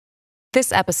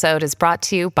This episode is brought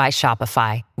to you by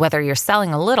Shopify. Whether you're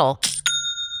selling a little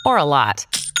or a lot,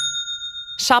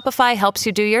 Shopify helps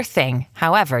you do your thing,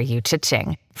 however you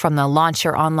cha-ching. From the launch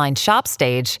your online shop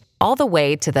stage, all the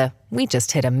way to the we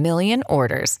just hit 1 million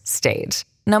orders stage.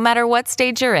 No matter what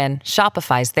stage you're in,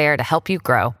 Shopify's there to help you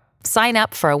grow. Sign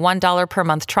up for a $1 per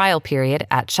month trial period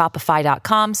at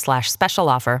shopify.com/special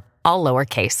offer, all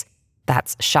lowercase.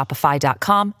 That's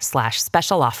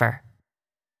shopify.com/special offer.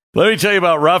 Let me tell you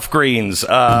about Rough Greens.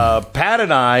 Pat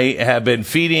and I have been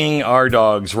feeding our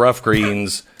dogs Rough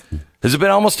Greens. Has it been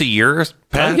almost a year,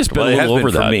 Pat? I think it's been a little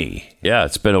over that. For me. Yeah,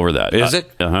 it's been over that. Is it?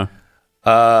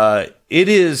 Uh-huh. It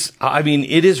is. I mean,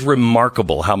 it is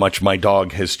remarkable how much my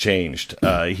dog has changed.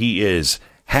 He is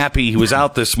happy. He was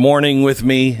out this morning with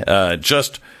me.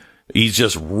 He's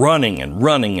just running and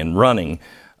running and running.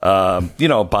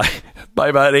 By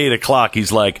about 8 o'clock,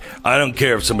 he's like, I don't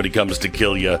care if somebody comes to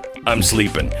kill you. I'm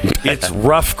sleeping. It's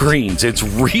Rough Greens. It's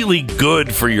really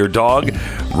good for your dog.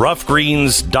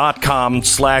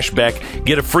 Roughgreens.com/Beck.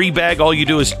 Get a free bag. All you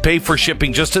do is pay for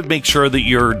shipping just to make sure that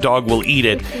your dog will eat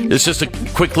it. It's just a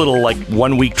quick little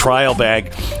 1 week trial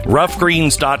bag.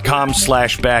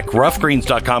 Roughgreens.com/Beck.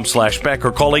 Roughgreens.com/Beck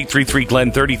or call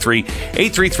 833-GLEN-33.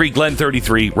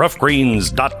 833-GLEN-33.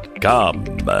 Roughgreens.com.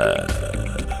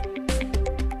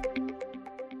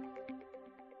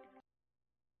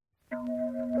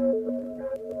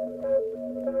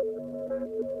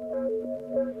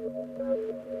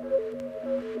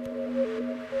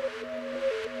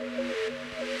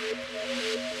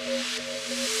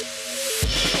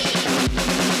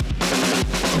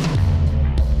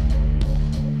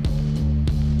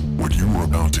 What you are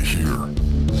about to hear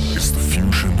is the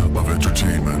fusion of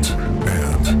entertainment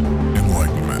and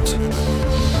enlightenment.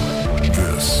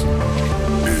 This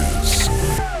is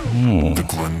the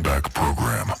Glenn Beck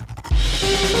Program.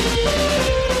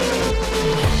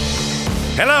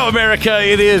 Hello, America.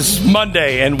 It is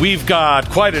Monday, and we've got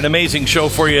quite an amazing show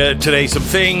for you today. Some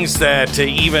things that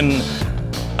even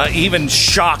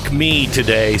shock me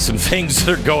today. Some things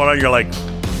that are going on. You're like,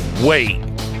 wait,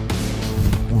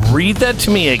 read that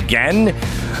to me again?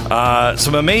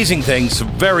 Some amazing things, some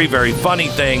very, very funny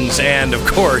things, and of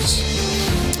course,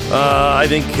 I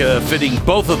think fitting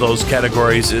both of those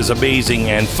categories is amazing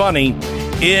and funny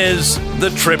is the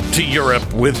trip to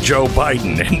Europe with Joe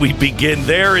Biden, and we begin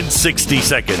there in 60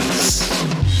 seconds.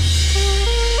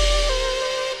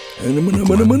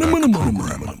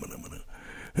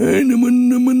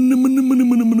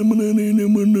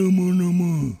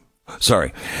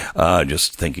 Sorry,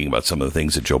 just thinking about some of the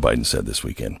things that Joe Biden said this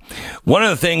weekend. One of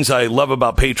the things I love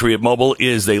about Patriot Mobile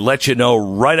is they let you know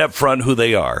right up front who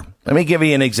they are. Let me give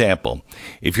you an example.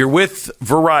 If you're with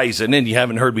Verizon and you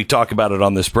haven't heard me talk about it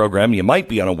on this program, you might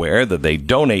be unaware that they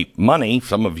donate money,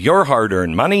 some of your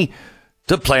hard-earned money,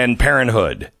 to Planned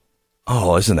Parenthood.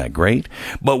 Oh, isn't that great?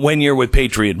 But when you're with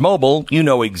Patriot Mobile, you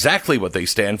know exactly what they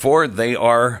stand for. They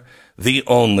are the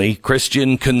only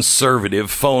Christian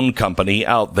conservative phone company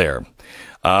out there.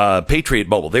 Patriot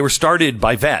Mobile, they were started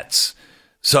by vets.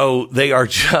 So they are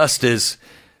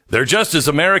they're just as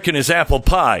American as apple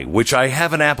pie, which I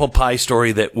have an apple pie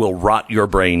story that will rot your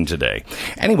brain today.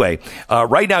 Anyway,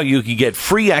 right now you can get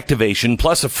free activation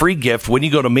plus a free gift when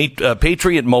you go to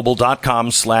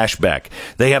patriotmobile.com/Beck.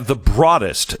 They have the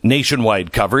broadest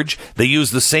nationwide coverage. They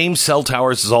use the same cell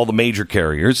towers as all the major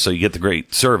carriers, so you get the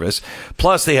great service.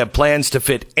 Plus, they have plans to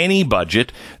fit any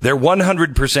budget. Their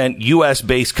 100%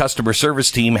 U.S.-based customer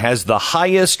service team has the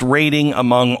highest rating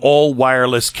among all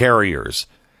wireless carriers.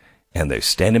 And they're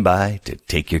standing by to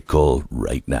take your call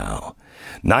right now.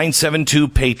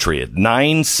 972-PATRIOT,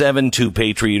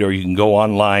 972-PATRIOT, or you can go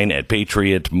online at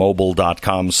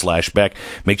patriotmobile.com/Beck.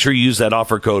 Make sure you use that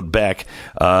offer code Beck,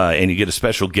 and you get a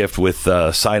special gift with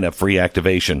sign-up free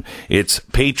activation. It's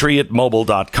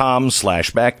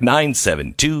patriotmobile.com/Beck,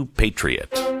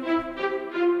 972-PATRIOT.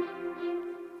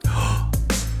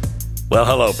 Well,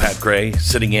 hello, Pat Gray,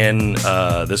 sitting in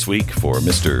this week for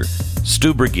Mr.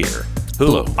 Stu Bregeer. Who,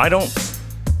 hello.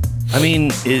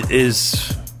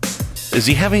 Is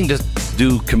he having to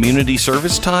do community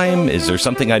service time? Is there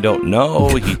something I don't know?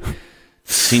 He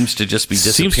seems to just be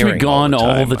disappearing. Seems to be gone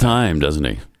all the time, doesn't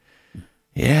he?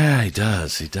 Yeah, he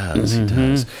does. He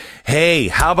does. Hey,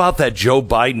 how about that Joe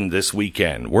Biden this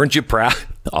weekend? Weren't you proud?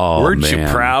 Oh, Weren't man. you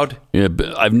proud? Yeah,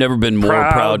 I've never been more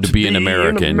proud to be an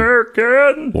American.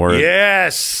 Or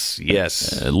yes.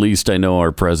 At least I know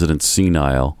our president's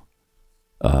senile.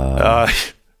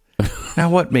 Now,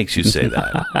 what makes you say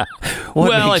that?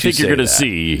 Well, I think you're going to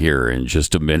see here in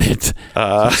just a minute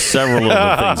several of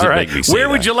the things that make me say Where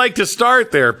would you like to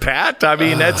start there, Pat? I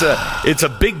mean, it's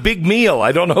a big meal.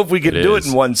 I don't know if we can do it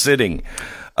in one sitting.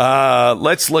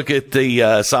 Let's look at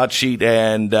the SOT sheet,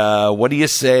 and what do you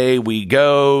say we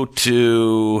go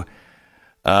to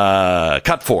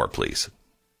cut 4, please?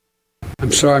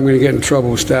 I'm sorry, I'm going to get in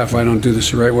trouble with staff if I don't do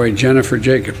this the right way. Jennifer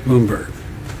Jacobs, Bloomberg.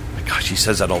 Gosh, she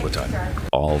says that all the time.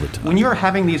 All the time. When you're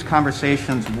having these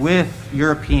conversations with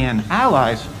European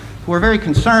allies who are very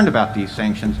concerned about these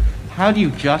sanctions, how do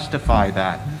you justify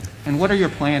that? And what are your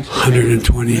plans?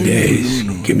 120 days.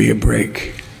 Give me a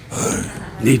break.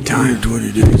 Need time.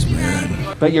 20 days,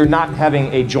 man. But you're not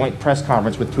having a joint press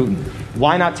conference with Putin.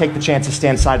 Why not take the chance to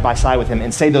stand side by side with him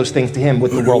and say those things to him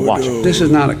with the world watching? This is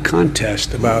not a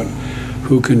contest about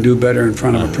who can do better in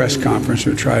front of a press conference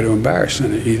or try to embarrass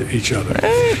each other.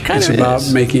 It's about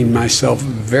making myself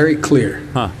very clear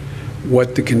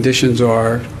what the conditions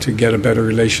are to get a better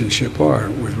relationship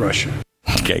with Russia.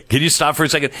 Okay, can you stop for a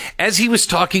second? As he was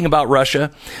talking about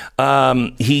Russia,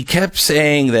 he kept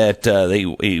saying that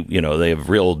they have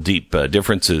real deep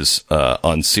differences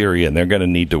on Syria, and they're going to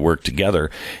need to work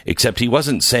together. Except he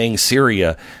wasn't saying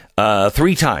Syria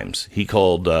 3 times. He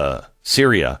called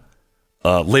Syria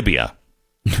Libya.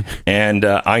 And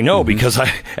I know because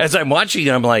as I'm watching it,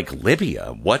 I'm like,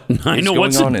 Libya? What is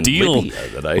going on in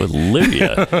Libya? With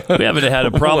Libya? We haven't had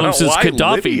a problem since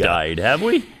Gaddafi Libya? Died, have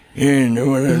we?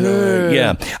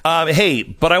 Yeah. Hey,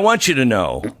 but I want you to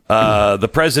know the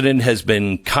president has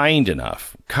been kind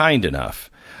enough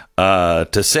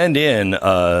to send in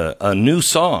a new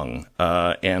song,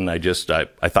 and I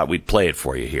thought we'd play it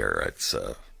for you here. It's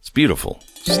beautiful.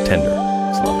 It's tender.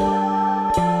 It's lovely.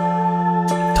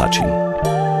 Touching.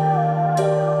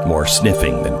 More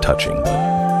sniffing than touching.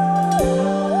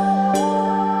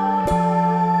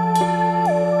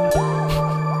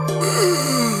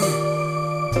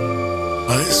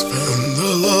 I spend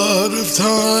a lot of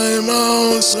time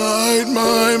outside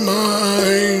my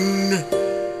mind,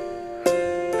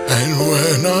 and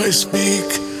when I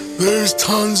speak, there's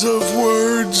tons of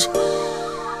words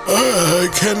I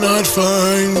cannot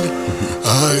find.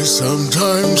 I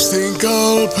sometimes think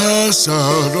I'll pass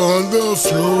out on the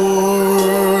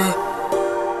floor.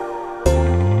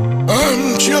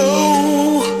 I'm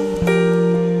Joe.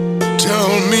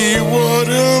 Tell me, what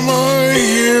am I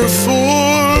here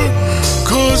for?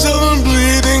 'Cause I'm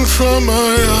bleeding from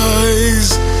my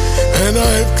eyes, and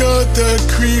I've got that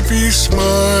creepy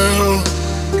smile.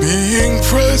 Being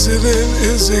president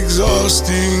is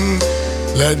exhausting.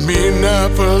 Let me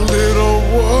nap a little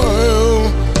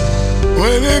while.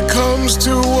 When it comes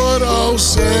to what I'll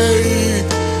say,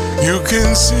 you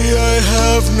can see I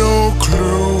have no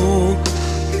clue.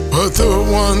 But the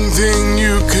one thing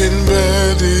you can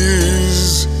bet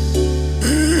is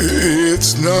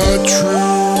it's not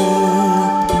true.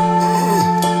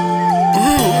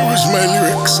 Where's my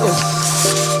lyrics?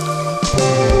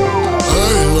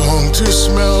 I long to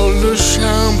smell the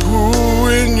shampoo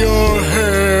in your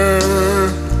hair,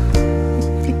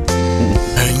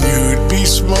 and you'd be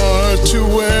smart to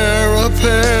wear a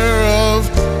pair of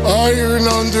iron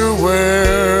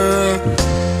underwear.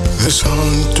 This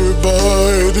Hunter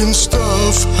Biden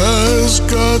stuff has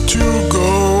got to go.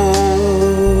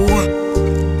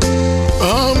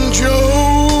 I'm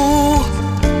Joe.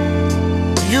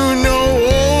 You know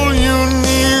all you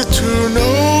need to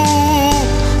know.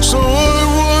 So I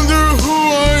wonder who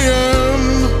I am,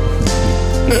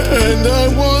 and I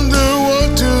wonder what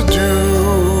to do.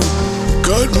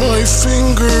 Got my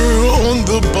finger on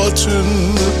the button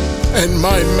and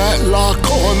my matlock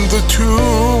on the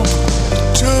tube.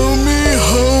 Tell me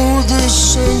how this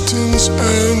sentence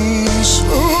ends,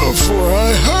 for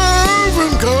I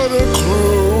haven't got a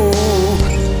clue.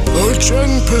 Oh,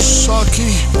 Jen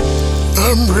Psaki,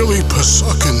 I'm really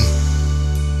Psuckin'.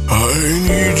 I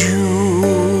need you.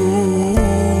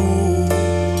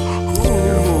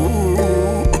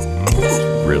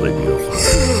 Really beautiful.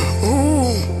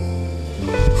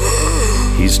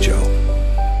 He's Joe.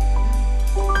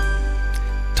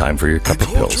 Time for your cup of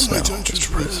pills now, Mr.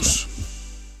 President.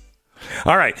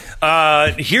 All right.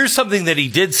 Here's something that he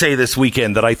did say this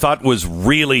weekend that I thought was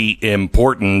really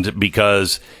important,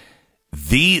 because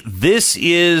this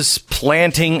is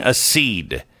planting a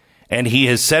seed. And he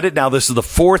has said it now. This is the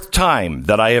 4th time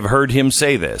that I have heard him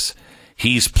say this.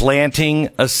 He's planting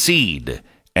a seed.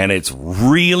 And it's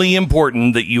really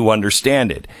important that you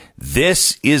understand it.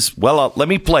 This is, let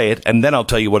me play it, and then I'll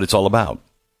tell you what it's all about.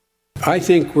 I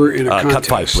think we're in a context, cut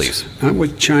 5, please. Not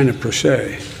with China per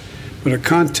se, but a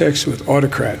context with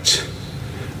autocrats,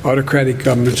 autocratic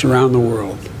governments around the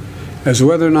world, as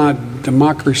whether or not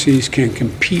democracies can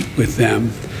compete with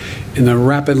them in the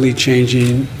rapidly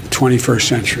changing 21st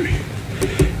century.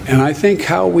 And I think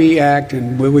how we act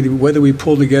and whether we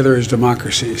pull together as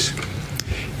democracies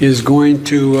is going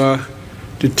to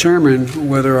determine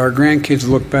whether our grandkids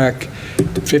look back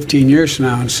 15 years from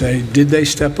now and say, did they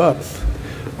step up?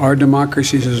 Are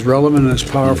democracies as relevant and as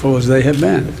powerful as they have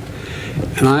been?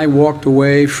 And I walked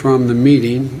away from the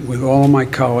meeting with all of my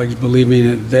colleagues believing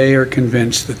that they are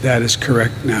convinced that that is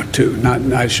correct now, too.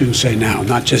 I shouldn't say now,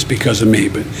 not just because of me,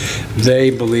 but they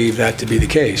believe that to be the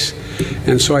case.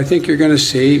 And so I think you're going to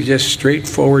see just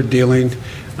straightforward dealing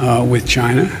with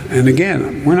China. And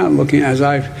again, we're not looking, as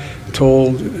I've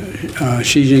told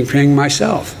Xi Jinping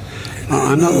myself,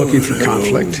 I'm not looking for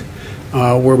conflict.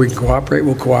 Where we cooperate,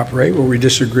 we'll cooperate. Where we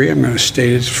disagree, I'm going to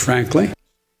state it frankly.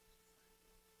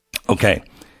 Okay,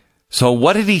 so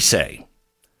what did he say?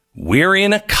 We're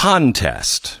in a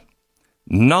contest,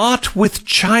 not with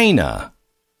China,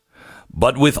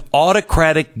 but with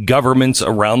autocratic governments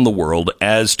around the world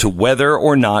as to whether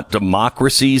or not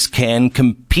democracies can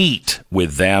compete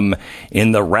with them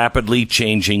in the rapidly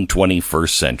changing 21st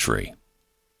century.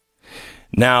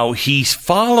 Now, he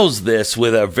follows this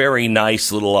with a very nice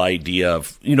little idea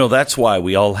of, that's why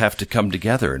we all have to come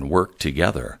together and work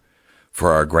together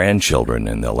for our grandchildren,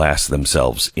 and they'll ask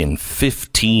themselves in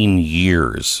 15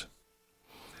 years.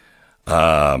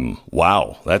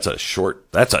 Wow, that's a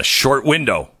short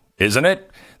window, isn't it?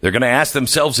 They're going to ask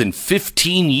themselves in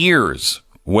 15 years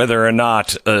whether or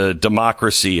not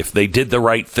democracy, if they did the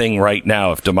right thing right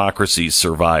now, if democracies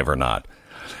survive or not.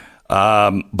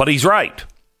 But he's right.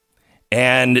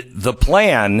 And the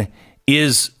plan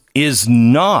is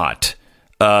not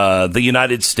the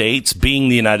United States being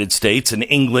the United States and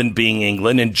England being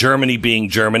England and Germany being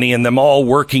Germany and them all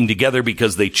working together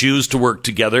because they choose to work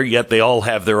together, yet they all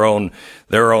have their own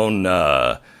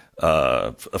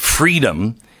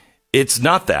freedom. It's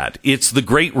not that. It's the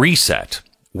Great Reset,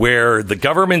 where the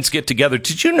governments get together.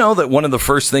 Did you know that one of the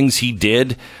first things he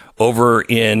did over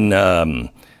in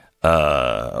at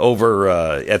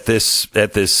this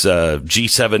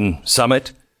G7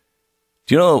 summit?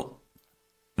 Do you know?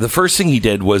 The first thing he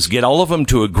did was get all of them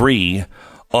to agree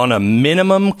on a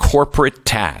minimum corporate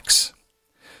tax.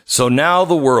 So now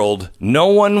the world, no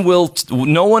one will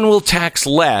tax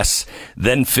less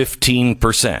than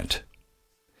 15%.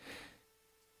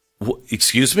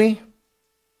 Excuse me?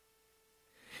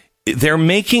 They're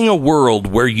making a world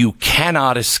where you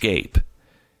cannot escape.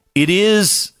 It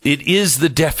is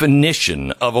the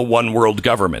definition of a one world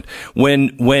government.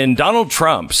 When Donald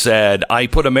Trump said, "I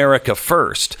put America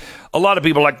first," a lot of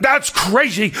people are like, "That's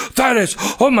crazy. That is,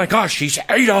 oh my gosh, he's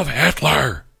Adolf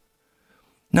Hitler."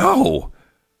 No,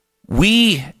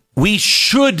 we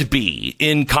should be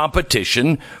in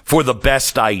competition for the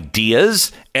best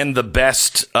ideas and the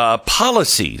best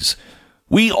policies.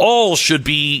 We should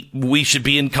be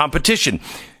in competition.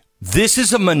 This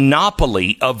is a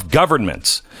monopoly of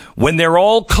governments. When they're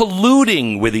all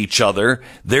colluding with each other,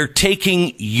 they're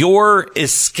taking your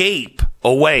escape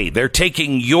away. They're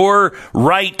taking your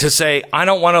right to say, "I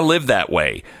don't want to live that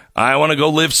way. I want to go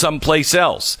live someplace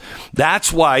else."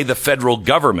 That's why the federal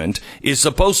government is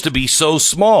supposed to be so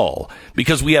small,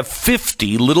 because we have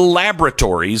 50 little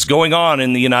laboratories going on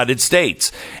in the United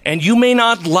States. And you may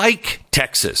not like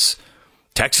Texas.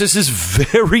 Texas is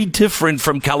very different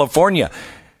from California,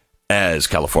 as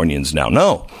Californians now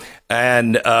know.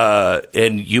 And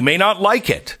you may not like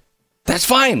it. That's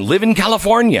fine. Live in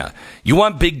California. You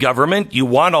want big government. You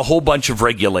want a whole bunch of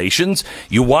regulations.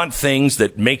 You want things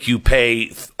that make you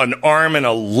pay an arm and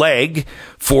a leg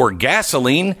for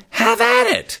gasoline. Have at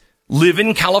it. Live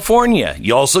in California.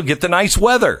 You also get the nice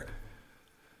weather.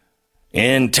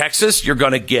 In Texas, you're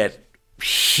going to get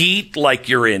heat like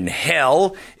you're in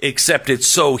hell, except it's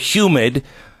so humid.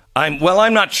 I'm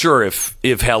not sure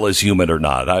if hell is humid or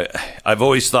not. I've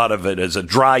always thought of it as a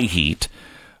dry heat.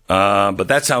 But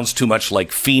that sounds too much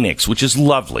like Phoenix, which is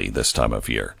lovely this time of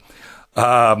year.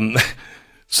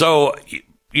 So,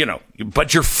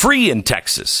 but you're free in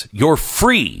Texas. You're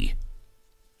free.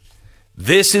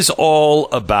 This is all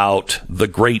about the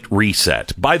Great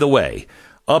Reset. By the way,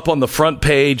 up on the front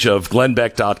page of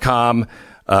glennbeck.com,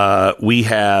 we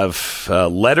have a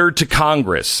letter to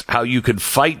Congress, how you could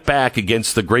fight back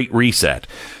against the Great Reset.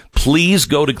 Please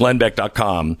go to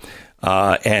glennbeck.com.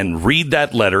 And read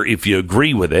that letter. If you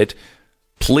agree with it,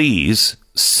 please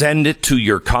send it to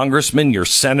your congressmen, your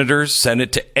senators, send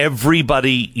it to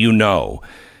everybody you know.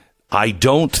 I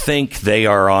don't think they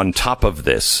are on top of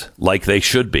this like they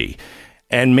should be.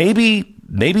 And maybe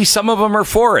some of them are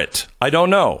for it. I don't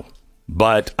know.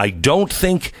 But I don't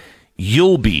think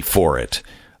you'll be for it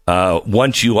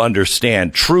once you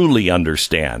truly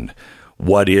understand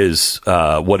what is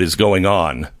going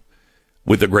on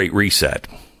with the Great Reset.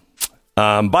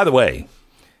 By the way,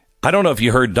 I don't know if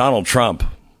you heard Donald Trump.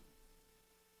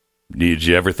 Did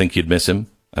you ever think you'd miss him?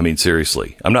 I mean,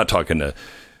 seriously. I'm not talking to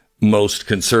most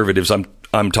conservatives.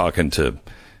 I'm talking to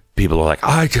people who are like,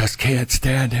 I just can't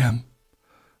stand him.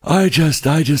 I just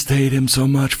hate him so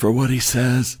much for what he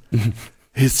says.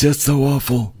 It's just so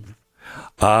awful.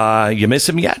 You miss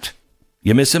him yet?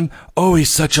 You miss him? Oh,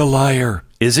 he's such a liar.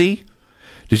 Is he?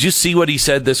 Did you see what he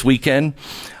said this weekend?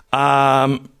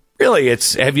 Really,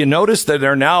 have you noticed that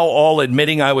they're now all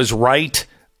admitting I was right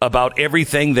about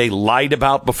everything they lied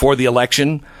about before the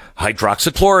election?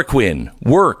 Hydroxychloroquine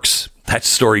works. That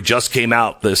story just came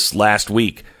out this last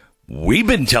week. We've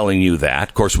been telling you that.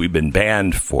 Of course, we've been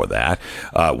banned for that.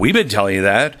 We've been telling you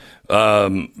that.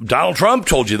 Donald Trump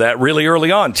told you that really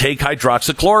early on. Take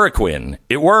hydroxychloroquine.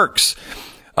 It works.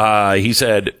 He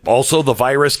said, also, the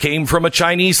virus came from a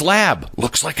Chinese lab.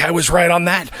 Looks like I was right on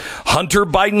that. Hunter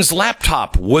Biden's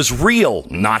laptop was real,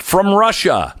 not from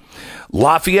Russia.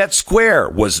 Lafayette Square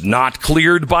was not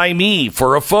cleared by me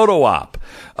for a photo op.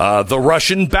 The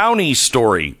Russian bounty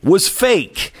story was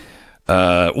fake.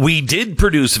 We did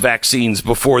produce vaccines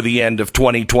before the end of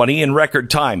 2020 in record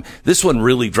time. This one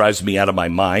really drives me out of my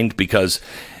mind because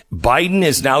Biden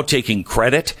is now taking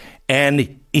credit,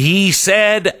 and he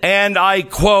said, and I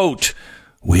quote,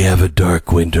 we have a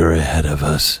dark winter ahead of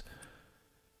us,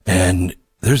 and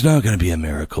there's not going to be a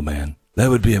miracle, man. That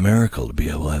would be a miracle to be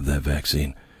able to have that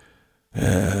vaccine.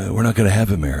 We're not going to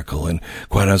have a miracle. And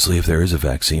quite honestly, if there is a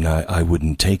vaccine, I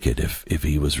wouldn't take it if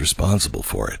he was responsible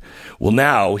for it. Well,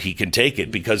 now he can take it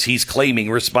because he's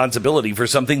claiming responsibility for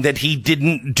something that he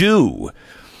didn't do.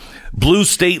 Blue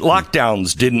state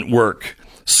lockdowns didn't work.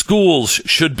 Schools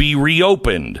should be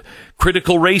reopened.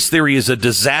 Critical race theory is a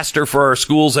disaster for our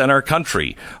schools and our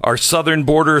country. Our southern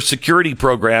border security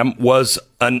program was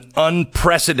an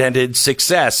unprecedented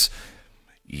success.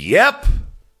 Yep.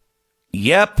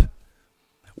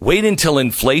 Wait until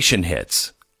inflation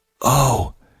hits.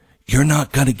 Oh, you're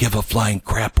not going to give a flying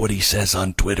crap what he says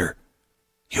on Twitter.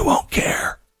 You won't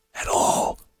care at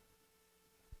all.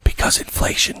 Because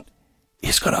inflation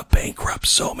is going to bankrupt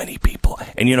so many people.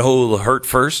 And you know who will hurt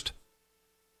first?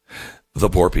 The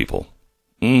poor people.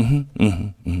 Oh,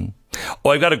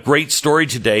 I've got a great story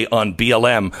today on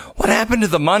BLM. What happened to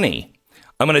the money?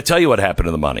 I'm going to tell you what happened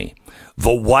to the money.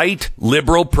 The white,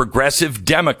 liberal, progressive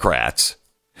Democrats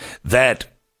that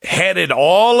headed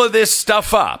all of this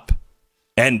stuff up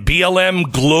and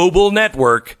BLM Global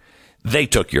Network, they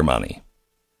took your money.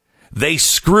 They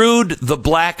screwed the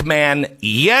black man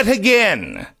yet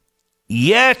again.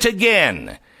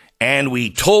 And we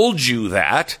told you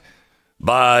that,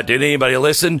 but did anybody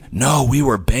listen? No, we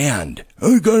were banned.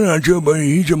 I got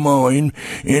he's a mine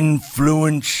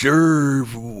influencer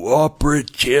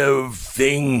operative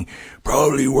thing,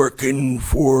 probably working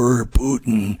for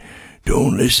Putin.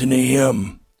 Don't listen to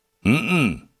him.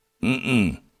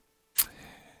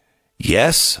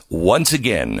 Yes, once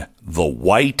again, the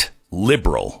white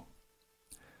liberal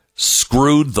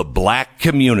screwed the black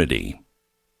community.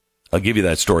 I'll give you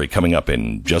that story coming up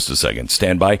in just a second.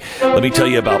 Stand by. Let me tell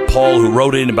you about Paul, who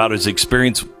wrote in about his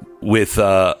experience with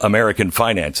American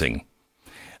financing.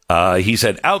 He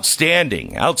said, outstanding.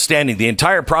 The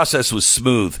entire process was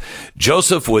smooth.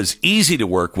 Joseph was easy to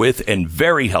work with and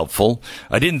very helpful.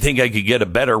 I didn't think I could get a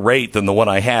better rate than the one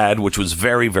I had, which was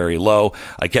very, very low.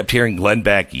 I kept hearing Glenn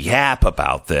Beck yap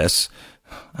about this.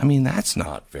 I mean, that's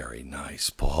not very nice,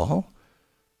 Paul.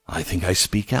 I think I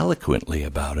speak eloquently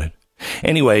about it.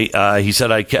 Anyway, he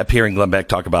said, I kept hearing Glenn Beck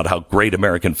talk about how great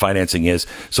American financing is.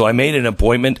 So I made an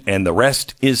appointment, and the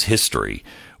rest is history.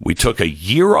 We took a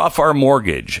year off our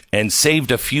mortgage and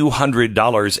saved a few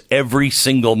 $100s every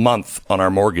single month on our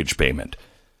mortgage payment.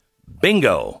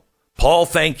 Bingo. Paul,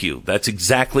 thank you. That's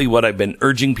exactly what I've been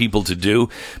urging people to do.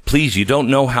 Please, you don't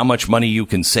know how much money you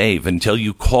can save until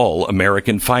you call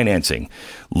American Financing.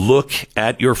 Look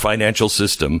at your financial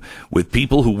system with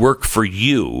people who work for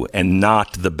you and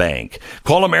not the bank.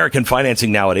 Call American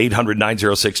Financing now at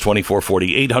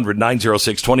 800-906-2440,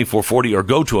 800-906-2440, or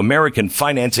go to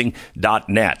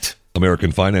AmericanFinancing.net.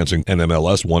 American Financing,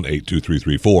 NMLS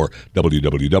 182334,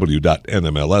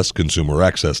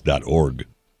 www.nmlsconsumeraccess.org.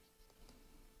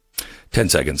 10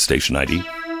 seconds, station ID.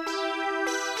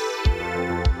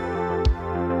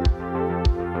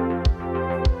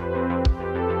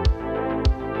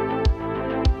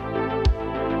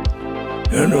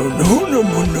 No,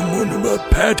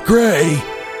 about Pat Gray.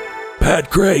 Pat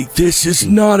Gray, this is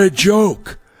not a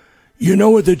joke. You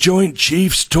know what the Joint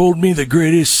Chiefs told me the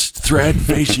greatest threat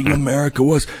facing America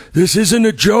was? This isn't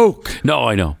a joke. No,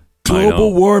 I know.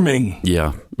 Global warming.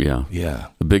 Yeah.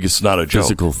 The biggest not a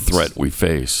physical threat we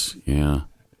face. Yeah.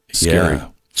 Scary. Yeah.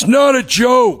 It's not a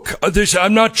joke.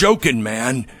 I'm not joking,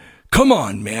 man. Come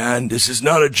on, man. This is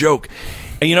not a joke.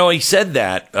 And, he said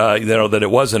that, that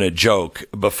it wasn't a joke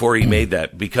before he made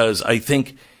that, because I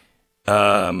think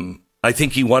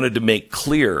he wanted to make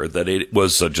clear that it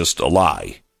was just a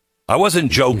lie. I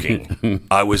wasn't joking.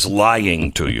 I was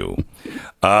lying to you.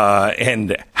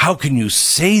 And how can you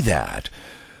say that?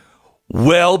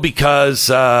 Well, because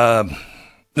the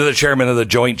chairman of the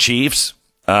Joint Chiefs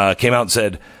came out and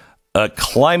said,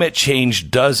 climate change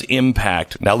does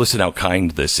impact. Now, listen how kind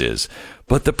this is.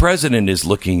 But the president is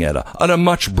looking at a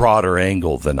much broader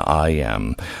angle than I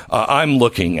am. I'm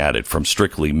looking at it from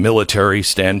strictly military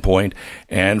standpoint,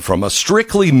 and from a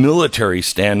strictly military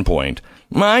standpoint,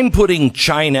 I'm putting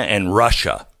China and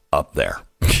Russia up there.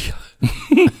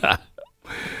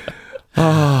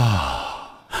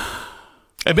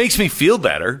 It makes me feel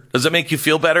better. Does it make you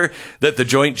feel better that the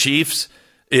Joint Chiefs,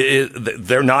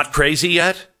 they're not crazy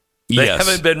yet? They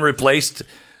haven't been replaced.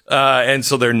 And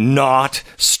so they're not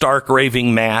stark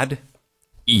raving mad.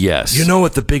 Yes. You know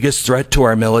what the biggest threat to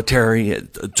our military,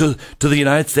 to the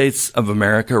United States of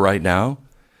America right now?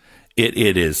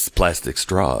 It is plastic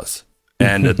straws.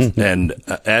 And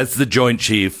as the Joint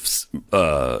Chiefs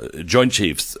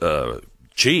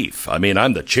chief, I mean,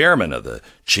 I'm the chairman of the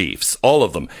Chiefs, all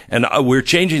of them, and we're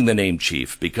changing the name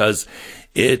Chief because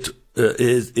it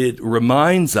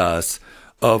reminds us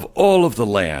of all of the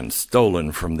land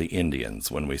stolen from the Indians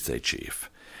when we say chief.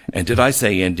 And did I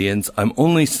say Indians? I'm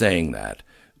only saying that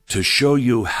to show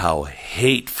you how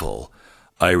hateful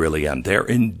I really am. They're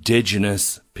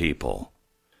indigenous people.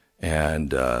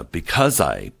 And because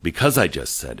I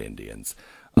just said Indians,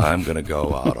 I'm going to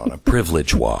go out on a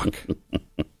privilege walk.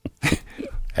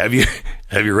 Have you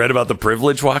read about the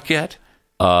privilege walk yet?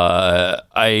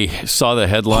 I saw the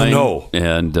headline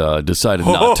and decided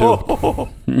not to.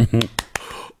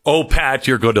 Oh, Pat,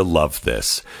 you're going to love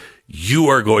this. You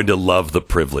are going to love the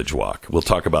privilege walk. We'll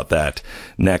talk about that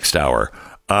next hour.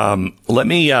 Let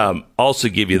me also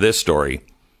give you this story.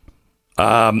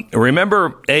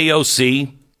 Remember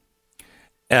AOC?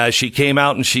 She came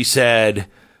out and she said,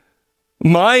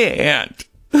 my aunt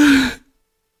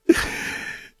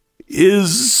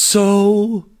is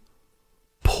so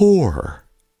poor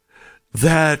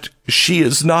that she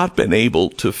has not been able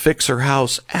to fix her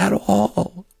house at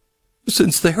all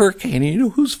since the hurricane. You know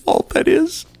whose fault that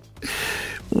is?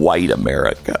 White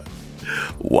America.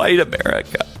 White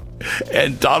America.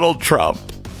 And Donald Trump.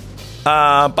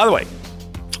 By the way,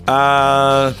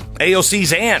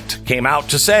 AOC's aunt came out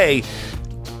to say,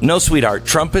 no, sweetheart,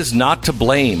 Trump is not to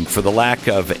blame for the lack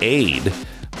of aid.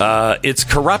 It's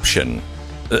corruption.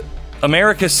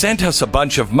 America sent us a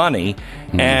bunch of money,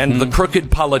 and the crooked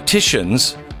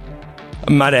politicians,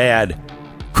 I might add,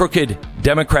 crooked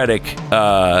Democratic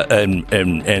and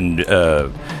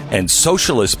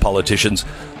socialist politicians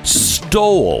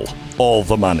stole all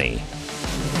the money.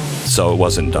 So it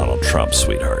wasn't Donald Trump,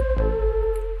 sweetheart.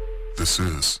 This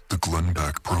is the Glenn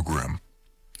Beck Program.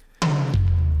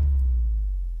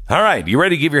 All right, you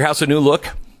ready to give your house a new look?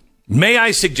 May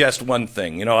I suggest one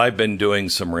thing? You know, I've been doing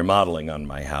some remodeling on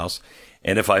my house,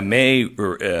 and if I may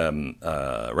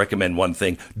recommend one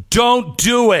thing, don't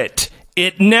do it.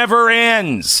 It never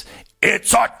ends.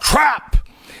 It's a trap.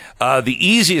 The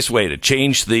easiest way to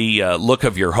change the look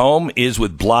of your home is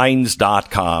with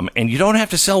Blinds.com, and you don't have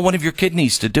to sell one of your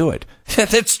kidneys to do it.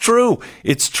 That's true.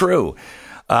 It's true.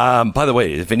 By the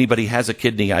way, if anybody has a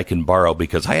kidney I can borrow,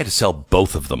 because I had to sell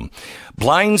both of them.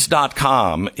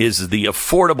 Blinds.com is the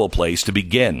affordable place to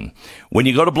begin. When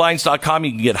you go to Blinds.com,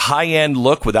 you can get high-end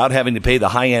look without having to pay the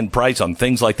high-end price on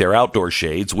things like their outdoor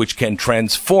shades, which can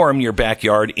transform your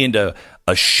backyard into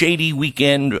a shady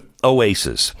weekend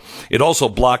oasis. It also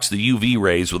blocks the UV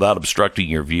rays without obstructing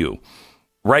your view.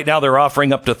 Right now, they're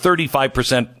offering up to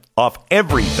 35% off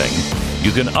everything.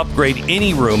 You can upgrade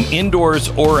any room, indoors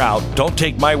or out. Don't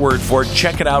take my word for it.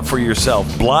 Check it out for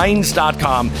yourself.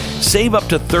 Blinds.com. Save up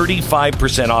to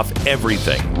 35% off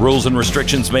everything. Rules and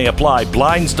restrictions may apply.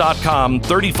 Blinds.com.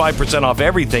 35% off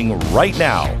everything right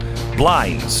now.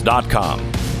 Blinds.com.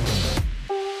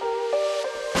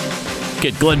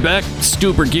 Get Glenn Beck,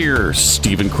 Stuber Gear,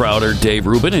 Steven Crowder, Dave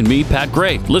Rubin, and me, Pat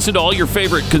Gray. Listen to all your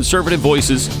favorite conservative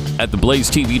voices at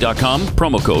theblazetv.com.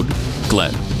 Promo code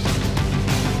Glenn.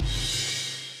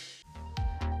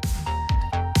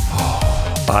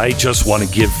 I just want to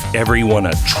give everyone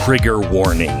a trigger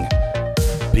warning,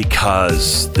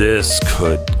 because this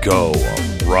could go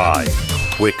awry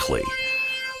quickly.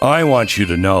 I want you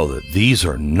to know that these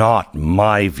are not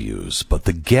my views, but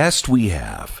the guest we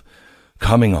have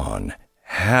coming on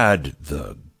had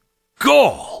the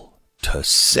gall to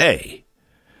say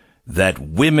that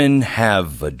women have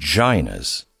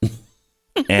vaginas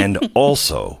and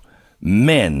also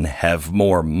men have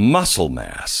more muscle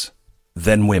mass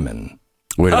than women.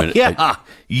 Wait a minute.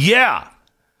 Yeah.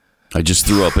 I just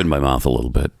threw up in my mouth a little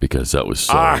bit because that was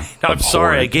so I'm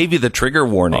sorry. I gave you the trigger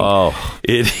warning. Oh.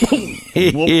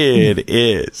 It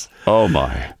is. Oh,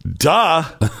 my. Duh.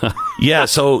 Yeah,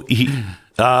 so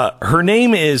her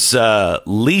name is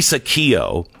Lisa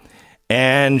Keogh,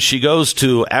 and she goes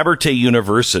to Abbott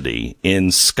University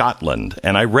in Scotland.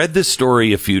 And I read this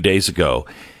story a few days ago,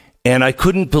 and I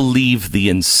couldn't believe the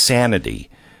insanity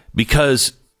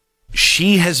because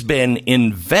she has been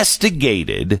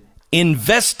investigated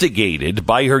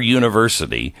by her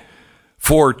university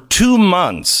for 2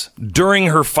 months during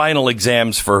her final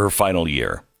exams for her final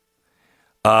year.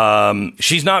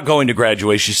 She's not going to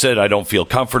graduate. She said, I don't feel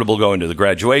comfortable going to the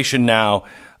graduation now.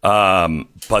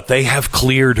 But they have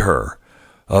cleared her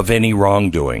of any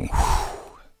wrongdoing.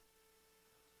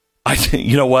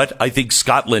 You know what? I think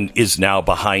Scotland is now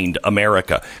behind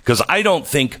America because I don't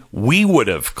think we would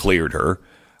have cleared her.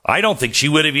 I don't think she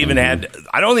would have even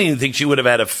I don't even think she would have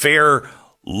had a fair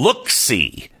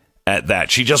look-see at that.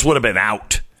 She just would have been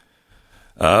out.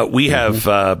 We have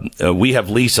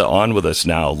Lisa on with us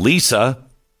now. Lisa,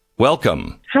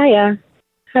 welcome. Hiya.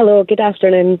 Hello. Good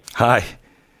afternoon. Hi.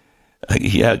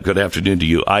 Yeah, good afternoon to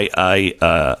you. I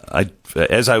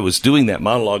as I was doing that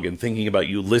monologue and thinking about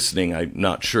you listening, I'm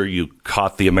not sure you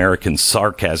caught the American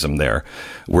sarcasm there.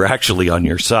 We're actually on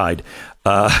your side.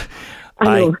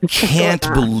 I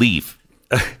can't believe.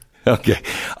 Okay,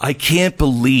 I can't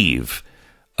believe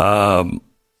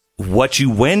what you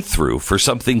went through for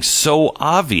something so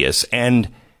obvious and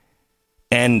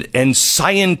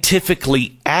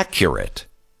scientifically accurate.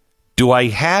 Do I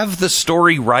have the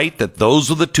story right that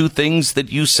those are the two things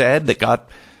that you said that got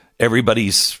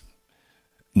everybody's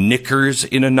knickers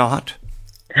in a knot?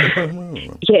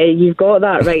 Yeah, you've got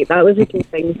that right. That was the two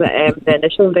things that the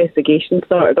initial investigation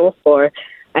started off for.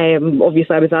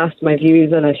 Obviously, I was asked my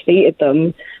views and I stated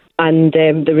them, and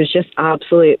there was just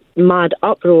absolute mad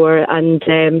uproar, and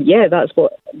that's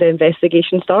what the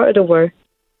investigation started over.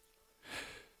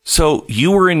 So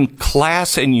you were in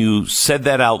class and you said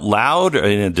that out loud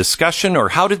in a discussion, or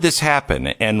how did this happen?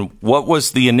 And what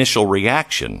was the initial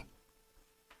reaction?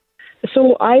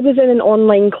 So I was in an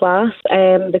online class.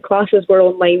 The classes were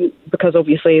online because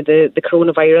obviously the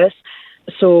coronavirus.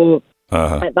 So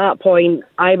at that point,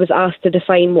 I was asked to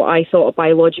define what I thought a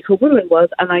biological woman was.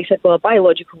 And I said, well, a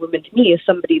biological woman to me is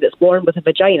somebody that's born with a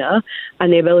vagina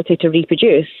and the ability to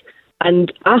reproduce.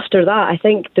 And after that, I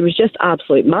think there was just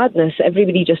absolute madness.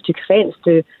 Everybody just took offence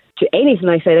to anything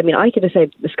I said. I mean, I could have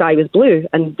said the sky was blue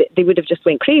and they would have just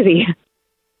went crazy.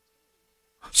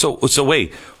 So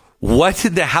wait,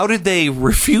 how did they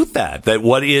refute that? That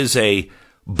what is a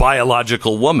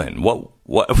biological woman? What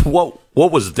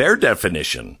was their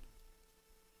definition?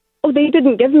 Oh, they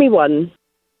didn't give me one.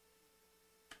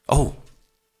 Oh,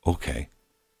 okay.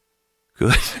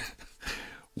 Good.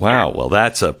 Wow. Well,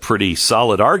 that's a pretty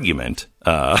solid argument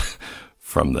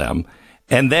from them.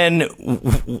 And then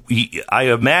I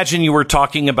imagine you were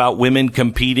talking about women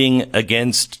competing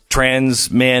against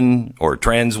trans men or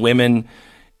trans women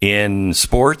in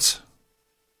sports?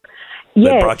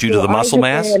 Yeah. That brought you to the muscle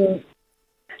mass?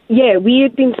 Yeah, we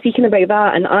had been speaking about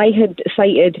that, and I had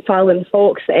cited Fallon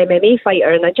Fox, the MMA fighter,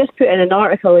 and I just put in an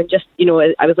article and just,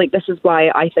 I was like, this is why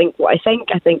I think what I think.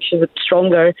 I think she's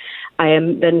stronger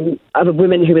than a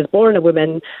woman who was born a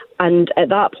woman. And at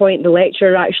that point, the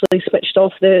lecturer actually switched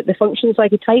off the function so I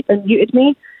could type and muted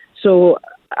me. So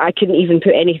I couldn't even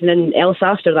put anything else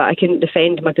after that. I couldn't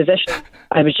defend my position.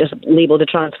 I was just labelled a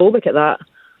transphobic at that.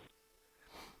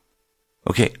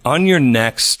 Okay, on your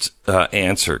next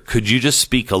answer, could you just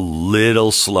speak a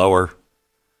little slower?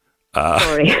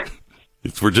 Sorry.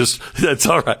 That's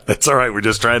all right. That's all right. We're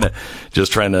just trying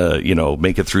to,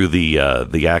 make it through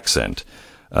the accent.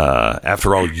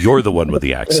 After all, you're the one with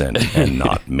the accent and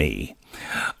not me.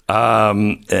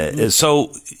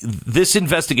 So this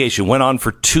investigation went on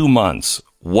for 2 months.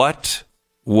 What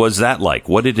was that like?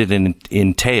 What did it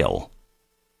entail?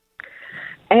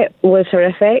 It was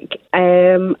horrific.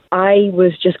 I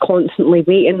was just constantly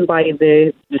waiting by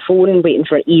the phone, waiting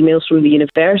for emails from the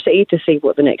university to say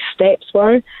what the next steps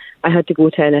were. I had to go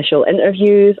to initial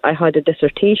interviews. I had a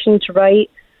dissertation to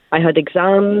write. I had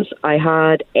exams. I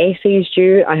had essays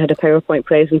due. I had a PowerPoint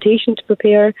presentation to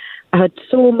prepare. I had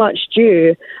so much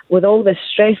due with all this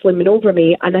stress looming over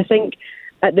me. And I think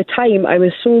at the time, I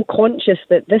was so conscious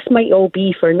that this might all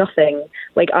be for nothing.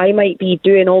 Like, I might be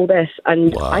doing all this,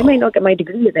 and wow, I might not get my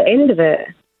degree at the end of it.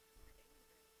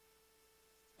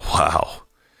 Wow.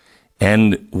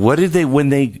 And what did they, when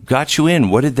they got you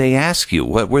in, what did they ask you?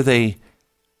 What were they,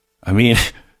 I mean,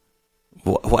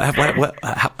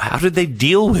 how did they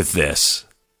deal with this?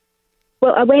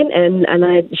 Well, I went in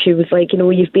and she was like,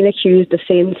 you've been accused of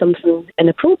saying something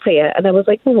inappropriate. And I was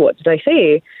like, well, what did I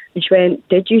say? And she went,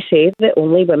 did you say that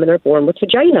only women are born with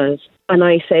vaginas? And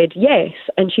I said, yes.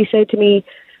 And she said to me,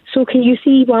 so can you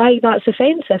see why that's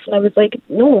offensive? And I was like,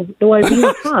 no, I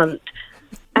really can't.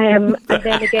 And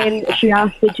then again, she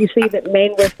asked, did you say that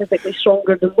men were physically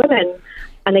stronger than women?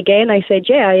 And again, I said,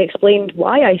 yeah, I explained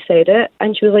why I said it.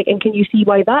 And she was like, and can you see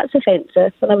why that's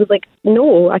offensive? And I was like,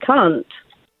 no, I can't.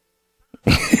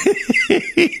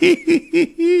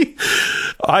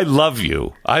 I love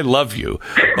you.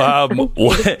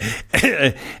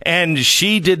 And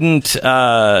she didn't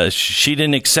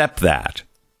accept that.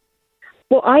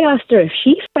 Well, I asked her if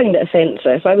she found it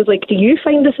offensive. I was like, do you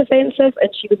find this offensive? And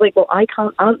she was like, well, I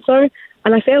can't answer.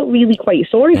 And I felt really quite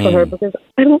sorry for her because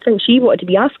I don't think she wanted to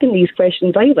be asking these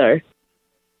questions either.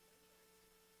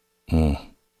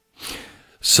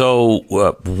 So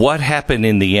what happened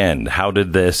in the end? How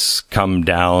did this come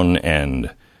down?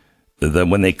 And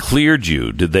when they cleared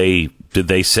you, did they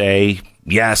say,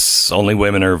 yes, only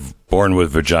women are born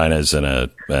with vaginas and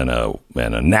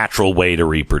a natural way to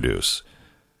reproduce?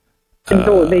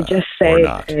 No, they just said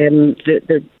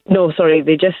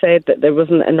they just said that there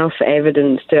wasn't enough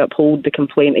evidence to uphold the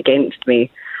complaint against me.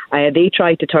 They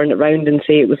tried to turn it around and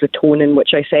say it was the tone in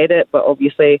which I said it, but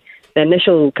obviously the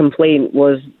initial complaint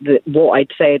was that what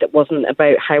I'd said. It wasn't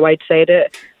about how I'd said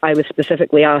it. I was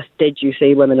specifically asked, did you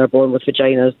say women are born with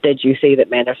vaginas? Did you say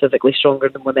that men are physically stronger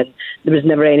than women? There was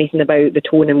never anything about the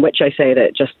tone in which I said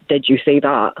it, just did you say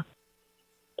that?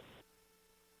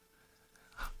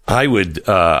 I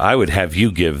would have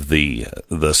you give the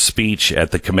speech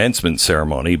at the commencement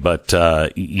ceremony, but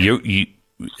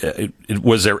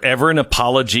was there ever an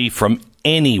apology from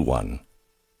anyone?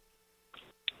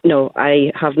 No,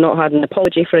 I have not had an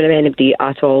apology from anybody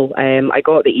at all. I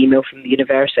got the email from the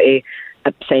university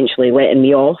essentially letting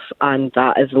me off, and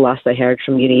that is the last I heard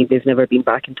from uni. They've never been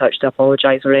back in touch to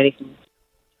apologise or anything.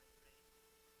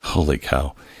 Holy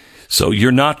cow. So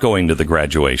you're not going to the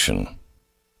graduation?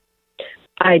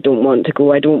 I don't want to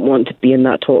go. I don't want to be in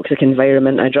that toxic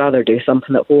environment. I'd rather do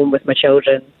something at home with my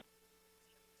children.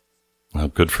 Oh,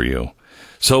 good for you.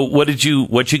 So what'd you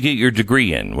get your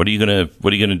degree in? What are you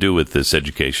gonna do with this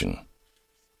education?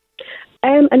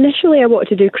 Initially I wanted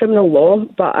to do criminal law,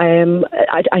 but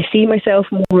I see myself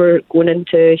more going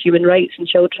into human rights and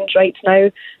children's rights now.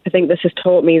 I think this has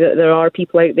taught me that there are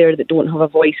people out there that don't have a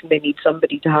voice and they need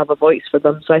somebody to have a voice for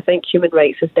them. So I think human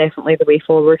rights is definitely the way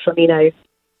forward for me now.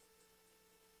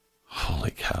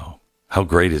 Holy cow. How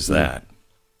great is that?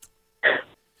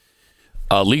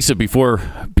 Lisa, before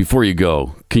you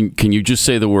go, can you just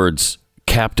say the words,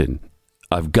 Captain,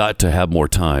 I've got to have more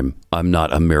time. I'm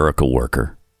not a miracle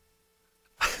worker.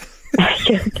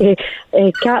 Okay.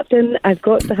 Captain, I've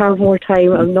got to have more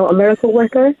time. I'm not a miracle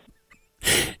worker.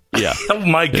 Yeah. Oh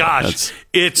my gosh.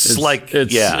 It's like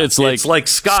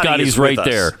Scotty's right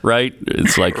there, right?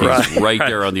 It's like he's right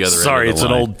there on the other end. Sorry, of the it's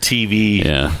line. an old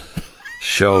TV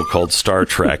show called Star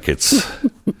Trek.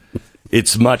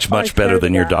 It's much better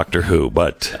than your Doctor Who,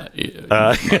 but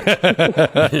I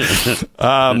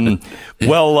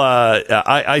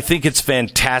think it's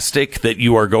fantastic that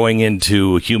you are going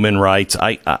into human rights.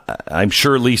 I'm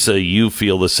sure, Lisa, you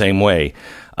feel the same way.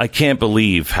 I can't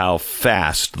believe how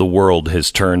fast the world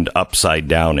has turned upside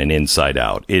down and inside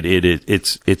out.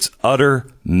 It's utter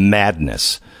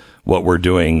madness what we're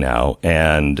doing now,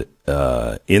 and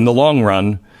in the long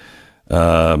run,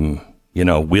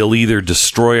 we'll either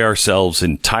destroy ourselves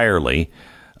entirely,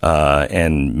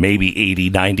 and maybe 80,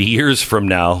 90 years from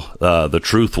now, the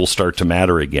truth will start to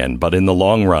matter again. But in the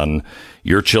long run,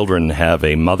 your children have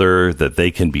a mother that they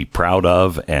can be proud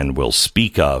of and will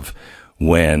speak of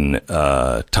when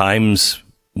times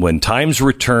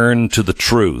return to the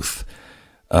truth.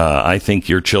 I think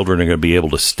your children are going to be able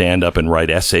to stand up and write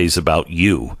essays about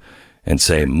you and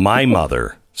say, my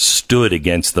mother stood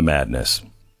against the madness.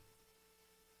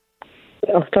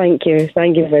 Oh, thank you.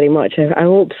 Thank you very much. I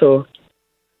hope so.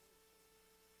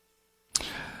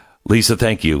 Lisa,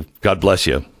 thank you. God bless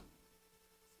you.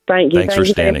 Thank you. Thanks for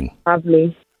standing. Have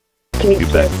me. You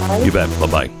bet. You bet.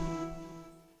 Bye-bye.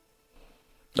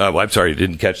 Oh, I'm sorry. You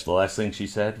didn't catch the last thing she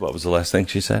said? What was the last thing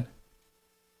she said?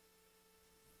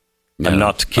 I'm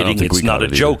not kidding. It's not a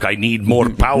joke. I need more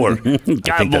power. I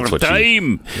think more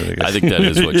time. I think that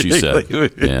is what she said.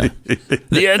 Yeah.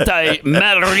 The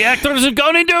anti-matter reactors have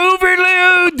gone into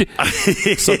overload.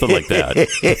 Something like that, I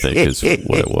think, is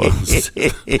what it was.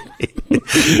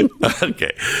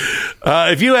 Okay.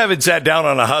 If you haven't sat down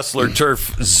on a Hustler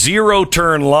Turf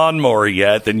zero-turn lawnmower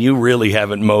yet, then you really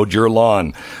haven't mowed your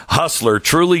lawn. Hustler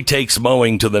truly takes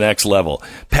mowing to the next level.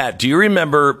 Pat, do you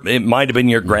remember, it might have been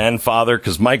your grandfather,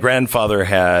 because my grandfather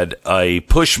had a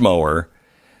push mower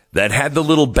that had the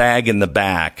little bag in the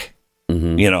back,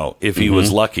 if he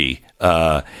was lucky.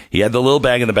 He had the little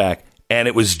bag in the back, and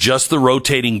it was just the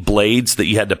rotating blades that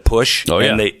you had to push. Oh,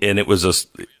 yeah. And it was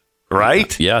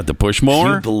right? Yeah, the push mower.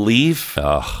 Can you believe?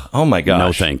 Oh, my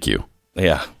gosh. No, thank you.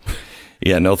 Yeah.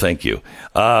 Yeah, no, thank you.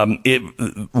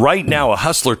 Right now, a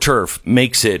Hustler Turf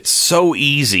makes it so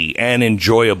easy and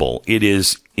enjoyable. It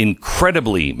is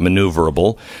incredibly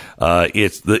maneuverable.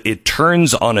 It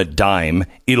turns on a dime.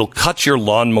 It'll cut your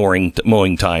lawn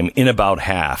mowing time in about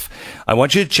half. I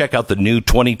want you to check out the new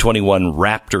 2021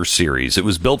 Raptor series. It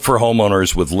was built for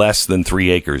homeowners with less than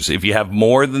 3 acres. If you have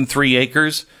more than 3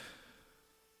 acres,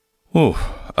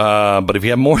 but if you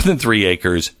have more than 3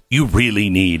 acres, you really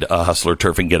need a Hustler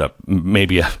Turf and get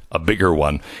maybe a bigger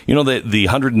one. You know, the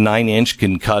 109-inch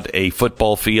can cut a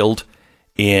football field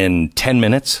in 10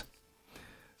 minutes.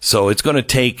 So it's going to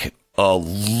take a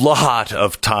lot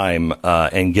of time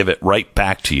and give it right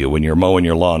back to you when you're mowing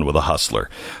your lawn with a Hustler.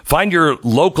 Find your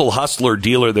local Hustler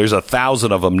dealer. There's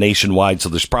 1,000 of them nationwide, so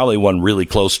there's probably one really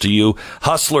close to you.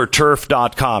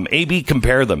 HustlerTurf.com. A/B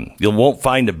compare them. You won't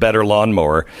find a better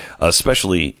lawnmower,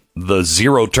 especially the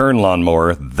zero-turn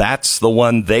lawnmower. That's the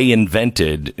one they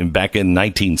invented back in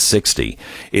 1960.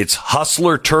 It's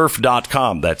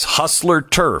HustlerTurf.com. That's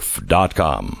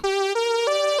HustlerTurf.com.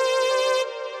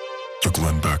 The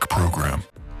Glenn Beck Program.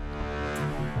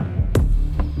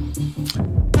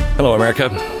 Hello, America.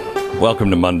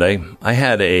 Welcome to Monday. I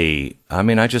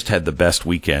just had the best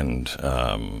weekend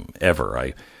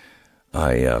ever.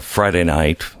 I Friday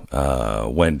night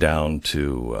went down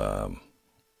to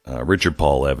Richard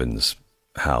Paul Evans'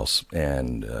 house,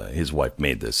 and his wife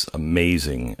made this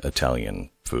amazing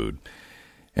Italian food.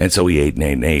 And so we ate and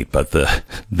ate and ate. But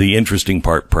the interesting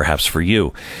part, perhaps for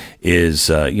you, is,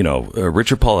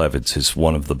 Richard Paul Evans is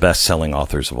one of the best-selling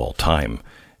authors of all time.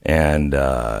 And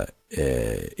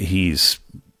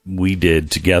we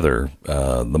did together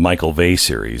the Michael Vey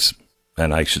series.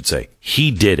 And I should say,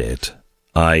 he did it.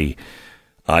 I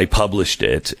published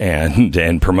it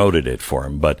and promoted it for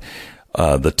him. But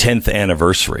the 10th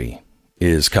anniversary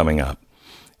is coming up.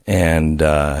 And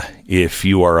if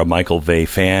you are a Michael Vey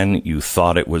fan, you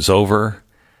thought it was over.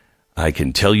 I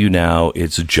can tell you now,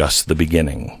 it's just the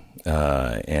beginning.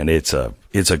 And it's a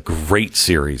great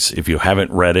series. If you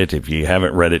haven't read it,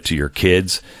 to your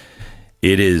kids,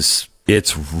 it's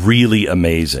really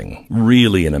amazing,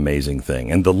 really an amazing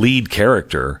thing. And the lead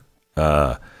character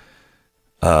has,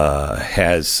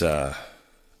 I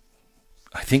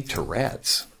think,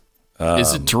 Tourette's.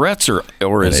 Is it Tourette's or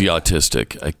is he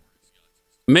autistic?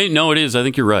 No, it is. I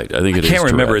think you're right. I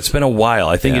can't remember. It's been a while.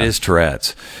 I think it is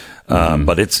Tourette's.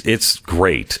 But it's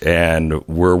great. And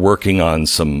we're working on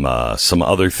some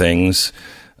other things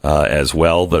as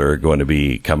well that are going to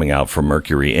be coming out from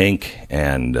Mercury Inc.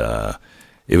 And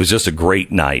it was just a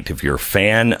great night. If you're a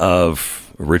fan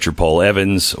of Richard Paul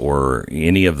Evans or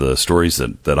any of the stories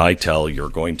that I tell, you're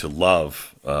going to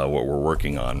love what we're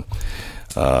working on.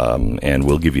 And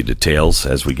we'll give you details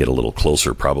as we get a little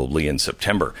closer, probably in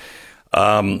September.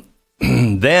 Then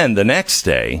the next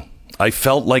day, I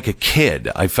felt like a kid.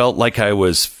 I felt like I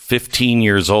was 15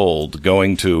 years old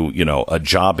going to, a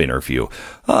job interview.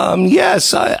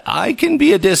 Yes, I can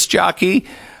be a disc jockey.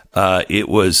 It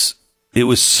was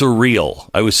surreal.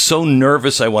 I was so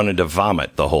nervous I wanted to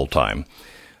vomit the whole time,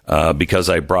 because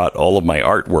I brought all of my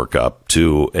artwork up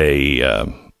to a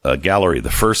gallery,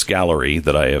 the first gallery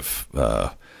that I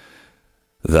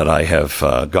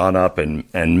have gone up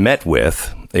and met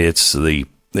with.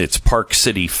 It's Park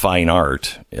City Fine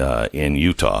Art in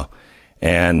Utah,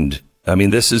 and I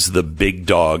mean, this is the big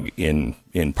dog in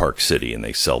Park City, and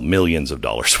they sell millions of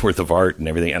dollars worth of art and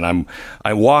everything. And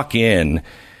I walk in,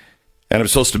 and I'm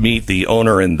supposed to meet the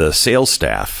owner and the sales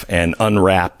staff and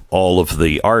unwrap all of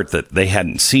the art that they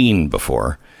hadn't seen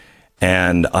before.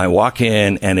 And I walk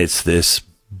in, and it's this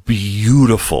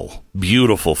beautiful,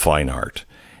 beautiful fine art.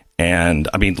 And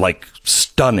I mean, like,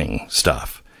 stunning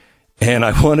stuff. And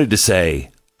I wanted to say,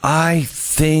 I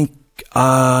think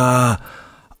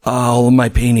all of my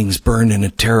paintings burned in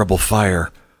a terrible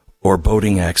fire or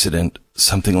boating accident,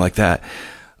 something like that.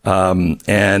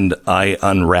 And I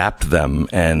unwrapped them.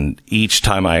 And each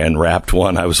time I unwrapped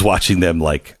one, I was watching them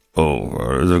like, oh,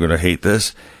 are they going to hate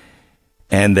this?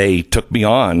 And they took me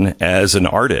on as an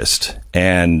artist.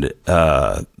 And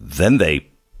then they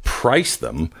priced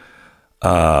them.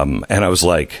 And I was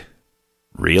like,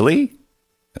 really?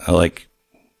 Like,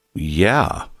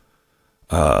 yeah.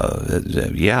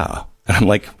 Yeah. And I'm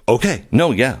like, okay,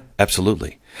 no, yeah,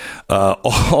 absolutely.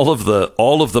 All of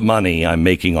the money I'm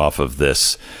making off of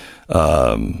this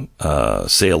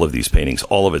sale of these paintings,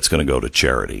 all of it's going to go to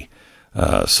charity.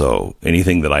 So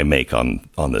anything that I make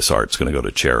on this art is going to go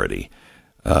to charity.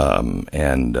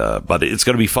 But it's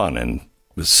going to be fun. And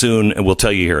soon, and we'll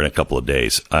tell you here in a couple of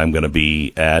days, I'm going to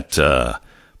be at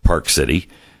Park City,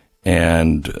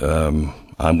 and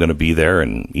I'm going to be there.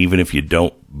 And even if you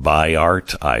don't buy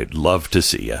art, I'd love to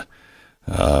see you.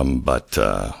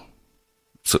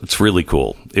 So it's really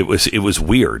cool. It was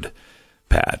weird,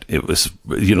 Pat. It was,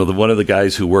 one of the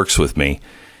guys who works with me,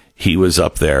 he was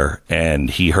up there and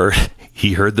he heard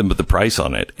them with the price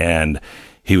on it. And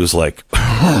he was like,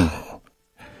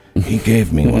 he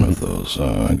gave me one of those.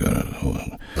 I got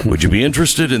it. Would you be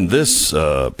interested in this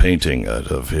painting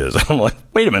of his? I'm like,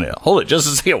 wait a minute. Hold it just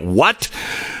a second. What?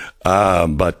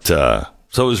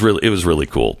 So it was really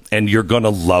cool. And you're going to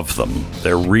love them.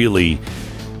 They're really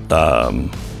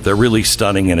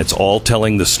stunning, and it's all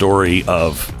telling the story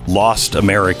of lost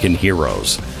American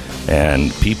heroes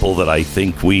and people that I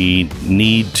think we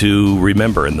need to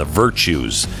remember, and the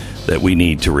virtues that we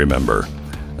need to remember.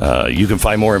 You can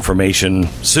find more information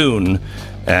soon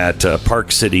at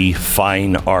Park City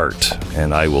Fine Art,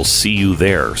 and I will see you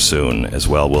there soon as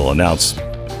well. We'll announce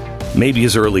maybe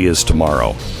as early as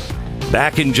tomorrow.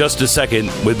 Back in just a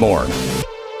second with more.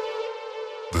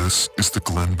 This is the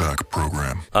Glenn Beck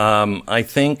Program. I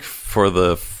think for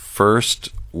the first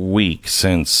week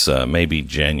since maybe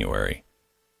January,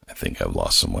 I think I've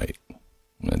lost some weight.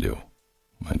 I do.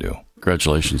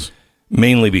 Congratulations.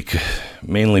 Mainly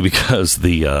because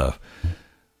the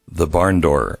barn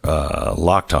door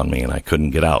locked on me and I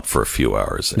couldn't get out for a few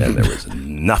hours, and there was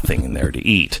nothing in there to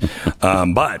eat.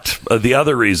 But the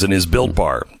other reason is Built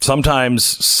Bar. Sometimes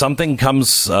something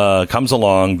comes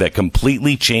along that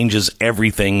completely changes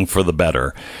everything for the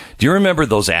better. Do you remember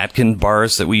those Atkin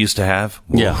bars that we used to have?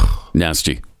 Yeah,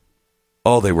 nasty.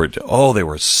 Oh, they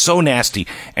were so nasty,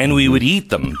 and we would eat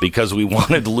them because we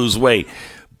wanted to lose weight.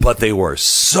 But they were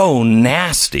so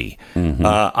nasty. Mm-hmm.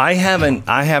 I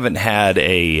haven't had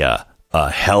a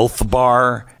health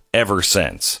bar ever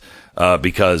since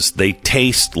because they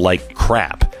taste like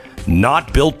crap.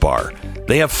 Not Built Bar.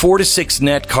 They have 4 to 6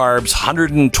 net carbs,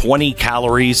 120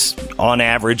 calories on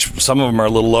average. Some of them are a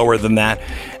little lower than that.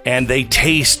 And they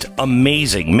taste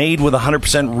amazing. Made with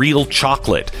 100% real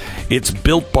chocolate. It's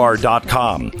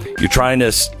BuiltBar.com. You're trying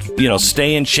to,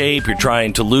 stay in shape. You're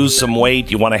trying to lose some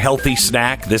weight. You want a healthy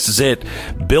snack. This is it.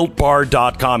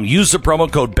 BuiltBar.com. Use the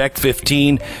promo code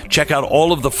BECK15. Check out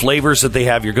all of the flavors that they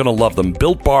have. You're going to love them.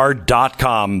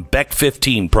 BuiltBar.com.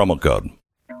 BECK15 promo code.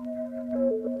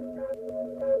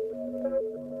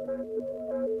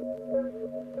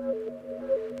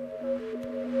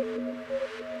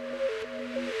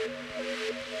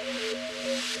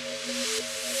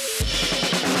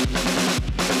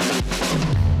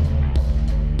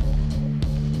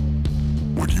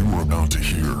 What you are about to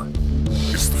hear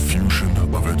is the fusion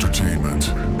of entertainment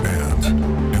and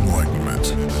enlightenment.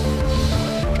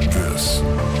 This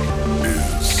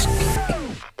is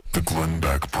the Glenn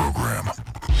Beck Program.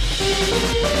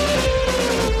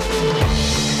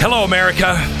 Hello,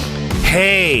 America.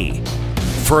 Hey,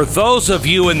 for those of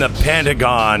you in the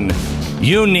Pentagon,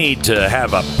 you need to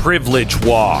have a privilege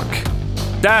walk.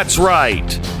 That's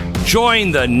right.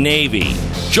 Join the Navy.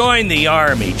 Join the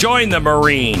Army. Join the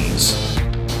Marines.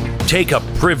 Take a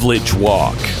privilege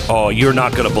walk. Oh, you're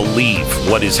not going to believe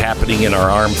what is happening in our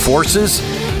armed forces.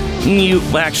 You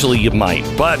might.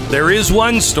 But there is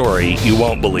one story you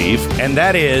won't believe, and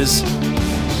that is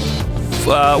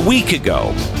a week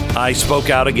ago, I spoke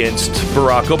out against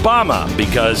Barack Obama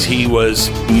because he was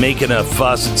making a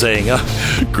fuss and saying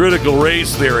critical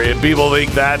race theory, and people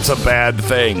think that's a bad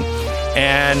thing.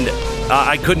 And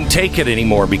I couldn't take it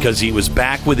anymore because he was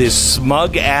back with his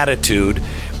smug attitude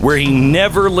where he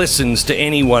never listens to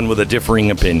anyone with a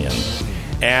differing opinion.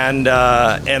 And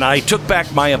I took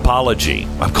back my apology.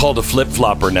 I'm called a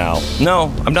flip-flopper now.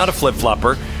 No, I'm not a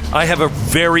flip-flopper. I have a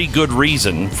very good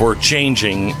reason for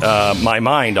changing my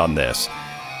mind on this.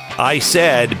 I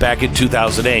said back in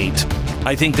 2008,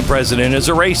 I think the president is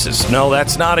a racist. No,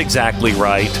 that's not exactly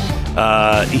right.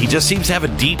 He just seems to have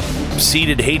a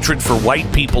deep-seated hatred for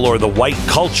white people or the white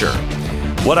culture.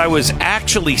 What I was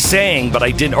actually saying, but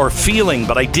I didn't, or feeling,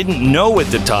 but I didn't know at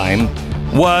the time,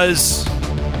 was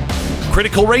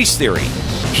critical race theory.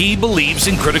 He believes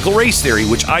in critical race theory,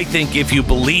 which I think if you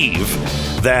believe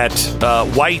that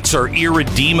whites are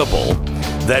irredeemable,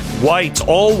 that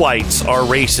all whites are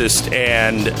racist,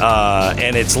 and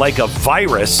it's like a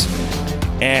virus,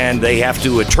 and they have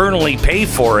to eternally pay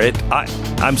for it,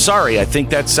 I'm sorry, I think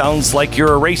that sounds like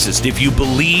you're a racist. If you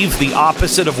believe the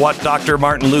opposite of what Dr.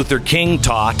 Martin Luther King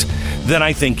taught, then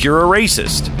I think you're a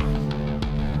racist.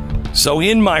 So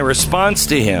in my response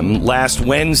to him last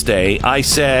Wednesday, I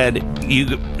said,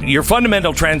 your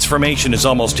fundamental transformation is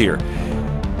almost here.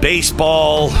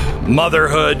 Baseball,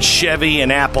 motherhood, Chevy,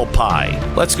 and apple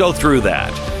pie. Let's go through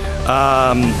that.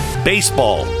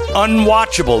 Baseball,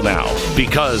 unwatchable now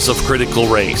because of critical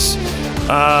race.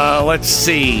 Let's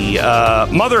see.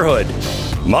 Motherhood.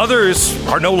 Mothers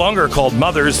are no longer called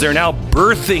mothers. They're now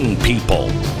birthing people.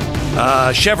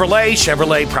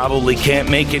 Chevrolet probably can't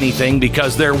make anything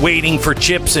because they're waiting for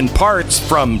chips and parts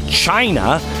from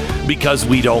China because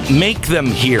we don't make them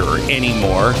here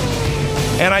anymore.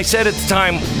 And I said at the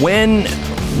time, when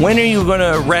are you going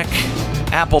to wreck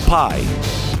apple pie?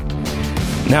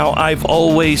 Now, I've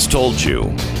always told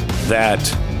you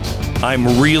that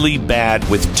I'm really bad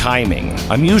with timing.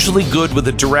 I'm usually good with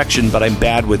the direction, but I'm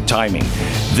bad with timing.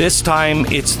 This time,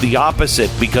 it's the opposite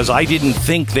because I didn't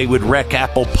think they would wreck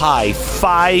apple pie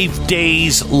 5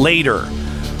 days later.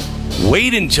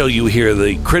 Wait until you hear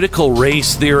the critical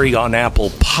race theory on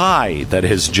apple pie that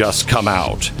has just come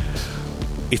out.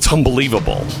 It's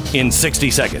unbelievable in 60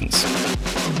 seconds.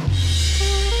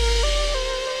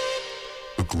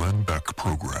 The Glenn Beck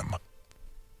Program.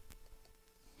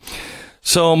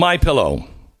 So, MyPillow.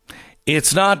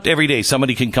 It's not every day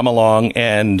somebody can come along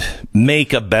and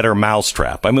make a better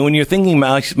mousetrap. I mean, when you're thinking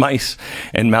mice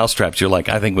and mousetraps, you're like,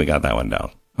 I think we got that one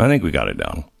down. I think we got it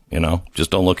down. You know,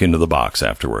 just don't look into the box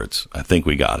afterwards. I think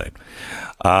we got it.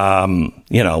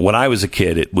 When I was a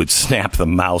kid, it would snap the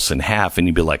mouse in half and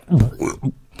you'd be like,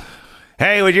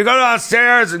 hey, would you go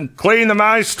downstairs and clean the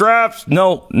mouse traps?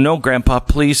 No, Grandpa,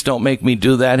 please don't make me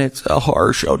do that. It's a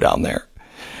horror show down there.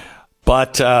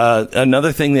 But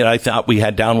another thing that I thought we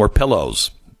had down were pillows.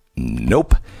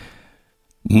 Nope.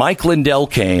 Mike Lindell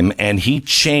came and he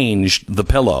changed the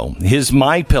pillow. His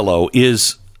MyPillow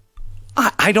is,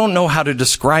 I don't know how to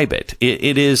describe it.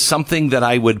 It is something that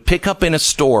I would pick up in a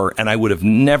store and I would have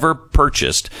never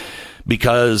purchased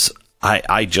because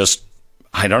I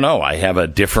don't know. I have a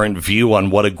different view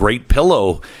on what a great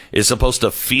pillow is supposed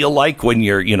to feel like when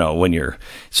you're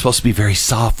supposed to be very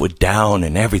soft with down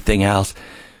and everything else.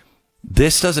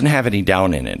 This doesn't have any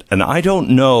down in it. And I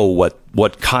don't know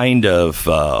what kind of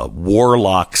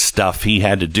warlock stuff he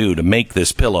had to do to make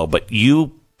this pillow, but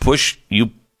you push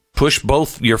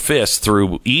both your fists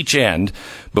through each end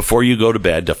before you go to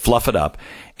bed to fluff it up,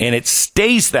 and it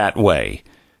stays that way.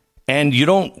 And you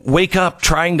don't wake up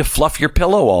trying to fluff your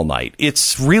pillow all night.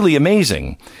 It's really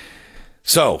amazing.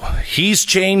 So he's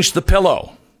changed the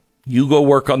pillow. You go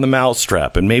work on the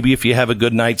mousetrap, and maybe if you have a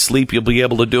good night's sleep, you'll be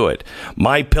able to do it.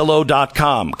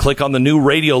 MyPillow.com. Click on the new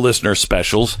radio listener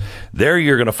specials. There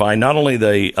you're going to find not only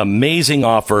the amazing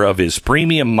offer of his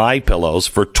premium MyPillows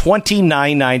for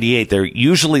 $29.98. They're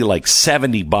usually like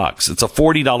 $70. It's a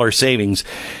 $40 savings.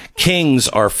 Kings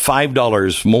are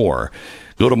 $5 more.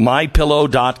 Go to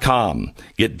MyPillow.com.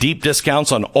 Get deep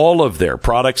discounts on all of their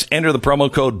products. Enter the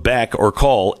promo code BECK or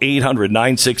call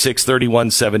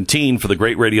 800-966-3117 for the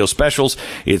great radio specials.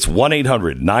 It's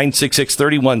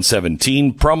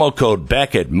 1-800-966-3117. Promo code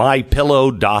BECK at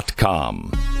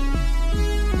MyPillow.com.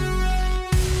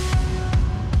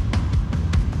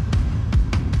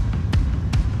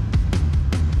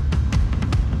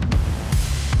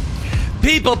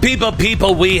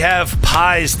 People, we have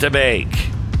pies to bake.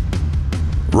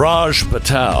 Raj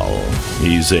Patel,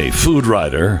 he's a food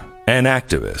writer and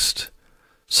activist.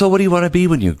 So what do you want to be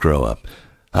when you grow up?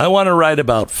 I want to write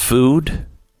about food,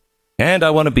 and I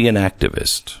want to be an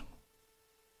activist.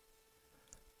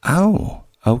 Oh,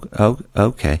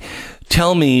 okay.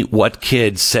 Tell me what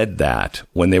kid said that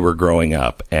when they were growing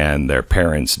up and their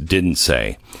parents didn't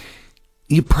say.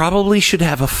 You probably should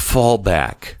have a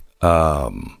fallback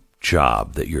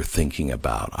job that you're thinking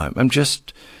about. I'm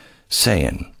just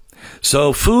saying.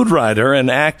 So food writer and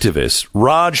activist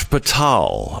Raj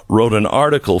Patel wrote an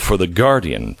article for The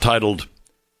Guardian titled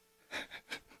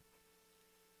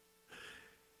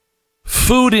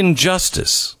Food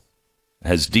Injustice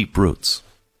Has Deep Roots.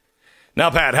 Now,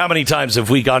 Pat, how many times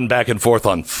have we gone back and forth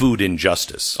on food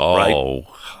injustice? Oh, right?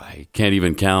 I can't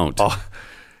even count. Oh,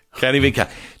 can't even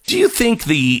count. Do you think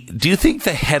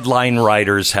the headline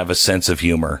writers have a sense of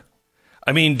humor?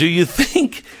 I mean, do you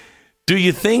think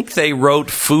they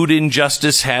wrote food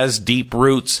injustice has deep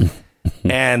roots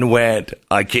and went,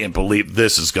 I can't believe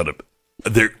this is going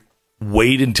to...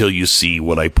 Wait until you see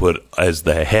what I put as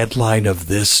the headline of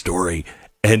this story,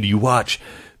 and you watch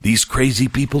these crazy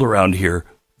people around here.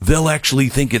 They'll actually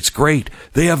think it's great.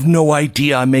 They have no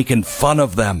idea I'm making fun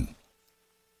of them.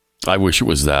 I wish it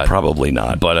was that. Probably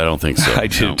not. But I don't think so. I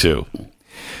do too.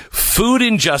 Food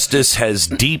injustice has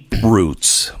deep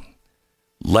roots.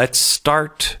 Let's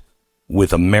start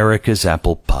with America's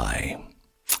apple pie.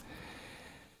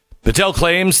 Patel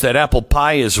claims that apple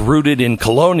pie is rooted in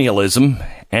colonialism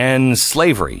and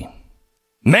slavery.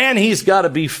 Man, he's got to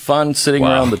be fun sitting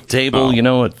around the table,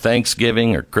 at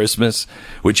Thanksgiving or Christmas,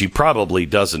 which he probably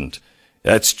doesn't.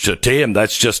 To him,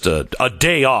 that's just a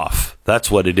day off.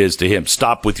 That's what it is to him.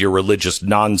 Stop with your religious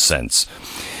nonsense.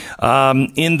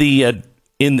 I'm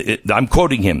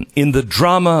quoting him, in the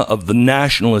drama of the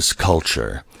nationalist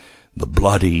culture, the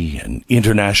bloody and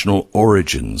international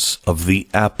origins of the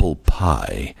apple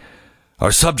pie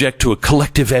are subject to a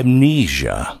collective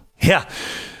amnesia. Yeah,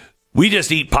 we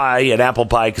just eat pie and apple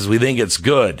pie because we think it's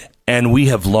good. And we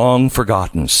have long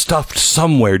forgotten, stuffed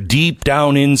somewhere deep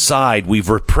down inside, we've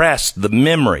repressed the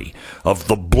memory of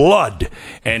the blood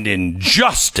and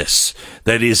injustice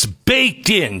that is baked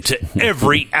into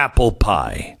every apple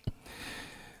pie.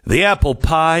 The apple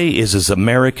pie is as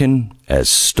American as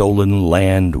stolen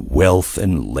land, wealth,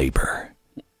 and labor.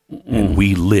 And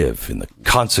we live in the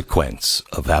consequence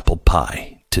of apple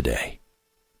pie today.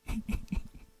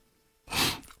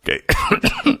 Okay.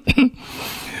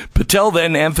 Patel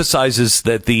then emphasizes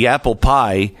that the apple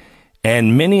pie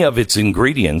and many of its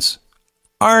ingredients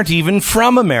aren't even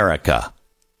from America.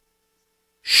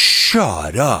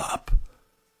 Shut up.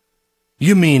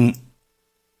 You mean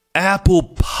apple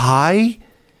pie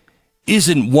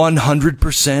isn't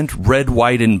 100% red,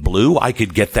 white, and blue? I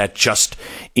could get that just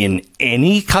in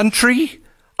any country?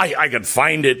 I could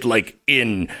find it like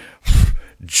in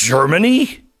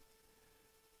Germany?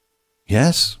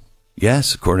 Yes,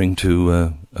 according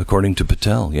to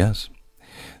Patel, yes.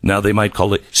 Now they might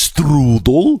call it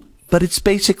strudel, but it's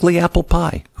basically apple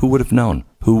pie. Who would have known?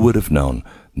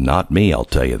 Not me, I'll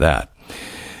tell you that.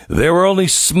 There were only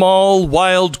small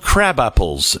wild crab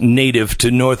apples native to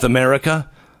North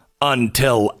America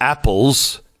until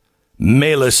apples,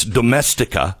 Malus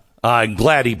domestica. I'm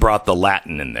glad he brought the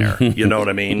Latin in there. You know what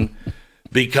I mean?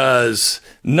 Because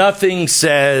nothing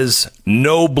says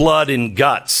no blood and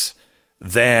guts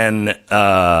than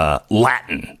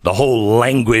Latin, the whole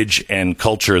language and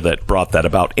culture that brought that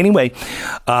about. Anyway,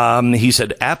 he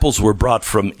said apples were brought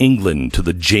from England to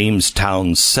the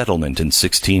Jamestown settlement in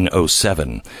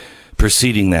 1607.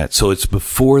 Preceding that, so it's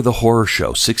before the horror show,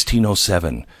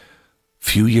 1607,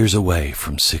 few years away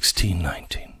from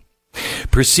 1619.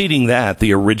 Preceding that,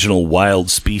 the original wild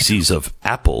species of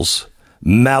apples,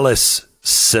 Malus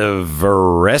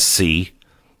severesi,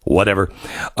 whatever,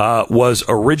 was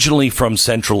originally from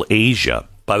Central Asia.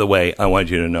 By the way, I want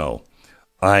you to know,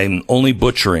 I'm only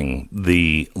butchering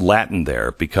the Latin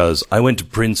there because I went to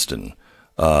Princeton,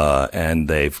 and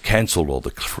they've canceled all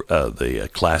the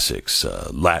classics,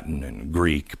 Latin and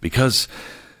Greek, because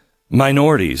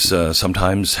minorities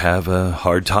sometimes have a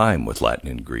hard time with Latin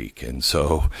and Greek. And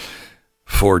so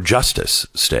for justice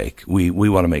sake, we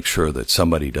want to make sure that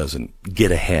somebody doesn't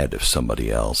get ahead of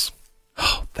somebody else.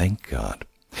 Oh, thank God.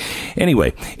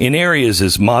 Anyway, in areas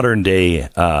as modern-day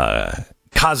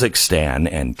Kazakhstan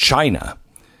and China,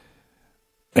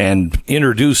 and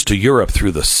introduced to Europe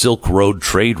through the Silk Road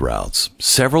trade routes,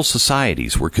 several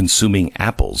societies were consuming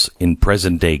apples in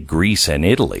present-day Greece and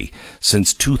Italy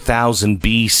since 2000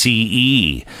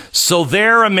 BCE. So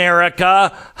there,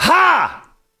 America, ha!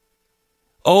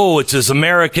 Oh, it's as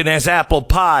American as apple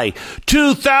pie.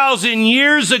 2,000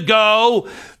 years ago,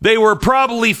 they were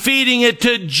probably feeding it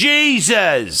to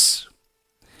Jesus.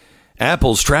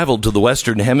 Apples traveled to the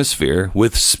Western Hemisphere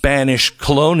with Spanish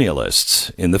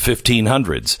colonialists in the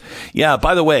 1500s. Yeah,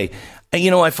 by the way,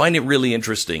 I find it really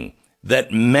interesting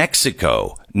that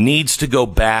Mexico needs to go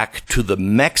back to the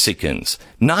Mexicans,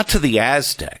 not to the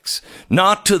Aztecs,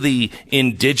 not to the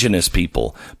indigenous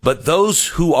people, but those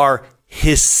who are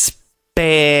Hispanic,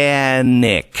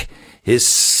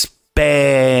 Hispaniola,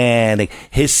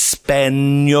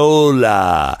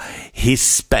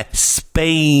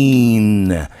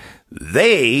 Spain.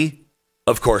 They,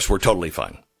 of course, were totally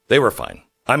fine. They were fine.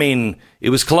 I mean, it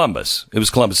was Columbus.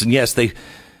 And yes, they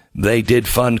did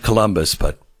fund Columbus,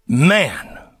 but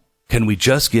man, can we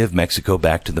just give Mexico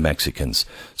back to the Mexicans?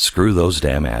 Screw those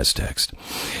damn Aztecs.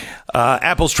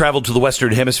 Apples traveled to the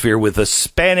Western Hemisphere with a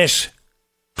Spanish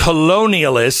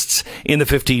colonialists in the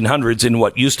 1500s in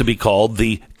what used to be called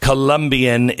the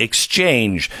Columbian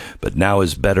Exchange, but now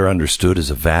is better understood as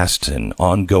a vast and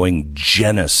ongoing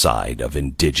genocide of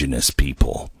indigenous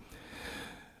people.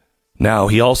 Now,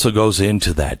 he also goes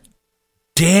into that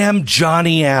damn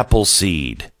Johnny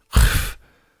Appleseed.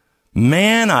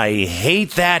 Man, I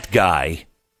hate that guy.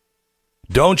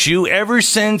 Don't you? Ever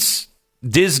since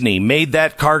Disney made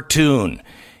that cartoon,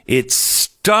 it's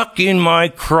stuck in my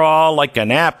craw like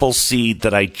an apple seed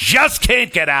that I just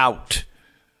can't get out.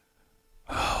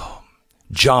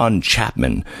 John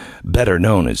Chapman, better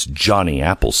known as Johnny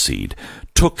Appleseed,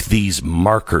 took these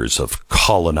markers of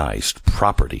colonized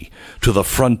property to the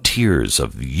frontiers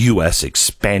of U.S.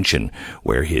 expansion,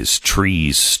 where his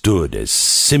trees stood as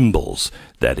symbols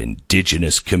that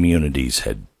indigenous communities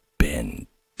had been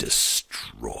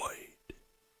destroyed.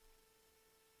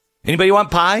 Anybody want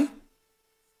pie?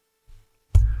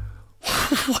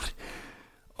 What?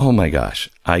 Oh my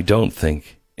gosh. I don't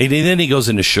think. And then he goes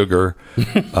into sugar,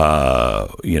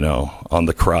 on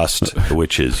the crust,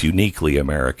 which is uniquely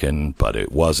American, but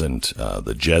it wasn't.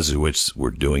 The Jesuits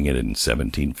were doing it in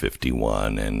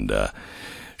 1751, and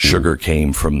sugar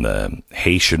came from the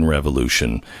Haitian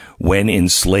Revolution when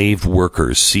enslaved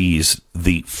workers seized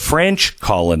the French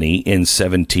colony in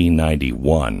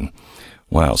 1791.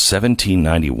 Wow,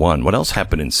 1791. What else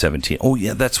happened in 17? Oh,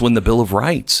 yeah, that's when the Bill of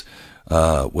Rights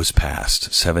was passed,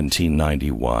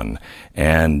 1791.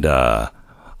 And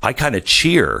I kind of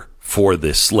cheer for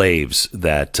the slaves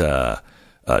that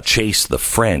chased the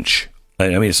French. I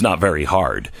mean, it's not very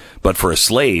hard, but for a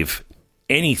slave,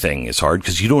 anything is hard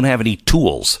because you don't have any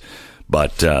tools.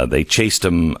 But they chased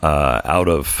them out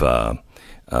of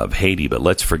Haiti. But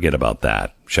let's forget about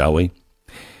that, shall we?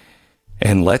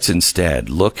 And let's instead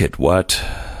look at what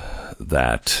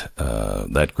that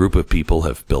group of people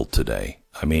have built today.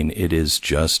 I mean, it is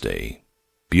just a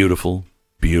beautiful,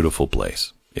 beautiful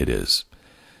place. It is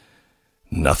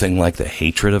nothing like the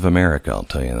hatred of America, I'll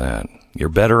tell you that. You're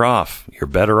better off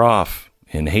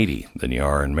in Haiti than you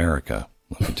are in America.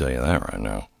 Let me tell you that right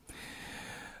now.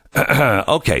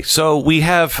 Okay, so we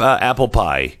have apple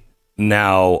pie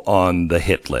now on the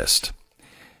hit list.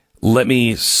 Let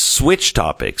me switch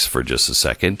topics for just a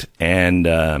second and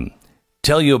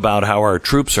tell you about how our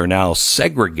troops are now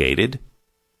segregated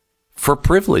for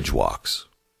privilege walks.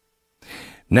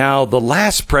 Now, the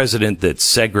last president that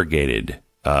segregated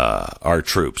our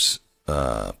troops,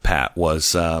 Pat,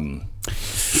 was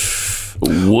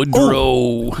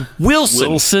Woodrow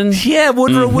Wilson. Yeah,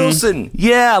 Woodrow Wilson.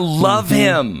 Yeah, love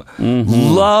him.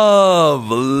 Love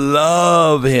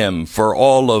him for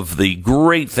all of the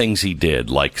great things he did,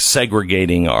 like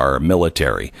segregating our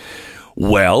military.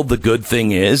 Well, the good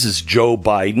thing is Joe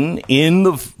Biden in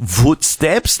the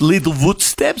footsteps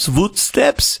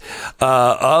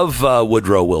of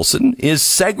Woodrow Wilson is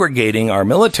segregating our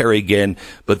military again,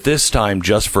 but this time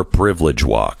just for privilege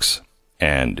walks.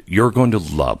 And you're going to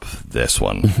love this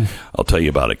one. I'll tell you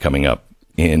about it coming up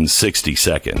in 60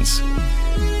 seconds.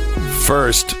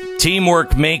 First,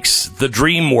 teamwork makes the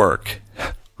dream work.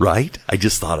 Right? I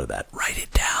just thought of that. Write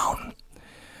it down.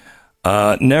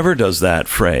 Never does that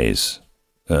phrase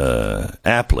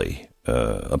aptly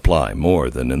apply more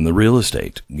than in the real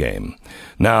estate game.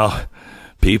 Now,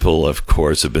 people, of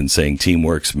course, have been saying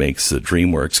teamwork makes the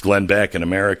dream works. Glenn Beck, an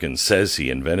American, says he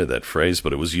invented that phrase,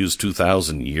 but it was used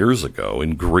 2,000 years ago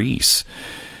in Greece.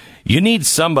 You need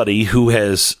somebody who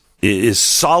is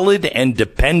solid and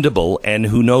dependable and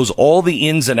who knows all the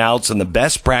ins and outs and the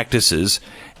best practices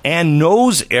and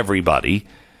knows everybody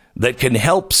that can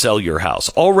help sell your house.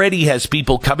 Already has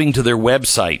people coming to their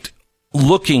website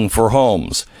looking for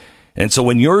homes. And so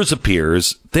when yours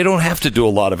appears, they don't have to do a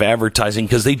lot of advertising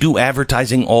because they do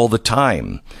advertising all the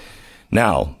time.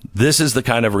 Now, this is the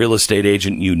kind of real estate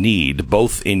agent you need,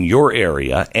 both in your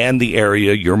area and the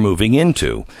area you're moving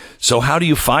into. So how do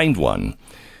you find one?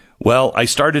 Well, I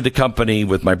started a company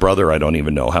with my brother, I don't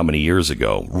even know how many years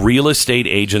ago,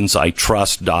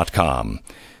 realestateagentsitrust.com.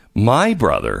 My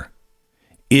brother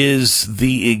is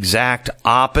the exact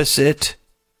opposite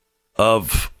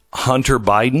of Hunter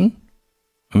Biden.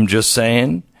 I'm just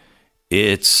saying,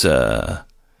 it's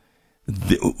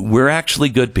we're actually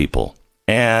good people,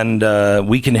 and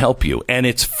we can help you, and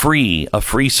it's free, a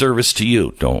free service to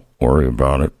you. Don't worry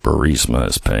about it. Burisma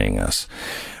is paying us.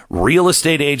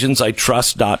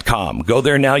 realestateagentsitrust.com. Go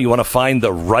there now. You want to find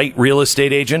the right real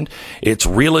estate agent? It's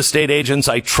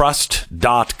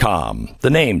realestateagentsitrust.com. The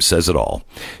name says it all.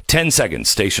 10 seconds,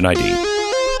 station ID.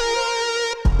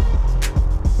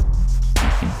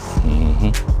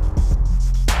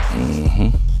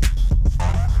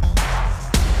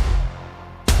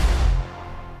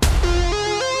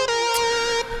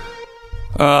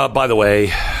 By the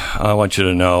way, I want you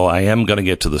to know I am going to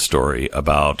get to the story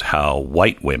about how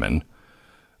white women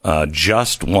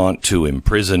just want to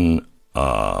imprison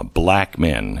black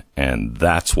men, and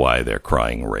that's why they're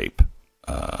crying rape.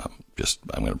 I'm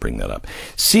going to bring that up.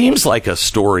 Seems like a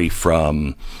story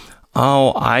from,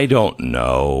 I don't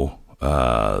know,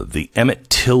 the Emmett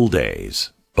Till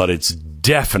days, but it's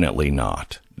definitely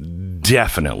not.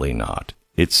 Definitely not.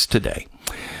 It's today.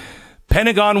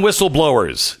 Pentagon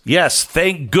whistleblowers. Yes,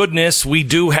 thank goodness we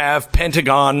do have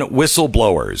Pentagon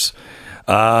whistleblowers.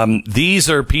 These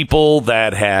are people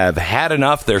that have had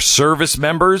enough. They're service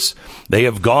members. They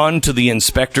have gone to the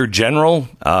Inspector General,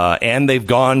 and they've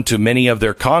gone to many of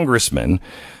their congressmen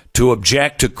to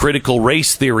object to critical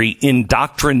race theory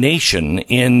indoctrination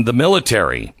in the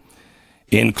military,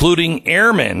 including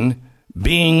airmen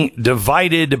being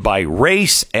divided by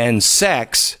race and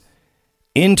sex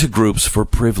into groups for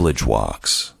privilege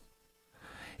walks.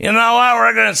 You know what?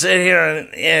 We're going to sit here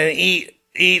and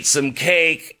eat some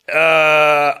cake.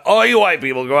 All you white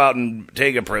people go out and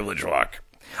take a privilege walk.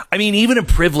 I mean, even a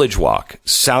privilege walk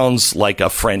sounds like a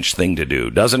French thing to do,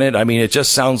 doesn't it? I mean, it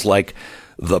just sounds like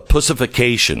the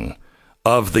pussification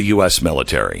of the U.S.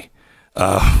 military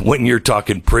when you're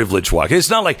talking privilege walk. It's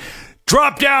not like,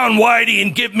 drop down, Whitey,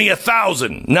 and give me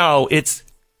 1,000. No, it's,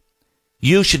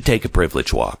 you should take a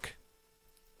privilege walk.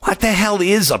 What the hell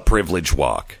is a privilege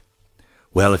walk?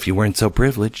 Well, if you weren't so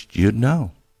privileged, you'd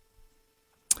know.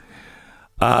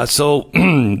 So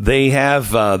they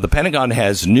have, the Pentagon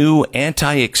has new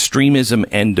anti-extremism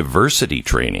and diversity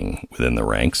training within the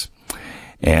ranks.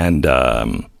 And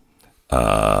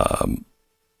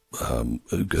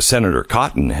Senator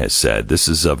Cotton has said this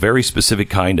is a very specific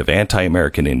kind of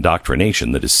anti-American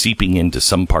indoctrination that is seeping into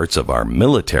some parts of our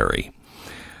military.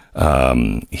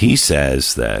 He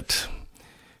says that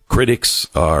critics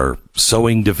are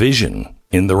sowing division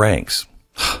in the ranks.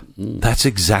 That's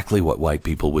exactly what white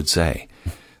people would say.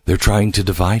 They're trying to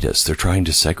divide us. They're trying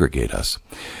to segregate us.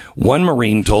 One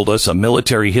Marine told us a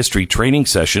military history training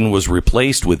session was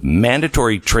replaced with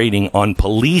mandatory training on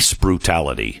police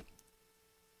brutality.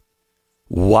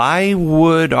 Why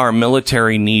would our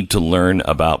military need to learn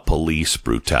about police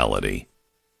brutality?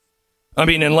 I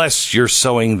mean, unless you're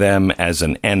sowing them as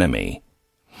an enemy.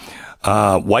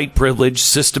 White privilege,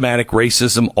 systematic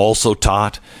racism also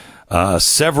taught.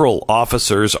 Several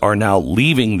officers are now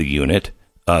leaving the unit,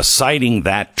 citing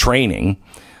that training.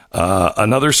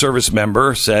 Another service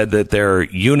member said that their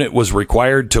unit was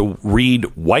required to read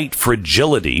White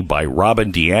Fragility by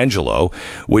Robin DiAngelo,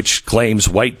 which claims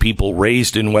white people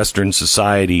raised in Western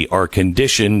society are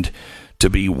conditioned to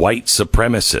be white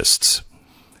supremacists.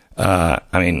 I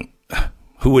mean,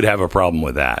 who would have a problem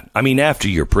with that? I mean, after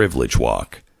your privilege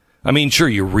walk. I mean, sure,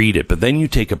 you read it, but then you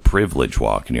take a privilege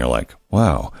walk and you're like,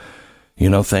 wow, you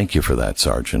know, thank you for that,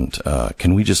 Sergeant.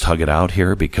 Can we just hug it out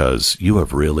here? Because you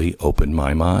have really opened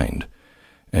my mind.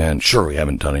 And sure, we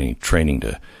haven't done any training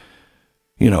to,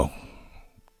 you know,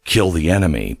 kill the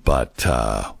enemy, but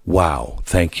wow,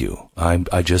 thank you.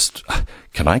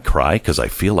 Can I cry? Because I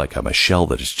feel like I'm a shell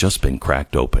that has just been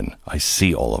cracked open. I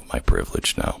see all of my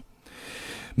privilege now.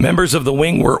 Members of the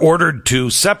wing were ordered to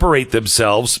separate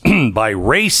themselves by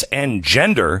race and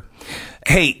gender.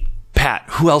 Hey, Pat,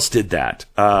 who else did that?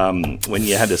 When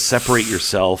you had to separate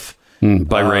yourself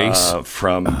by race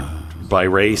by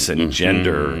race and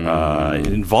gender, it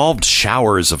involved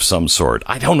showers of some sort.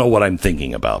 I don't know what I'm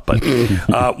thinking about, but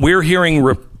we're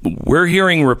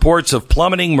hearing reports of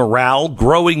plummeting morale,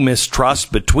 growing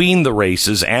mistrust between the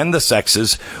races and the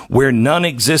sexes where none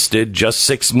existed just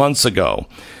 6 months ago,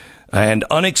 and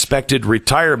unexpected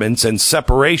retirements and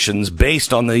separations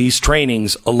based on these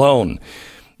trainings alone.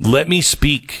 Let me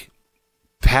speak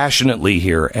passionately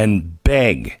here and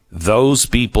beg those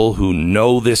people who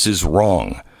know this is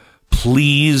wrong,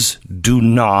 please do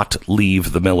not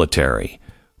leave the military.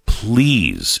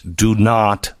 Please do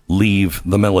not leave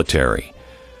the military.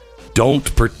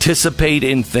 Don't participate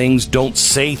in things, don't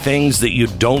say things that you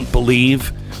don't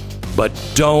believe, but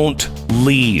don't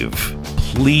leave.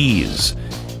 Please.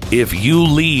 If you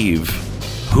leave,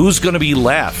 who's going to be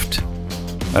left?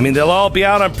 I mean, they'll all be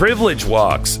out on privilege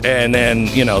walks, and then,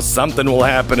 you know, something will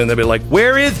happen, and they'll be like,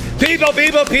 where is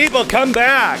people, come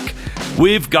back.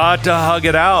 We've got to hug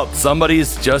it out.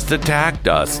 Somebody's just attacked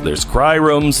us. There's cry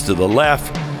rooms to the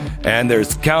left, and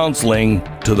there's counseling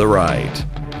to the right.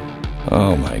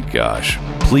 Oh, my gosh.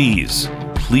 Please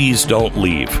don't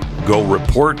leave. Go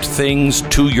report things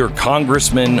to your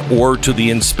congressman or to the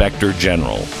inspector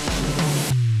general.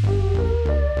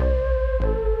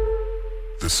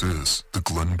 This is the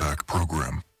Glenn Beck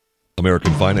Program.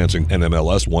 American Financing,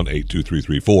 NMLS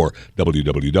 182334,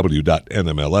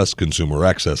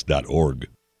 www.nmlsconsumeraccess.org.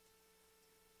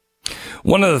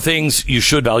 One of the things you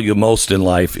should value most in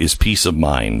life is peace of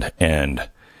mind. And,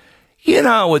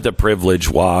 with the privilege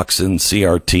walks and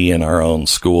CRT in our own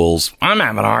schools, I'm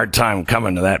having a hard time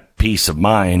coming to that peace of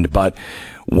mind. But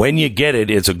when you get it,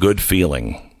 it's a good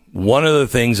feeling. One of the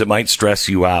things that might stress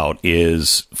you out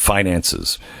is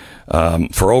finances.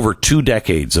 For over 2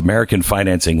 decades, American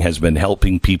Financing has been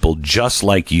helping people just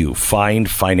like you find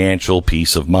financial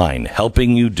peace of mind,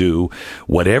 helping you do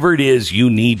whatever it is you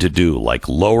need to do, like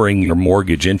lowering your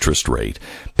mortgage interest rate,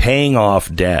 paying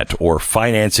off debt, or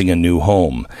financing a new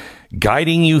home,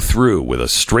 guiding you through with a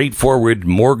straightforward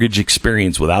mortgage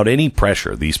experience without any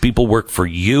pressure. These people work for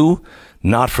you,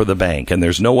 not for the bank, and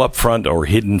there's no upfront or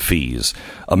hidden fees.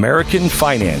 American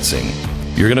Financing.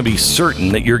 You're going to be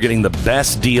certain that you're getting the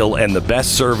best deal and the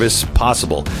best service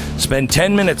possible. Spend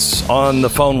 10 minutes on the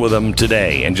phone with them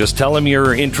today and just tell them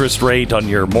your interest rate on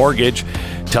your mortgage.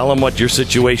 Tell them what your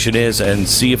situation is and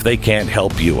see if they can't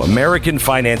help you. American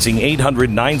Financing,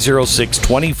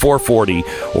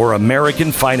 800-906-2440 or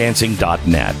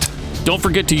AmericanFinancing.net. Don't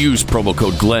forget to use promo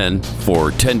code Glenn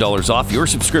for $10 off your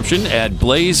subscription at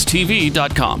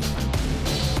blazetv.com.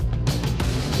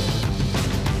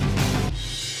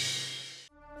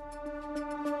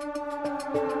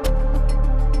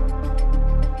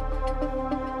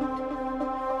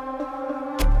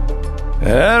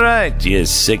 All right, you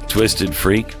sick, twisted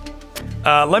freak.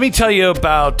 Let me tell you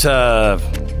about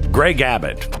Greg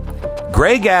Abbott.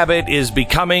 Greg Abbott is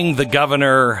becoming the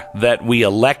governor that we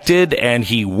elected, and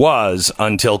he was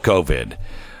until COVID.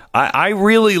 I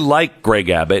really like Greg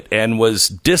Abbott and was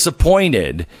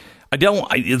disappointed.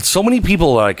 So many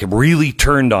people really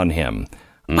turned on him.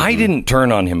 Mm-hmm. I didn't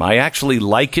turn on him. I actually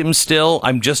like him still.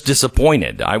 I'm just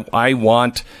disappointed. I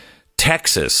want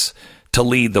Texas to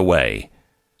lead the way.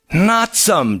 Not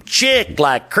some chick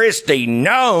like Kristi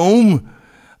Noem,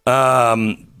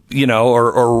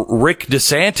 or Rick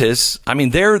DeSantis. I mean,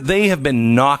 they have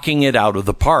been knocking it out of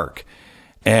the park,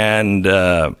 and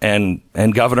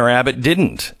Governor Abbott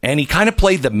didn't, and he kind of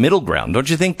played the middle ground, don't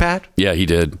you think, Pat? Yeah, he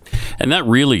did, and that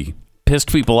really pissed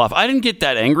people off. I didn't get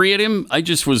that angry at him. I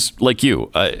just was like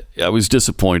you. I was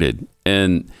disappointed,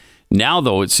 and now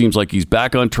though it seems like he's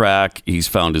back on track. He's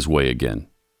found his way again.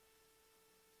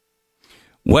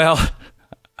 Well,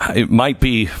 it might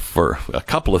be for a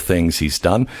couple of things he's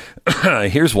done.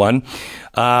 Here's one.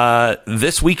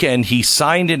 This weekend, he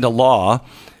signed into law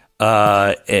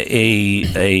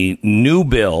a new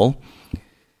bill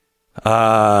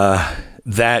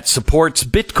that supports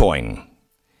Bitcoin.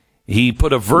 He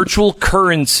put a virtual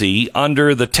currency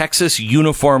under the Texas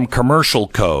Uniform Commercial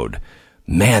Code.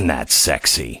 Man, that's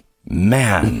sexy.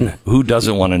 Man, who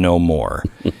doesn't want to know more?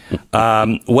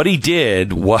 What he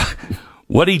did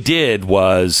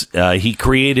was he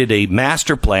created a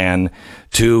master plan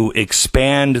to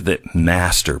expand the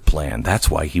master plan. That's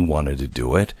why he wanted to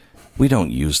do it. We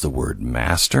don't use the word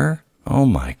master. Oh,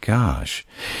 my gosh.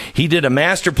 He did a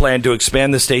master plan to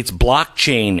expand the state's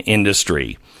blockchain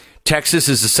industry. Texas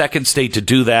is the second state to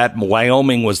do that.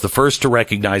 Wyoming was the first to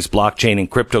recognize blockchain and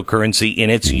cryptocurrency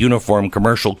in its Uniform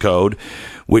Commercial Code,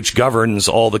 which governs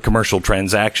all the commercial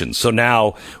transactions. So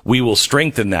now we will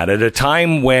strengthen that. At a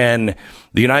time when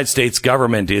the United States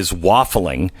government is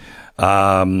waffling,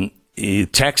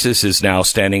 Texas is now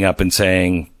standing up and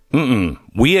saying,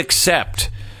 we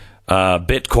accept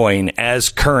Bitcoin as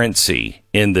currency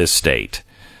in this state.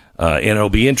 And it'll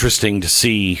be interesting to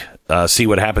see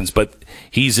what happens. But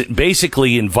he's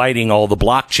basically inviting all the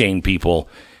blockchain people,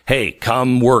 hey,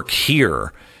 come work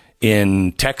here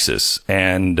in Texas,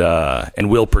 and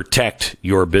we'll protect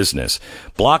your business.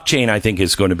 Blockchain, I think,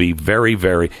 is going to be very,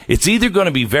 very... It's either going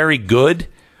to be very good,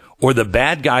 or the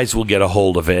bad guys will get a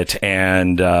hold of it,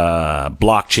 and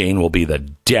blockchain will be the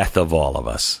death of all of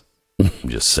us. I'm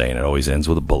just saying, it always ends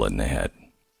with a bullet in the head.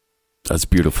 That's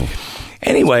beautiful.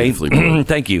 Anyway,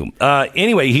 thank you.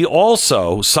 Anyway, he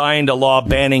also signed a law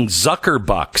banning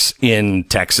Zuckerbucks in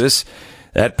Texas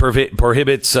that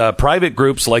prohibits private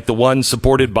groups like the one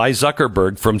supported by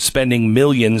Zuckerberg from spending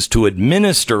millions to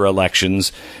administer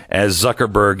elections, as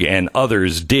Zuckerberg and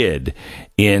others did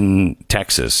in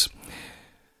Texas.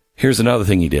 Here's another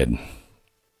thing he did.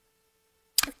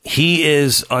 He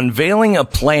is unveiling a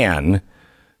plan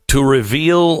to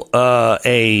reveal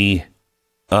a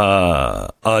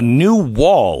new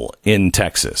wall in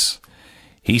Texas.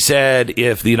 He said,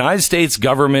 if the United States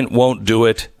government won't do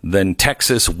it, then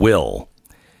Texas will.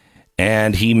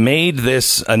 And he made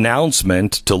this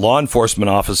announcement to law enforcement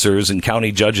officers and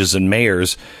county judges and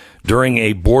mayors during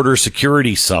a border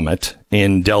security summit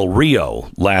in Del Rio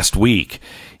last week.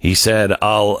 He said,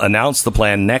 I'll announce the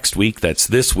plan next week, that's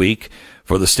this week,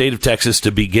 for the state of Texas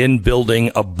to begin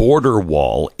building a border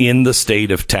wall in the state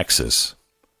of Texas.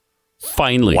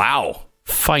 Finally. Wow.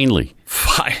 Finally.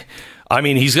 I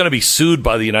mean, he's going to be sued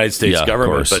by the United States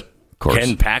government, but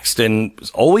Ken Paxton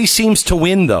always seems to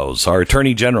win those. Our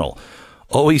attorney general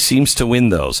always seems to win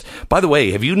those. By the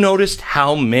way, have you noticed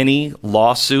how many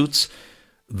lawsuits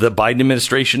the Biden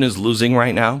administration is losing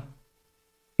right now?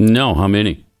 No, how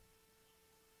many?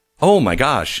 Oh, my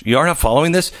gosh. You are not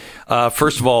following this?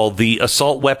 First of all, the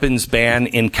assault weapons ban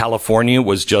in California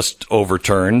was just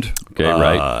overturned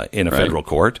in a federal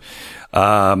court.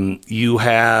 You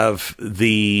have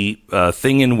the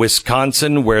thing in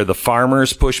Wisconsin where the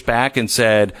farmers pushed back and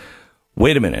said,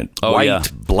 wait a minute,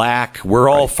 black, we're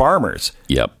all farmers.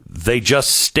 Yep. They just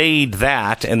stayed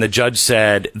that, and the judge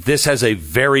said, this has a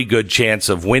very good chance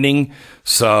of winning,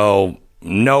 so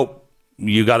nope.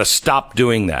 You got to stop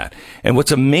doing that. And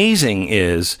what's amazing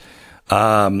is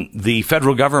the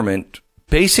federal government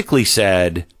basically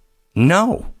said,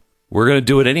 no, we're going to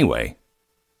do it anyway.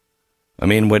 I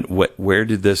mean, where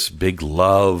did this big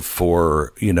love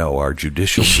for, our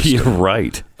judicial system You're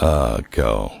right.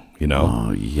 Go,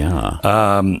 Oh,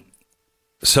 yeah.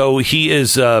 So he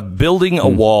is building a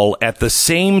wall at the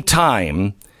same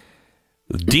time.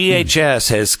 DHS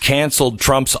has canceled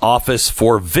Trump's Office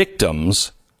for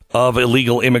Victims of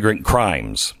Illegal Immigrant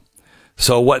Crimes.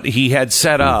 So what he had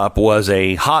set up was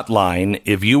a hotline.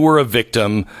 If you were a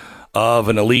victim of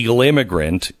an illegal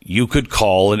immigrant, you could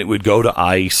call and it would go to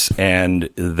ICE and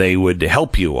they would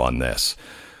help you on this.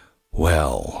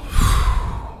 Well,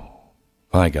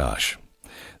 my gosh,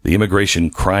 the Immigration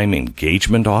Crime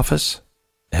Engagement Office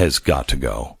has got to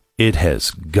go. It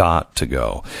has got to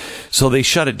go. So they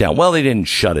shut it down. Well, they didn't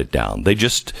shut it down. They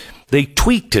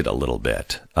tweaked it a little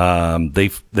bit.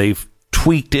 They've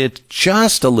tweaked it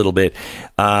just a little bit.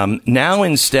 Now,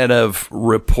 instead of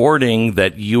reporting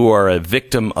that you are a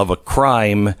victim of a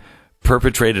crime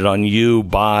perpetrated on you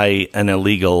by an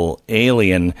illegal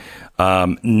alien,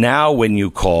 now when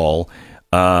you call,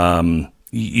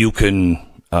 you can,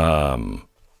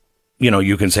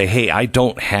 you can say, hey, I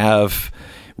don't have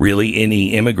really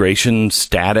any immigration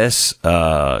status.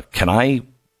 Can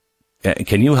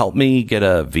you help me get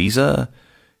a visa?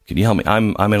 Can you help me?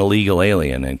 I'm an illegal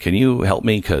alien, and can you help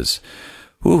me? Because,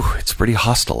 it's pretty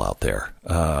hostile out there,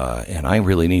 and I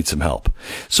really need some help.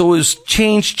 So it was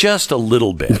changed just a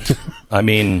little bit. I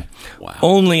mean,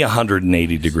 only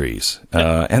 180 degrees,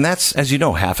 and that's, as you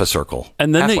know, half a circle.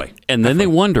 And then halfway. They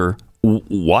wonder,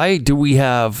 why do we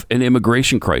have an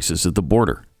immigration crisis at the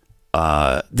border?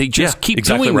 They just keep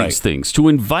doing these things to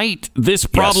invite this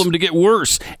problem to get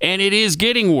worse, and it is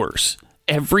getting worse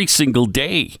every single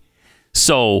day.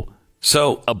 So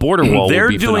a border wall would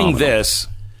be phenomenal. This.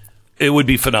 It would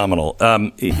be phenomenal.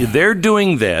 They're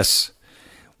doing this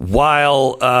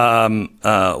while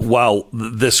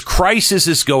this crisis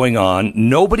is going on.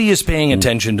 Nobody is paying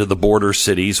attention to the border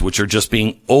cities, which are just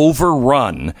being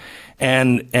overrun,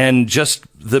 and just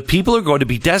the people are going to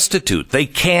be destitute. They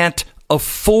can't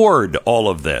afford all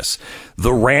of this.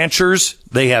 The ranchers,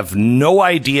 they have no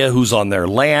idea who's on their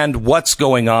land, what's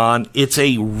going on. It's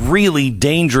a really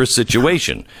dangerous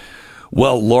situation.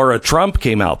 Well, Laura Trump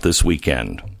came out this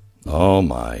weekend. Oh,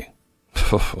 my.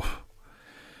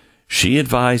 She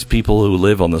advised people who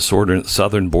live on the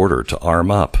southern border to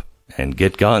arm up and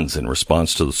get guns in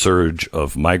response to the surge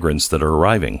of migrants that are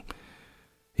arriving.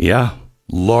 Yeah,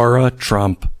 Laura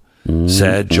Trump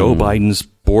said Joe Biden's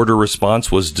border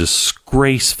response was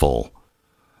disgraceful.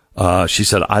 She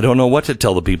said, I don't know what to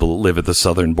tell the people that live at the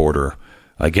southern border.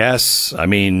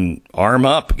 Arm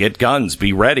up, get guns,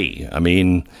 be ready.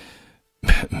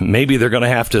 Maybe they're going to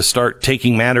have to start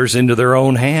taking matters into their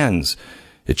own hands.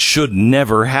 It should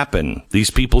never happen.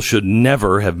 These people should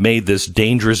never have made this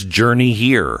dangerous journey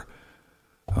here.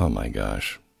 Oh, my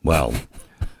gosh. Well,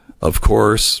 of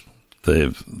course,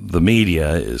 the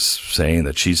media is saying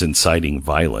that she's inciting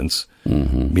violence,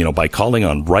 by calling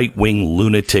on right-wing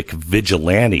lunatic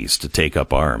vigilantes to take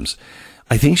up arms.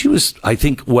 I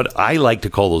think what I like to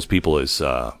call those people is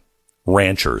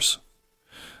ranchers.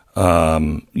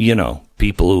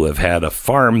 People who have had a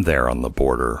farm there on the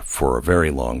border for a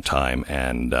very long time,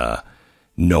 and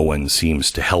no one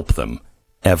seems to help them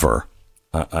ever.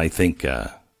 I think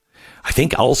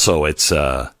also it's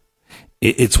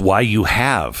why you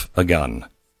have a gun,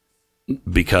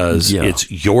 because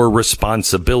it's your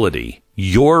responsibility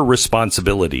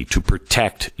to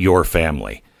protect your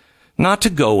family, not to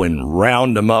go and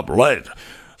round them up,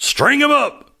 string them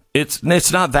up. It's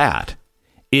not that.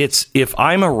 It's if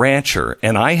I'm a rancher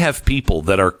and I have people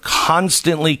that are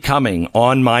constantly coming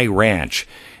on my ranch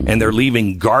and they're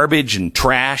leaving garbage and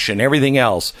trash and everything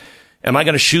else, am I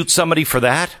going to shoot somebody for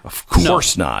that? Of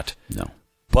course not. No.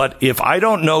 But if I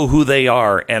don't know who they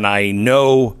are and I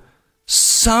know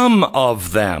some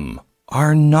of them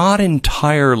are not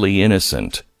entirely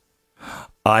innocent,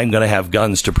 I'm going to have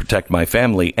guns to protect my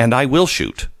family, and I will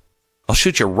shoot. I'll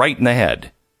shoot you right in the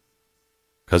head.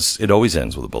 Because it always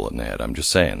ends with a bullet in the head. I'm just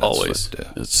saying. That's always.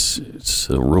 It's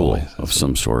a rule of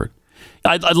some sort.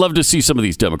 I'd love to see some of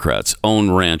these Democrats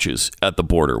own ranches at the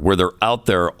border where they're out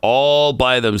there all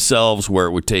by themselves, where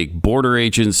it would take border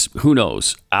agents, who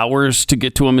knows, hours to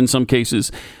get to them in some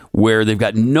cases, where they've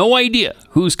got no idea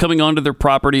who's coming onto their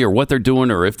property or what they're doing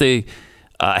or if they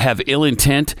have ill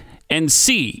intent, and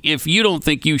see if you don't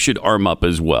think you should arm up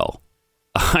as well.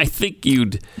 I think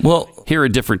you'd hear a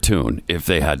different tune if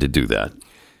they had to do that.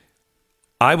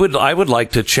 I would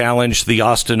like to challenge the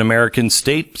Austin American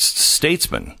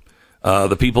statesmen,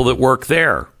 the people that work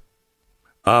there.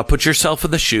 Put yourself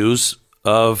in the shoes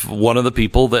of one of the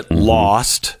people that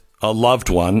lost a loved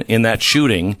one in that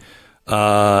shooting,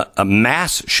 a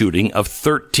mass shooting of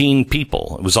 13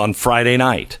 people. It was on Friday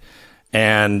night.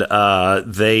 And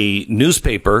the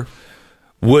newspaper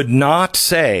would not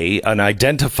say and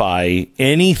identify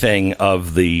anything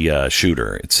of the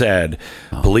shooter. It said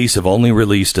police have only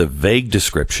released a vague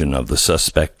description of the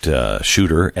suspect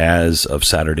shooter as of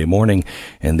Saturday morning,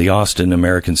 and the Austin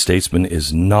American Statesman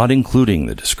is not including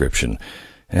the description,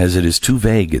 as it is too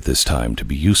vague at this time to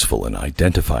be useful in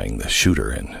identifying the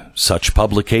shooter, and such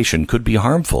publication could be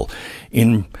harmful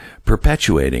in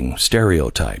perpetuating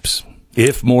stereotypes.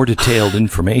 If more detailed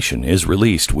information is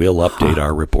released, we'll update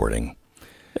our reporting.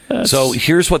 So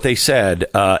here's what they said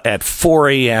at 4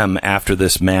 a.m. after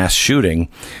this mass shooting.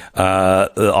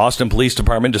 The Austin Police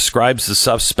Department describes the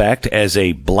suspect as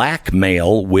a black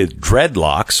male with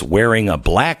dreadlocks, wearing a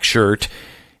black shirt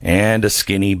and a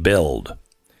skinny build.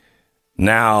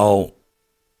 Now,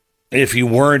 if you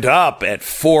weren't up at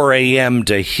 4 a.m.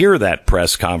 to hear that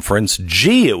press conference,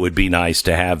 gee, it would be nice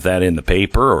to have that in the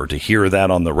paper or to hear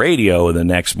that on the radio the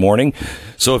next morning.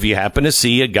 So if you happen to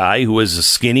see a guy who has a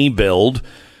skinny build,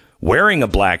 wearing a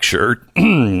black shirt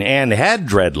and had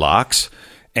dreadlocks,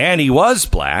 and he was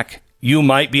black, you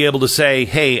might be able to say,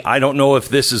 hey, I don't know if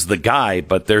this is the guy,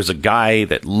 but there's a guy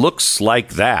that looks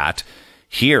like that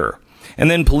here. And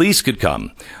then police could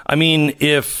come. I mean,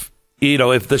 if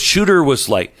the shooter was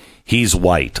like, he's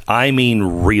white, I mean,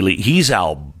 really, he's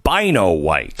albino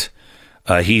white.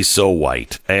 He's so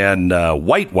white, and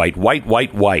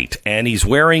white, and he's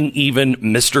wearing even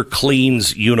Mr.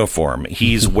 Clean's uniform.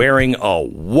 He's wearing a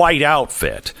white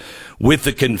outfit with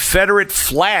the Confederate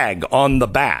flag on the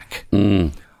back.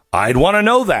 I'd want to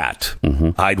know that.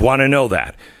 I'd want to know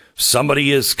that.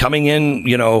 Somebody is coming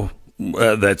in,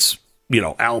 that's,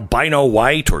 albino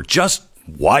white or just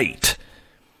white,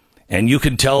 and you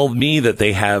can tell me that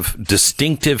they have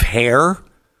distinctive hair.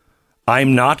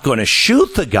 I'm not going to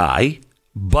shoot the guy,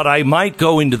 but I might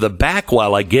go into the back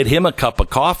while I get him a cup of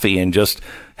coffee and just,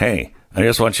 hey, I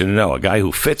just want you to know, a guy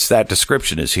who fits that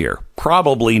description is here.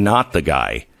 Probably not the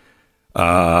guy,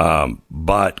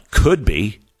 but could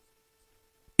be.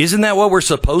 Isn't that what we're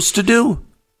supposed to do?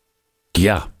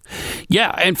 Yeah.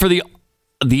 Yeah, and for the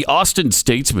Austin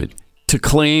Statesman to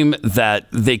claim that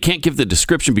they can't give the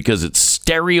description because it's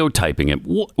stereotyping him.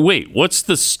 Wait, what's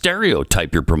the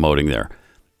stereotype you're promoting there?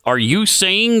 Are you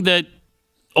saying that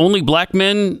only black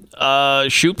men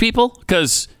shoot people?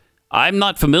 Because I'm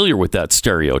not familiar with that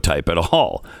stereotype at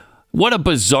all. What a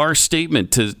bizarre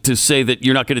statement to say that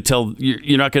you're not going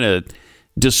to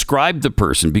describe the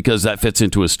person because that fits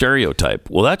into a stereotype.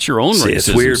 Well, that's your own racism.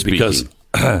 It's weird speaking.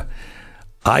 Because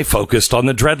I focused on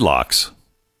the dreadlocks.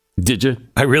 Did you?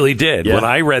 I really did. Yeah. When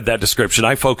I read that description,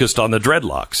 I focused on the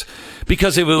dreadlocks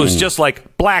because if it was just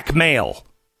like black male.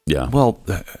 Yeah. Well,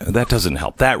 that doesn't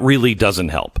help. That really doesn't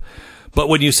help. But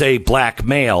when you say black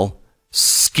male,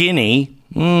 skinny,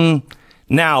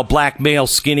 now black male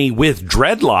skinny with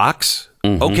dreadlocks,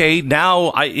 okay,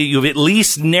 now you've at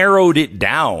least narrowed it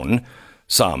down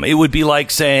some. It would be like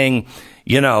saying,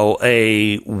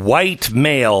 a white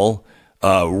male,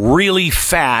 really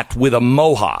fat with a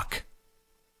mohawk.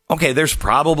 Okay, there's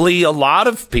probably a lot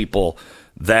of people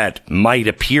that might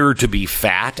appear to be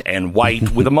fat and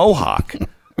white with a mohawk.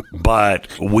 But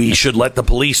we should let the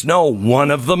police know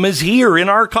one of them is here in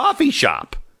our coffee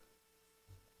shop.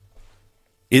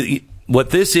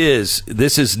 What this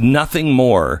is nothing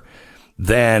more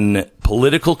than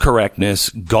political correctness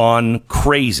gone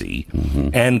crazy.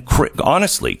 And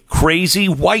honestly, crazy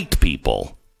white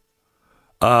people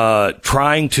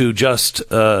trying to just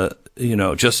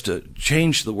just to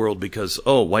change the world because,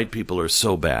 white people are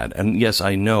so bad. And yes,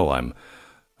 I know I'm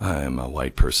a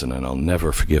white person and I'll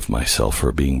never forgive myself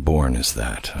for being born as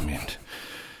that. I mean,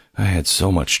 I had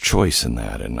so much choice in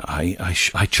that, and I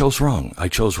chose wrong. I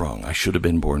should have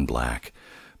been born black,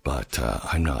 but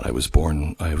I'm not. I was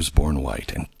born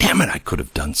white, and damn it, I could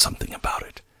have done something about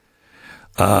it.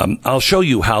 I'll show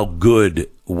you how good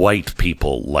white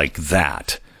people like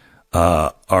that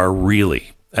are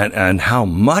really, and how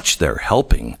much they're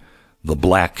helping the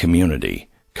black community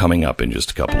coming up in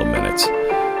just a couple of minutes.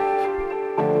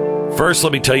 First,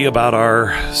 let me tell you about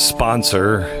our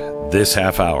sponsor this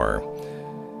half hour.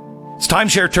 It's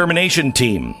Timeshare Termination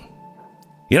Team.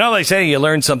 They say you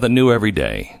learn something new every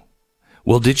day.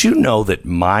 Well, did you know that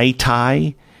Mai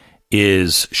Tai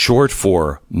is short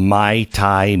for Mai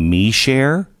Tai Me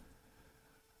Share?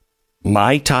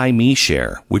 Mai Tai Me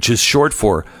Share, which is short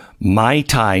for Mai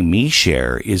Tai Me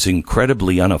Share, is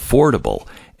incredibly unaffordable,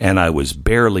 and I was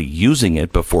barely using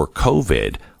it before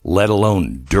COVID, let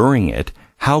alone during it.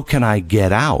 How can I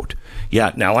get out?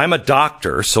 Yeah, now I'm a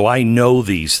doctor, so I know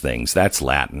these things. That's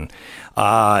Latin.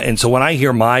 And so when I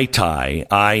hear Mai Tai,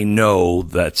 I know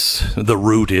the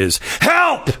root is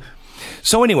help!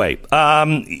 So anyway,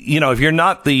 if you're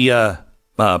not the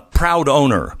proud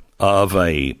owner of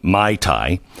a Mai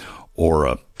Tai or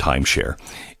a timeshare,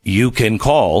 you can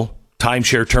call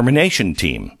Timeshare Termination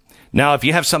Team. Now, if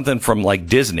you have something from like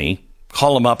Disney,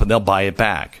 call them up and they'll buy it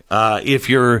back. If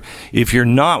you're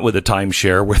not with a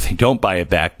timeshare where they don't buy it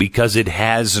back because it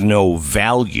has no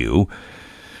value,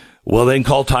 well, then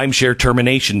call Timeshare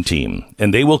Termination Team,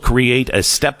 and they will create a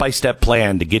step-by-step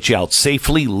plan to get you out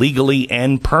safely, legally,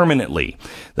 and permanently.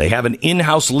 They have an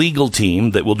in-house legal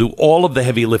team that will do all of the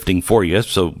heavy lifting for you,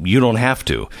 so you don't have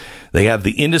to. They have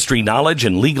the industry knowledge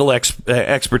and legal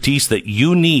expertise that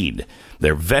you need.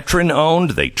 They're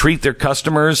veteran-owned. They treat their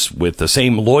customers with the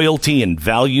same loyalty and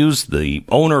values the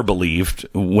owner believed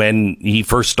when he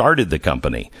first started the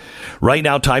company. Right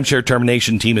now, Timeshare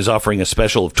Termination Team is offering a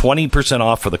special of 20%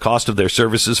 off for the cost of their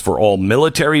services for all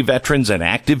military veterans and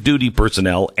active duty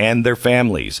personnel and their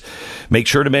families. Make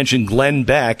sure to mention Glenn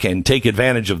Beck and take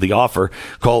advantage of the offer.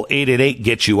 Call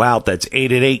 888-GET-YOU-OUT. That's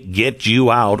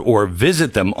 888-GET-YOU-OUT, or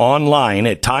visit them online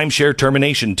at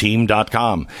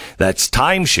timeshareterminationteam.com. That's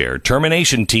timeshareterminationteam.com.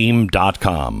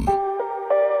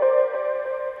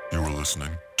 You are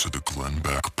listening to the Glenn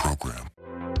Beck Program.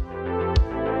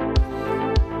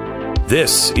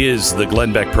 This is the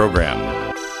Glenn Beck Program.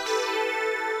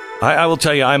 I will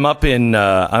tell you, I'm up in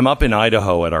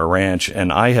Idaho at our ranch,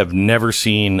 and I have never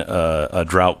seen a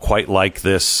drought quite like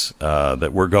this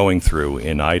that we're going through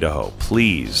in Idaho.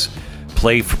 Please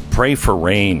pray for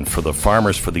rain for the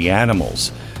farmers, for the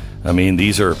animals. I mean,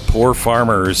 these are poor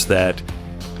farmers that,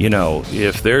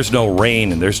 if there's no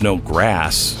rain and there's no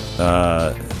grass,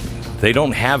 they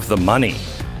don't have the money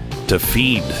to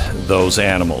feed those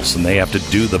animals, and they have to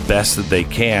do the best that they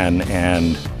can.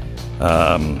 And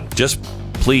just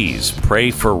please pray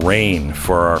for rain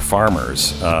for our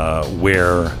farmers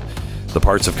where the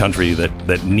parts of country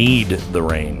that need the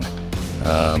rain.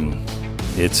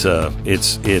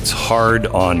 It's hard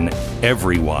on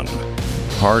everyone.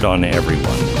 Hard on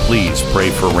everyone. Please pray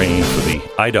for rain for the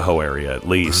Idaho area, at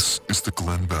least. This is the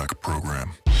Glenn Beck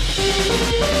Program.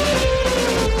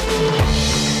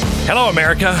 Hello,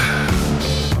 America.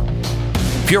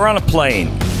 If you're on a plane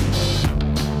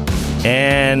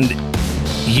and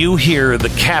you hear the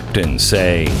captain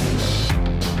say,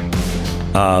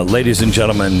 ladies and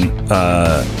gentlemen,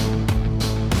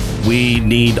 we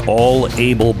need all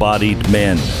able-bodied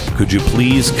men. Could you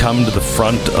please come to the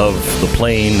front of the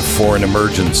plane for an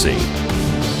emergency?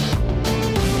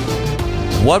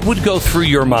 What would go through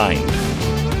your mind?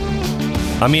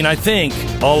 I mean, I think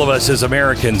all of us as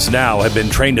Americans now have been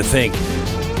trained to think,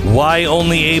 why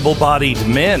only able-bodied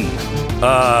men?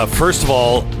 First of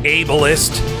all,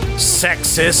 ableist,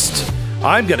 sexist.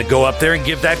 I'm going to go up there and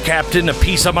give that captain a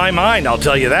piece of my mind. I'll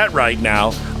tell you that right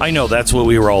now. I know that's what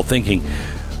we were all thinking.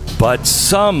 But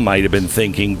some might have been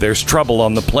thinking there's trouble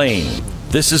on the plane.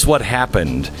 This is what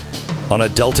happened on a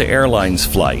Delta Airlines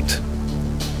flight.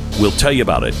 We'll tell you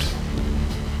about it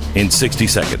in 60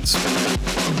 seconds.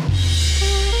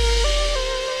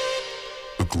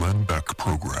 The Glenn Beck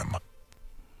Program.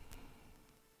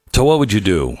 So what would you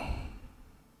do?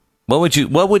 What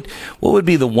would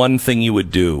be the one thing you would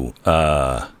do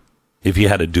if you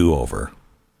had a do-over?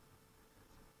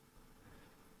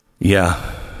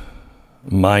 Yeah.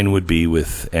 Mine would be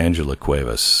with Angela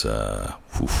Cuevas.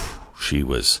 She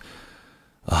was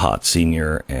a hot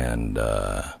senior, and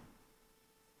I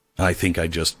I think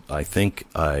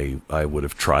I would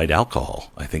have tried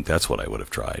alcohol. I think that's what I would have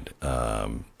tried.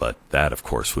 But that, of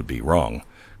course, would be wrong,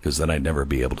 because then I'd never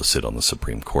be able to sit on the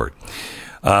Supreme Court.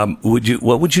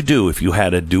 What would you do if you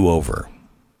had a do-over?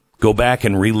 Go back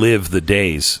and relive the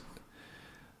days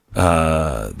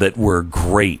that were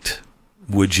great.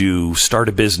 Would you start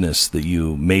a business that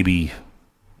you maybe,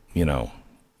 knew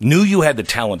you had the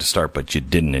talent to start, but you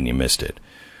didn't and you missed it?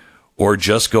 Or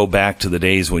just go back to the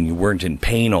days when you weren't in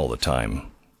pain all the time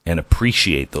and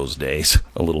appreciate those days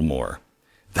a little more?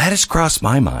 That has crossed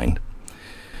my mind.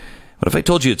 But if I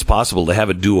told you it's possible to have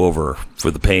a do-over for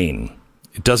the pain,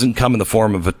 it doesn't come in the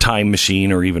form of a time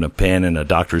machine or even a pen and a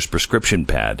doctor's prescription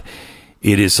pad.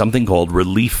 It is something called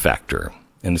Relief Factor,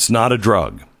 and it's not a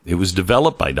drug. It was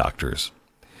developed by doctors.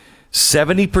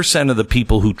 70% of the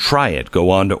people who try it go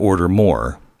on to order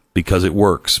more because it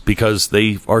works, because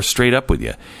they are straight up with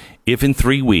you. If in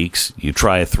 3 weeks you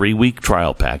try a 3-week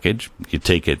trial package, you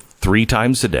take it 3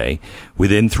 times a day,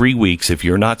 within 3 weeks, if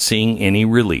you're not seeing any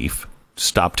relief,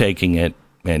 stop taking it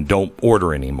and don't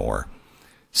order anymore.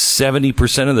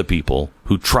 70% of the people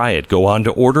who try it go on to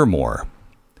order more.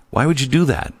 Why would you do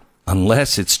that?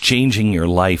 Unless it's changing your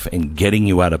life and getting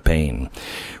you out of pain.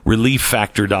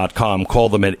 ReliefFactor.com. Call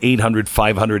them at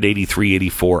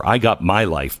 800-500-8384. I got my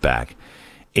life back.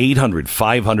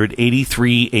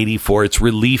 800-500-8384. It's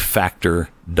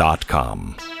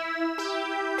ReliefFactor.com.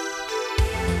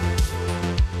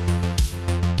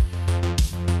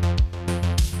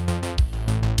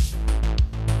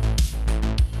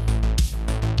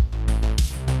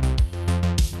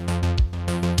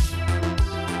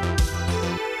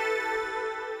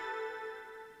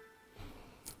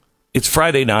 It's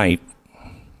Friday night.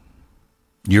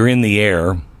 You're in the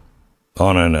air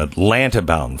on an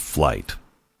Atlanta-bound flight.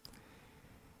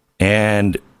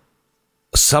 And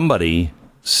somebody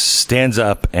stands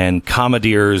up and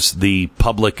commandeers the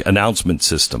public announcement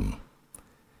system.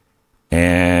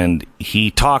 And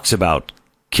he talks about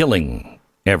killing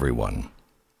everyone.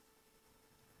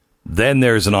 Then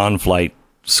there's an on-flight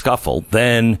scuffle.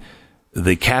 Then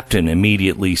the captain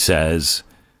immediately says,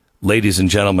 "Ladies and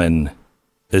gentlemen,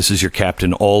 this is your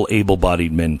captain. All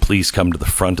able-bodied men, please come to the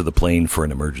front of the plane for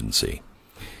an emergency."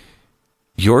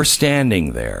 You're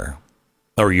standing there,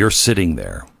 or you're sitting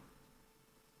there.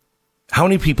 How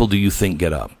many people do you think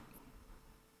get up?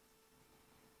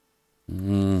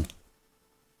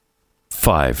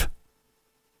 5.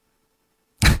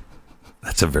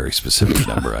 That's a very specific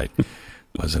number. I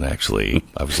wasn't actually.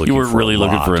 I was looking. You were for really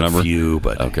looking for a number. Few,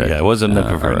 but okay. Yeah, I wasn't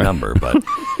looking for a number. But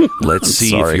let's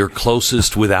see if you're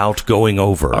closest without going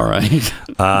over. All right.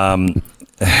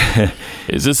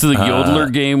 Is this the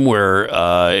Yodeler game where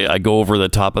I go over the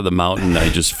top of the mountain and I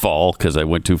just fall because I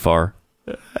went too far?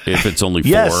 If it's only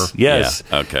 4? Yes.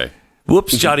 Yeah. Okay.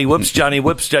 Whoops, Johnny. Whoops, Johnny.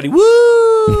 Whoops, Johnny.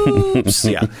 Whoops.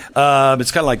 Yeah.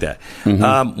 It's kind of like that.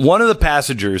 Mm-hmm. One of the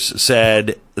passengers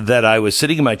said that I was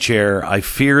sitting in my chair. I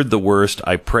feared the worst.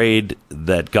 I prayed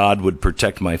that God would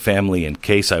protect my family in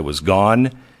case I was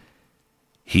gone.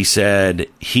 He said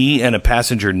he and a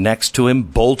passenger next to him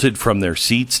bolted from their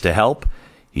seats to help.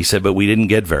 He said, but we didn't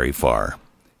get very far.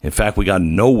 In fact, we got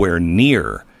nowhere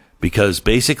near because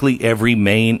basically every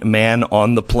man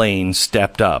on the plane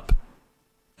stepped up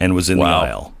and was in the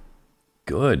aisle.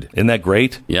 Good. Isn't that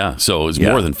great? Yeah. So it was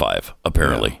more than 5,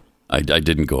 apparently. Yeah. I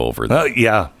didn't go over that.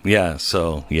 Yeah.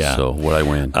 So what I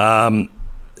win?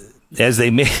 As they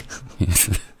made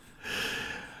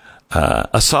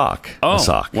a sock. Oh, a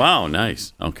sock. Wow.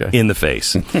 Nice. Okay. In the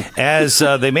face. As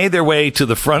they made their way to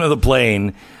the front of the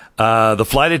plane, the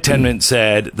flight attendant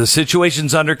said, "The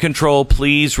situation's under control.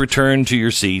 Please return to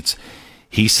your seats."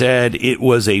 He said it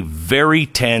was a very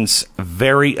tense,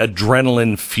 very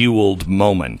adrenaline-fueled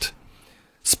moment,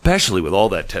 especially with all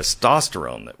that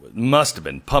testosterone that must have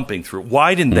been pumping through.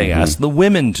 Why didn't they ask the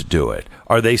women to do it?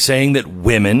 Are they saying that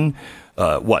women,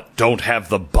 don't have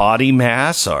the body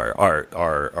mass,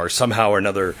 are somehow or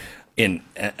another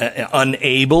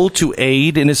unable to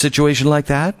aid in a situation like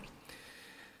that?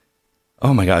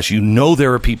 Oh, my gosh.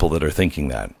 There are people that are thinking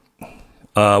that.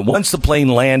 Once the plane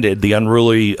landed, the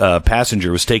unruly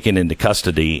passenger was taken into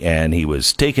custody, and he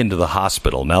was taken to the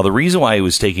hospital. Now, the reason why he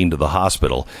was taken to the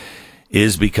hospital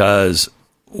is because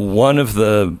one of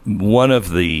the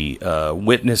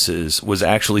witnesses was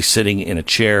actually sitting in a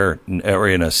chair or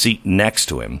in a seat next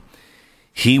to him.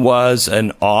 He was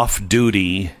an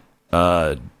off-duty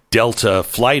Delta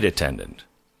flight attendant,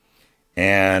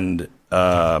 and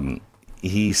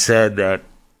he said that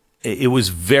it was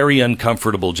very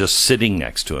uncomfortable just sitting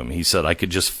next to him. He said, I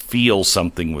could just feel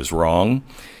something was wrong.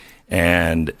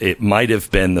 And it might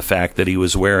have been the fact that he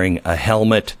was wearing a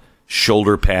helmet,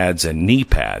 shoulder pads and knee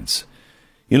pads.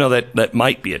 You know, that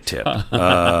might be a tip.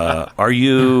 Are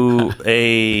you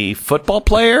a football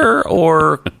player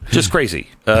or just crazy?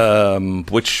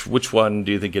 Which one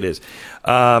do you think it is?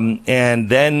 And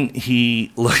then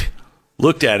he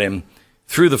looked at him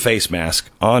through the face mask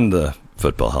on the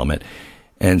football helmet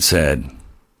and said,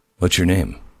 "What's your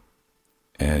name?"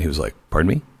 And he was like, "Pardon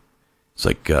me?" It's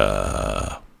like,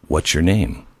 "What's your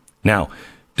name?" Now,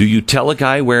 do you tell a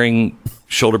guy wearing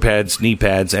shoulder pads, knee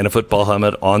pads, and a football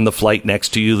helmet on the flight next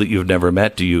to you that you've never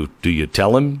met? Do you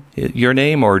tell him your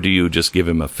name, or do you just give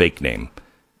him a fake name?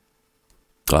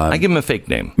 I give him a fake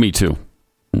name. Me too.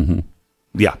 Mm-hmm.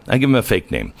 Yeah, I give him a fake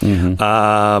name. Mm-hmm.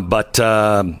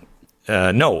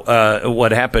 No.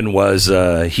 What happened was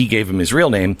he gave him his real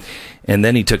name, and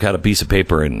then he took out a piece of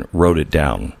paper and wrote it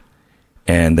down,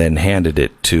 and then handed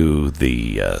it to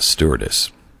the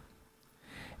stewardess.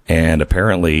 And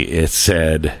apparently it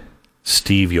said,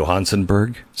 "Steve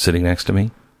Johansenberg, sitting next to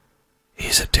me.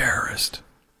 He's a terrorist."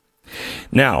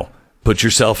 Now, put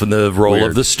yourself in the role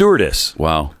of the stewardess.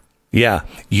 Wow. Yeah.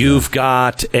 You've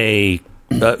got a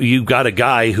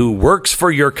guy who works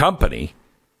for your company,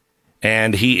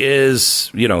 and he is,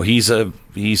 he's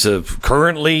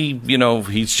currently,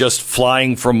 he's just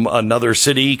flying from another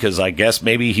city because I guess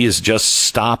maybe he has just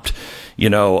stopped,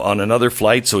 on another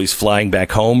flight. So he's flying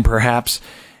back home perhaps.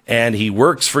 And he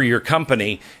works for your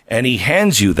company, and he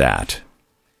hands you that.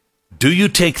 Do you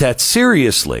take that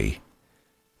seriously?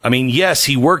 I mean, yes,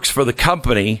 he works for the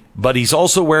company, but he's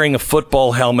also wearing a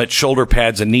football helmet, shoulder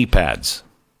pads, and knee pads.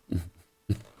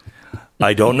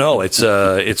 I don't know.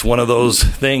 It's one of those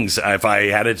things. If I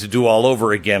had it to do all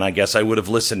over again, I guess I would have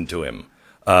listened to him.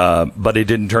 But it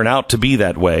didn't turn out to be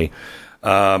that way.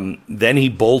 Then he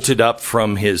bolted up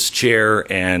from his chair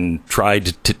and tried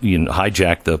to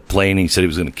hijack the plane. He said he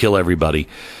was going to kill everybody.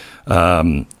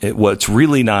 What's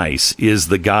really nice is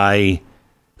the guy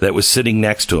that was sitting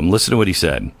next to him. Listen to what he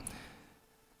said.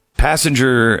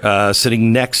 Passenger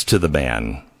sitting next to the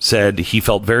man said he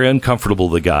felt very uncomfortable,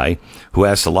 the guy who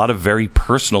asked a lot of very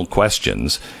personal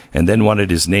questions and then wanted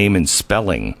his name and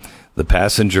spelling. The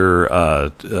passenger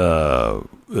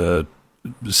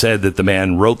said that the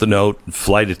man wrote the note,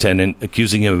 flight attendant,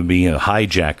 accusing him of being a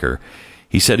hijacker.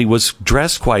 He said he was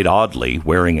dressed quite oddly,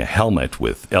 wearing a helmet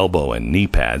with elbow and knee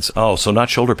pads. Oh, so not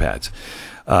shoulder pads.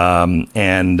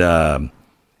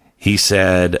 He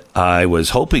said, "I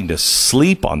was hoping to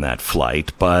sleep on that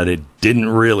flight, but it didn't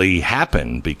really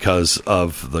happen because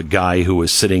of the guy who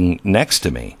was sitting next to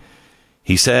me."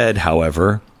 He said,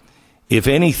 however, "If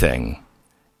anything,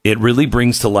 it really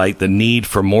brings to light the need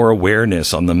for more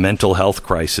awareness on the mental health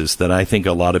crisis that I think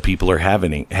a lot of people are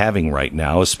having right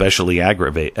now, especially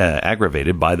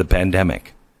aggravated by the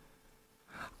pandemic."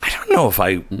 I don't know if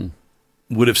I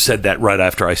would have said that right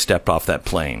after I stepped off that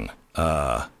plane.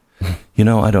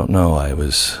 I don't know. I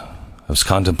was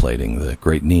contemplating the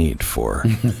great need for,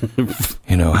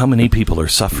 how many people are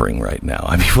suffering right now?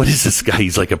 I mean, what is this guy?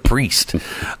 He's like a priest.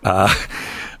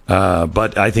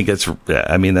 But I think that's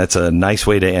a nice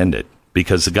way to end it,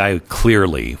 because the guy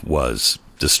clearly was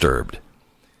disturbed.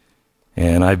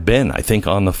 And I've been, I think,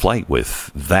 on the flight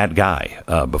with that guy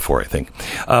before, I think.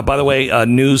 By the way, a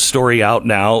news story out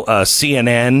now.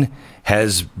 CNN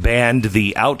has banned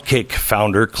the Outkick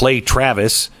founder, Clay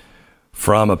Travis,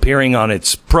 from appearing on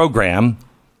its program.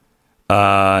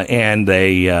 And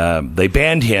they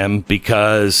banned him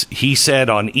because he said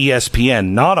on ESPN,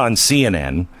 not on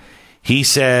CNN, he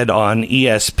said on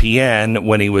ESPN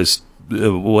when he was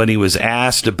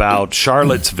asked about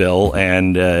Charlottesville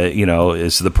and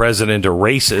is the president a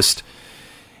racist,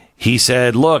 he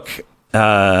said, "Look,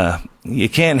 you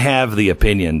can't have the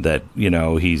opinion that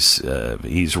he's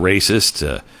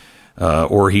racist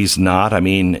or he's not. I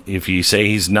mean, if you say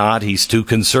he's not, he's too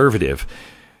conservative."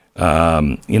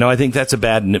 I think that's a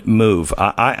bad move.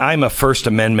 I'm a First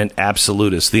Amendment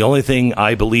absolutist. The only thing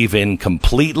I believe in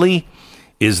completely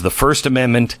is the First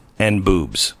Amendment and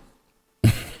boobs.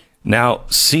 Now,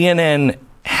 CNN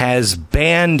has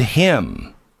banned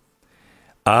him.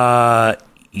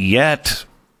 Yet,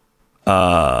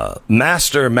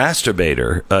 master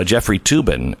masturbator, Jeffrey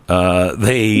Toobin,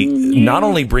 they not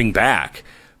only bring back,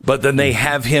 but then they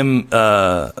have him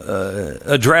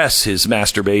address his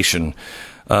masturbation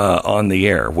on the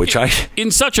air, which in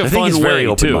such a fun way, very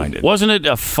open-minded. Too. Wasn't it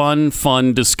a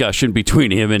fun discussion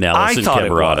between him and Allison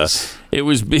Camerata? It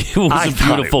was a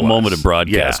beautiful moment of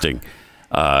broadcasting.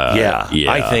 Yeah.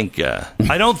 I think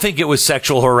I don't think it was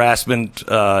sexual harassment,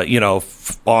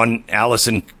 on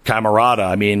Allison Camerata.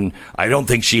 I mean, I don't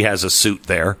think she has a suit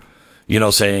there.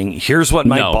 saying, here's what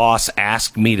my boss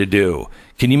asked me to do.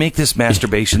 Can you make this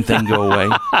masturbation thing go away?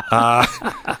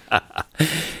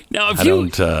 Now,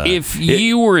 if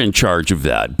you were in charge of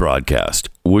that broadcast,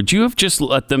 would you have just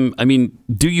let them? I mean,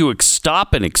 do you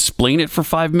stop and explain it for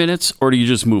 5 minutes, or do you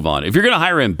just move on? If you're going to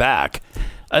hire him back,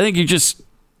 I think you just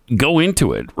go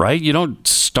into it, right? You don't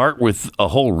start with a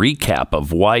whole recap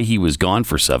of why he was gone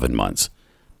for 7 months.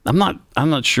 I'm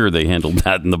not sure they handled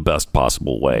that in the best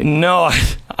possible way. No,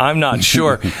 I'm not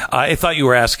sure. I thought you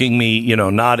were asking me,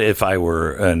 not if I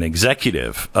were an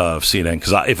executive of CNN,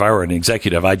 because if I were an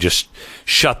executive, I'd just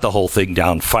shut the whole thing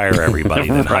down, fire everybody,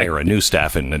 then hire a new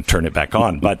staff and turn it back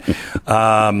on. But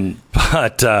I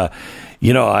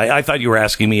thought you were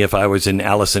asking me if I was in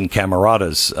Alison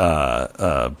Camerata's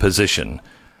position.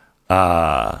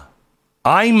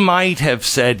 I might have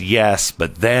said yes,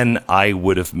 but then I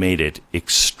would have made it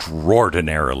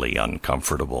extraordinarily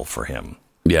uncomfortable for him.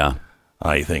 Yeah.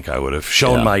 I think I would have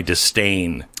shown my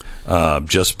disdain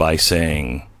just by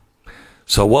saying,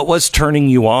 so what was turning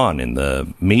you on in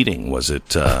the meeting? Was it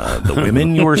the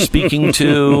women you were speaking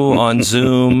to on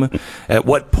Zoom? At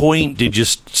what point did you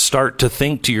start to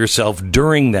think to yourself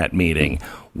during that meeting,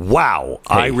 wow,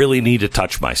 I really need to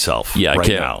touch myself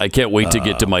now. I can't wait to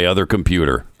get to my other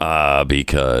computer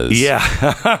because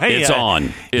it's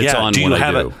on. It's on when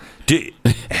I do.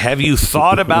 Have you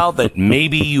thought about that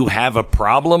maybe you have a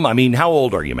problem? I mean, how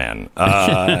old are you, man?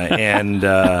 I'm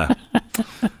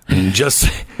just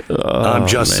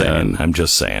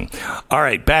saying. All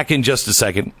right, back in just a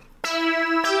second.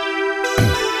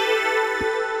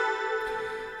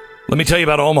 Let me tell you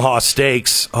about Omaha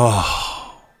Steaks.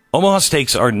 Omaha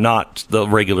Steaks are not the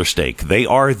regular steak. They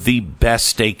are the best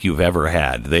steak you've ever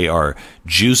had. They are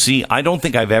juicy. I don't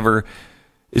think I've ever...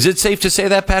 Is it safe to say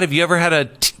that, Pat? Have you ever had a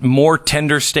more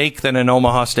tender steak than an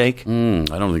Omaha steak? I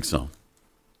don't think so.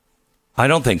 I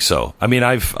don't think so. I mean,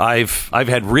 I've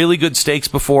had really good steaks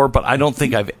before, but I don't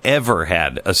think I've ever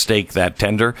had a steak that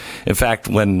tender. In fact,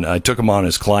 when I took them on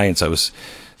as clients,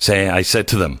 I said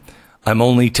to them, I'm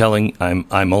only going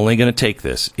to take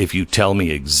this if you tell me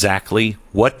exactly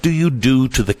what do you do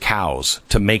to the cows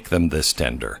to make them this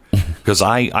tender, because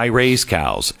I raise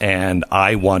cows and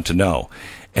I want to know.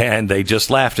 And they just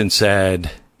laughed and said,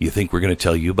 you think we're going to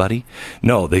tell you, buddy?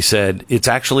 No, they said it's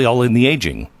actually all in the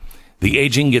aging. The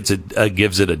aging gives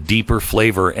it a deeper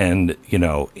flavor, and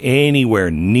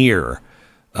anywhere near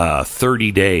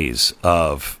 30 days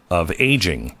of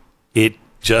aging, it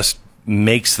just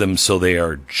makes them so they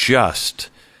are just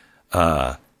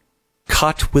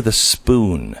cut with a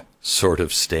spoon sort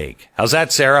of steak. How's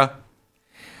that, Sarah?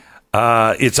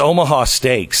 It's Omaha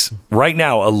Steaks. Right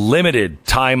now, a limited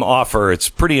time offer. It's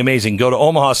pretty amazing. Go to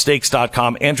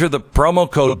omahasteaks.com, enter the promo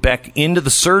code Beck into the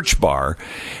search bar,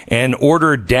 and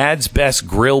order Dad's Best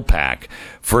Grill Pack.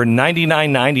 For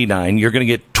 $99.99, you're going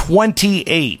to get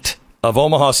 28 of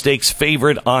Omaha Steaks'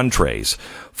 favorite entrees,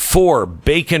 4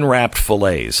 bacon-wrapped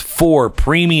fillets, 4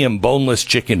 premium boneless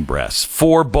chicken breasts,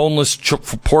 4 boneless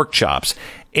pork chops,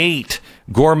 8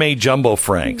 gourmet jumbo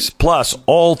franks, plus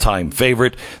all-time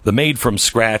favorite, the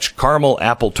made-from-scratch caramel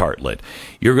apple tartlet.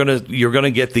 You're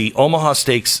gonna get the Omaha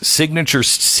Steaks signature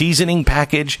seasoning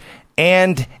package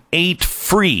and 8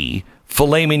 free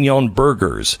filet mignon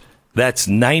burgers. That's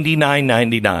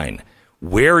 $99.99.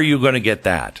 Where are you going to get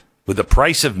that? With the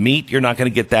price of meat, you're not going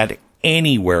to get that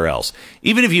anywhere else.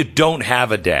 Even if you don't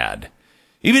have a dad,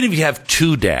 even if you have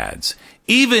 2 dads,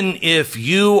 even if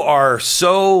you are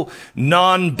so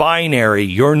non-binary,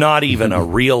 you're not even a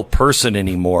real person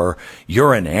anymore.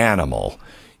 You're an animal.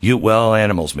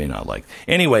 Animals may not like.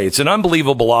 Anyway, it's an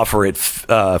unbelievable offer at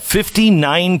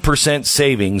 59%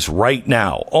 savings right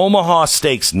now. Omaha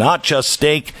Steaks, not just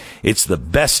steak. It's the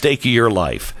best steak of your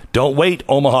life. Don't wait.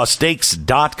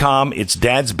 omahasteaks.com. It's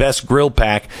Dad's Best Grill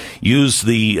Pack. Use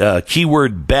the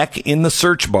keyword Beck in the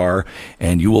search bar,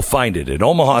 and you will find it at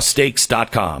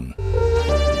omahasteaks.com.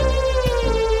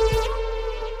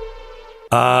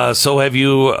 So have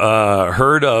you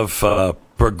heard of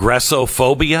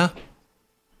progressophobia?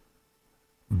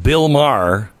 Bill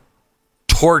Maher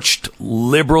torched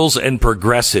liberals and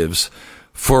progressives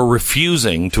for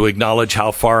refusing to acknowledge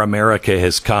how far America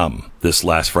has come this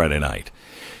last Friday night.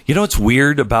 You know what's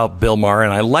weird about Bill Maher,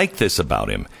 and I like this about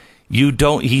him?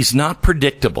 He's not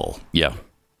predictable. Yeah.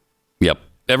 Yep.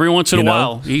 Every once in a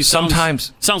while, he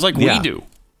sometimes sounds like we do,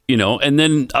 and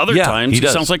then other times he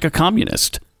sounds like a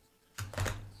communist.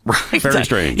 Right. Very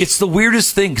strange. It's the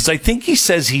weirdest thing, because I think he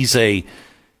says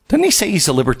doesn't he say he's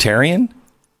a libertarian?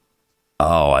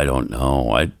 Oh, I don't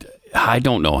know. I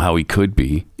don't know how he could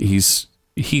be. He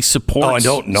supports. Oh, I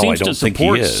don't know. I don't think he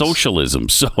is. Socialism.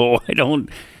 So I don't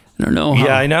know.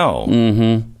 Yeah, I know.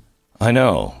 Mm-hmm. I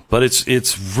know, but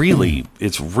it's really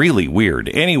weird.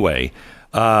 Anyway,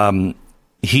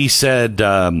 he said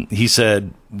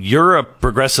you're a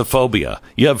progressivophobia.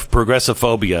 You have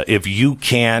progressivophobia if you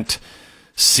can't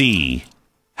see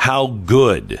how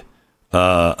good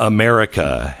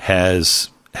America has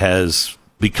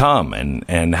become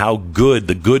and how good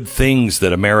the good things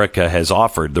that America has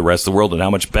offered the rest of the world and how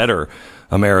much better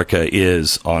America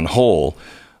is on whole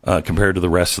compared to the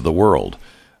rest of the world.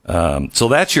 So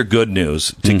that's your good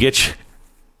news to get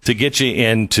you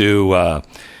into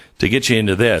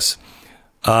this.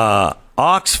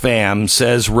 Oxfam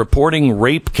says reporting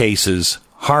rape cases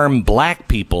harm black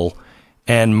people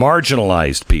and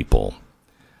marginalized people.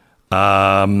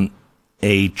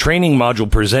 A training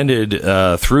module presented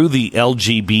through the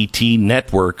LGBT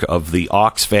network of the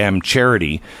Oxfam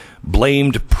charity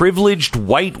blamed privileged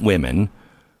white women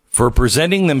for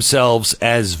presenting themselves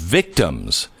as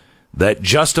victims that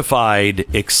justified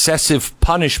excessive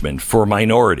punishment for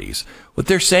minorities. What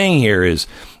they're saying here is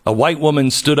a white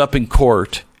woman stood up in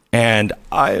court and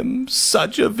I'm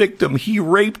such a victim. He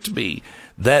raped me.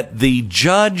 That the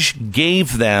judge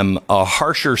gave them a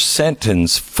harsher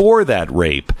sentence for that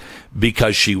rape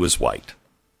because she was white.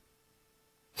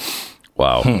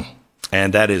 Wow.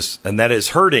 And that is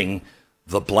hurting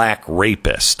the black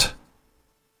rapist.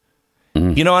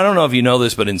 You know, I don't know if you know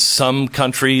this, but in some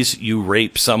countries you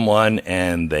rape someone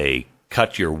and they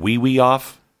cut your wee-wee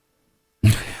off.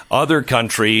 Other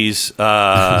countries,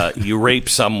 you rape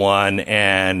someone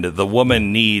and the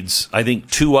woman needs, I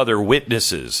think, 2 other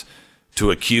witnesses to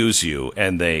accuse you,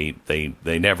 and they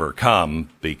never come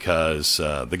because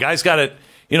the guy's got it.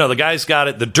 You know, the guy's got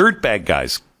it. The dirtbag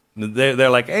guys, they're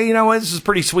like, hey, you know what? This is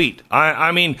pretty sweet.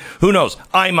 I mean, who knows?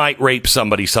 I might rape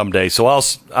somebody someday, so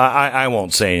I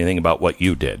won't say anything about what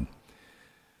you did.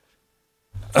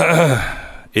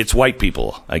 It's white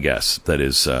people, I guess. That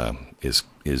is the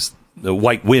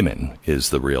white women is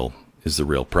the real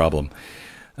problem.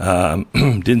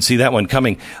 Didn't see that one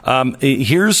coming.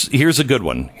 Here's a good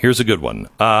one.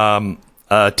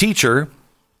 A teacher,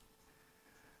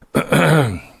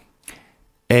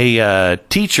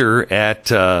 at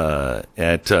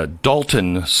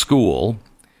Dalton School,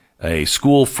 a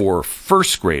school for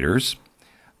first graders,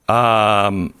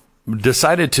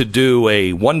 decided to do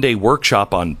a one-day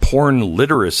workshop on porn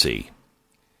literacy,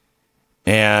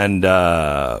 and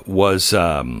was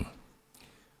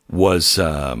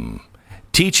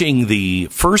teaching the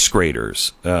first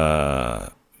graders,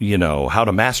 how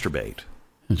to masturbate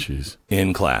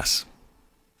in class.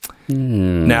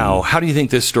 Now, how do you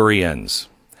think this story ends?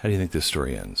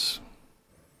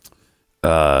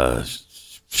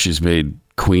 She's made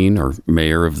queen or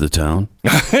mayor of the town.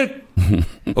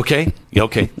 Okay.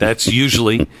 That's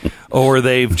usually, or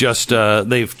they've just said,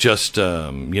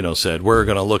 we're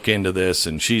going to look into this,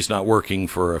 and she's not working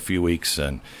for a few weeks.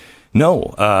 And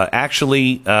no,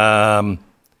 actually, they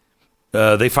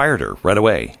fired her right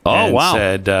away. Oh, and wow.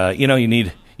 Said, you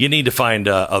need to find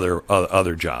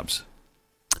other jobs.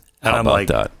 And How I'm about like,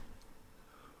 that?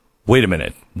 Wait a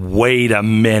minute.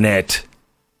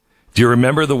 Do you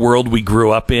remember the world we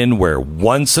grew up in where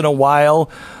once in a while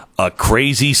a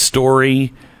crazy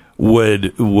story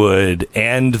would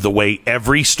end the way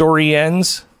every story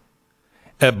ends?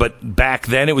 But back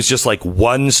then it was just like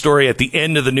one story. At the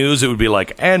end of the news, it would be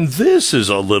like, and this is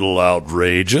a little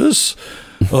outrageous.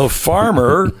 A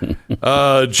farmer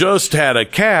just had a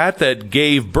cat that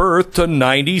gave birth to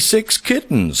 96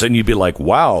 kittens. And you'd be like,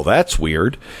 wow, that's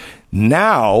weird.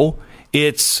 Now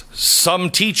it's some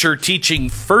teacher teaching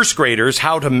first graders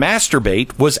how to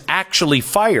masturbate was actually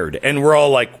fired. And we're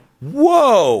all like,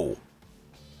 whoa,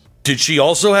 did she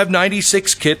also have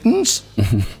 96 kittens?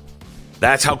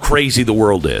 That's how crazy the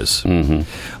world is. Mm-hmm.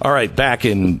 All right, back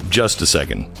in just a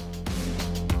second.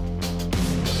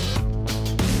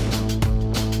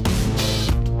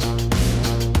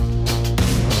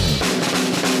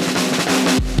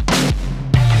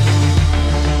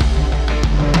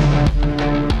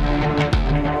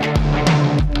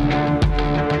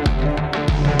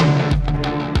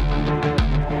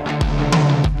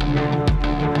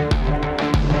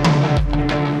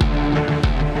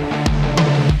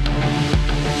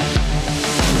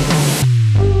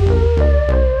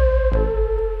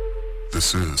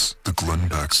 This is the Glenn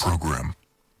Beck Program.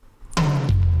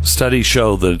 Studies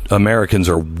show that Americans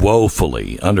are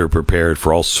woefully underprepared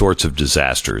for all sorts of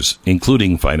disasters,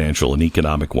 including financial and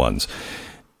economic ones.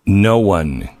 No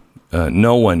one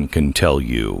can tell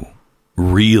you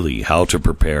really how to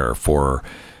prepare for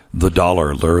the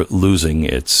dollar losing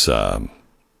its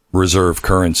reserve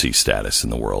currency status in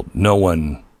the world. No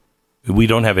one. We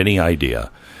don't have any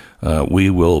idea. We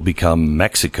will become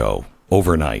Mexico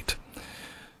overnight.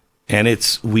 And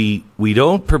we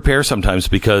don't prepare sometimes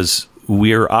because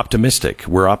we're optimistic.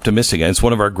 We're optimistic, and it's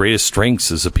one of our greatest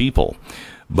strengths as a people.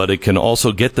 But it can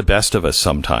also get the best of us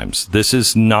sometimes. This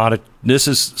is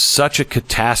such a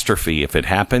catastrophe if it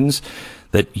happens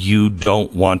that you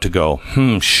don't want to go,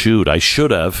 shoot, I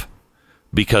should have,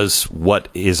 because what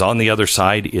is on the other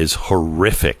side is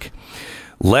horrific.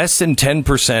 Less than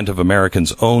 10% of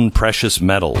Americans own precious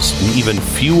metals, and even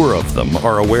fewer of them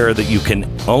are aware that you can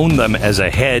own them as a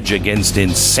hedge against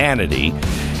insanity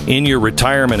in your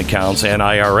retirement accounts and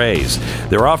IRAs.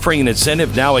 They're offering an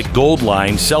incentive now at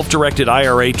Goldline, self-directed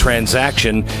IRA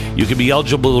transaction. You can be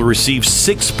eligible to receive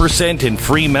 6% in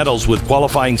free metals with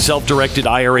qualifying self-directed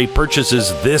IRA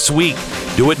purchases this week.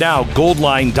 Do it now.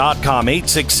 Goldline.com,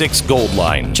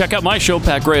 866-GOLDLINE. Check out my show,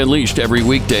 Pat Gray Unleashed, every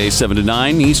weekday, 7 to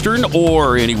 9 Eastern,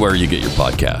 or anywhere you get your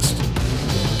podcast.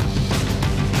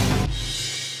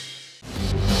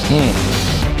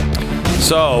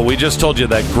 So, we just told you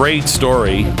that great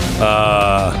story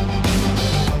about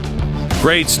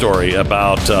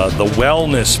the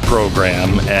wellness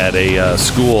program at a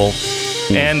school.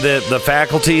 And the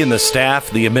faculty and the staff,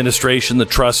 the administration, the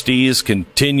trustees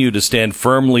continue to stand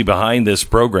firmly behind this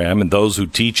program and those who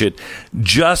teach it,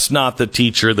 just not the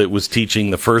teacher that was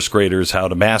teaching the first graders how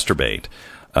to masturbate.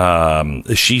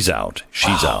 She's out.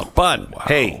 But,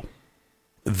 hey,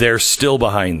 they're still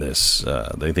behind this.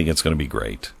 They think it's going to be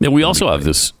great. Now, we also have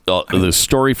this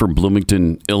story from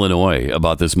Bloomington, Illinois,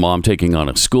 about this mom taking on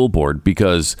a school board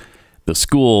because the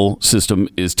school system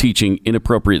is teaching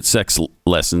inappropriate sex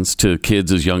lessons to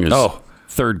kids as young as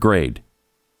third grade.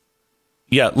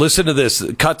 Yeah, listen to this.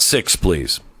 Cut 6,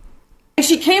 please.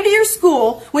 She came to your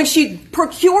school when she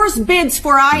procures bids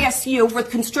for ISU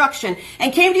with construction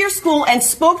and came to your school and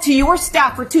spoke to your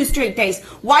staff for 2 straight days.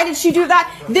 Why did she do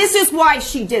that? This is why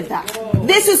she did that.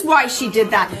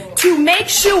 To make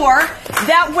sure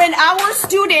that when our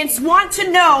students want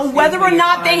to know whether or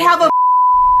not they have a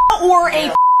or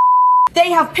a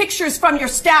they have pictures from your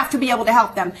staff to be able to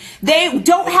help them. They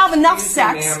don't have enough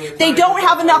sex. They don't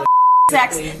have enough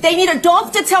sex. They need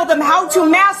adults to tell them how to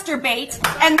masturbate.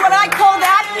 And what I call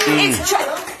that is...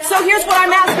 So here's what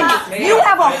I'm asking you. You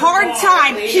have a hard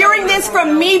time hearing this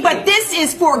from me, but this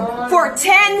is for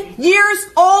 10 years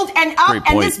old and up.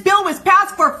 And this bill was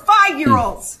passed for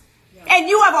 5-year-olds. And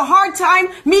you have a hard time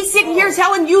me sitting here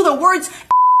telling you the words...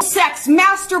 sex,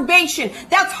 masturbation,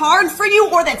 that's hard for you,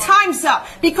 or the time's up?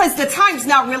 Because the time's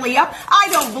not really up. I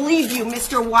don't believe you,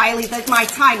 Mr. Wiley, that my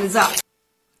time is up.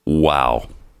 Wow.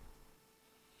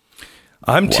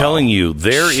 I'm telling you,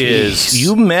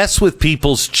 you mess with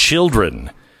people's children.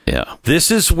 Yeah.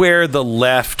 This is where the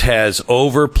left has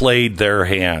overplayed their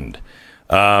hand.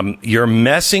 You're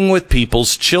messing with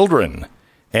people's children.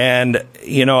 And,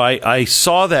 you know, I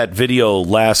saw that video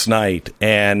last night,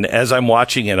 and as I'm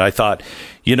watching it, I thought,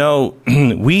 you know,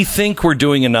 we think we're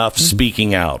doing enough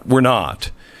speaking out. We're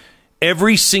not.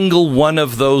 Every single one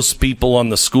of those people on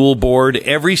the school board,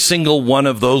 every single one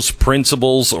of those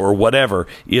principals or whatever,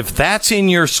 if that's in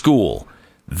your school,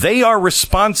 they are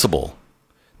responsible.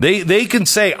 They can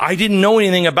say, I didn't know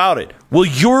anything about it. Well,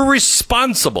 you're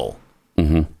responsible.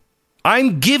 Mm-hmm.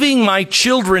 I'm giving my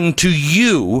children to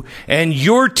you, and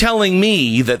you're telling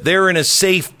me that they're in a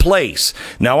safe place.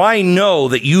 Now, I know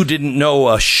that you didn't know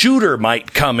a shooter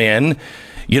might come in.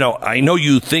 You know, I know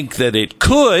you think that it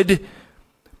could,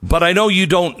 but I know you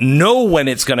don't know when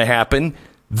it's going to happen.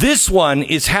 This one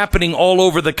is happening all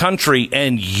over the country,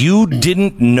 and you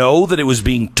didn't know that it was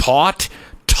being taught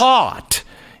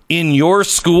in your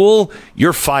school.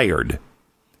 You're fired.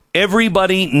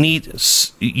 Everybody need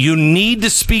to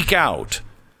speak out,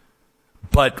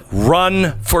 but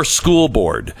run for school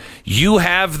board. You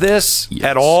have this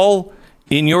at all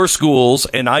in your schools,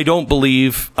 and I don't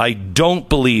believe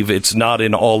it's not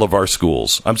in all of our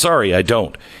schools. I'm sorry, I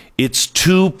don't. It's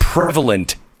too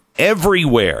prevalent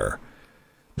everywhere.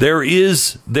 There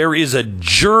is a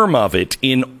germ of it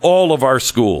in all of our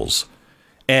schools.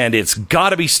 And it's got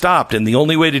to be stopped. And the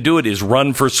only way to do it is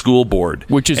run for school board.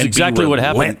 Which is exactly what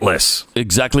happened.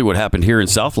 Exactly what happened here in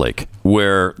Southlake,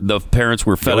 where the parents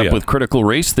were fed up with critical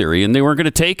race theory and they weren't going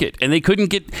to take it. And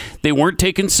they weren't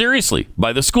taken seriously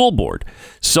by the school board.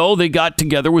 So they got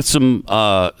together with some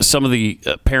of the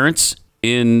parents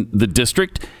in the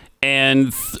district.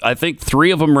 And I think 3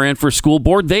 of them ran for school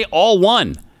board. They all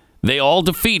won. They all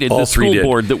defeated the school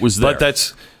board that was there. But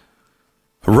that's...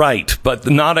 Right, but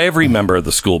not every member of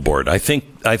the school board. I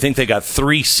think they got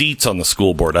 3 seats on the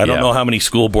school board. I don't know how many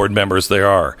school board members there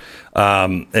are.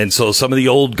 And so some of the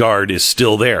old guard is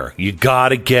still there. You got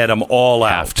to get them all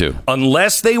out. Have to.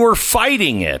 Unless they were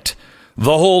fighting it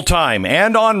the whole time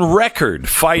and on record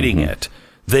fighting it,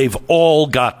 They've all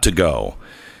got to go.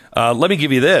 Let me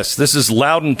give you this. This is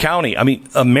Loudoun County. I mean,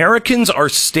 Americans are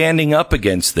standing up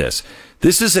against this.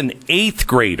 This is an 8th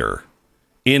grader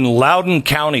in Loudoun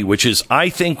County, which is, I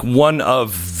think, one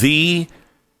of the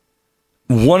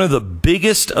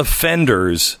biggest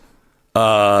offenders,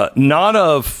 not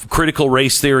of critical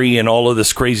race theory and all of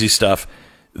this crazy stuff.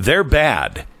 They're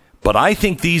bad. But I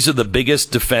think these are the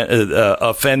biggest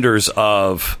offenders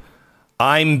of,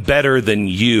 I'm better than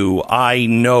you. I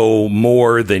know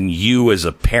more than you as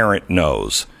a parent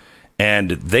knows. And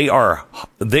they are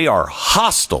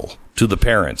hostile to the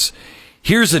parents.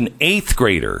 Here's an 8th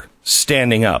grader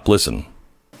standing up. Listen.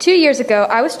 2 years ago,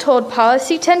 I was told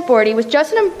Policy 1040 was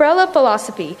just an umbrella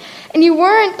philosophy, and you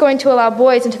weren't going to allow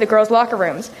boys into the girls' locker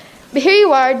rooms. But here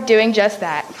you are doing just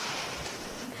that.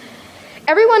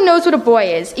 Everyone knows what a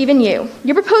boy is, even you.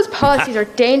 Your proposed policies are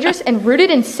dangerous and rooted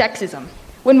in sexism.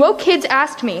 When woke kids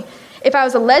asked me if I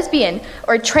was a lesbian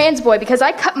or a trans boy because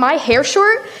I cut my hair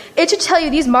short, it should tell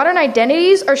you these modern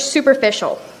identities are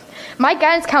superficial. My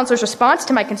guidance counselor's response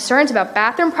to my concerns about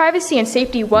bathroom privacy and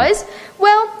safety was,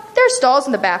 well, there are stalls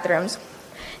in the bathrooms.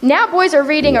 Now boys are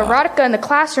reading erotica in the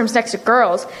classrooms next to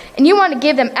girls, and you want to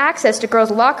give them access to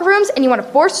girls' locker rooms, and you want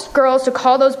to force girls to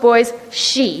call those boys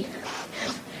she.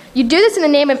 You do this in the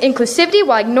name of inclusivity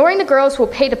while ignoring the girls who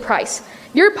will pay the price.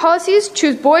 Your policies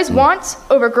choose boys' wants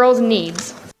over girls'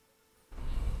 needs.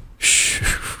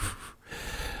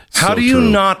 How do you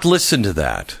not listen to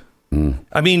that?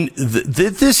 I mean,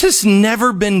 this has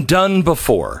never been done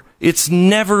before. It's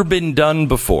never been done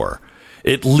before.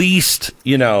 At least,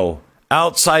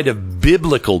 outside of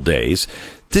biblical days,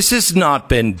 this has not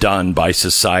been done by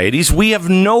societies. We have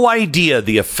no idea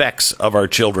the effects of our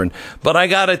children. But I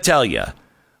got to tell you,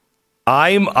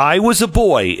 I was a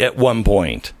boy at one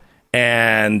point,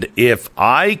 and if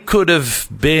I could have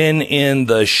been in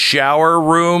the shower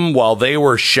room while they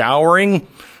were showering,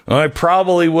 I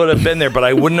probably would have been there, but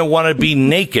I wouldn't have wanted to be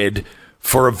naked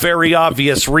for a very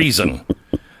obvious reason.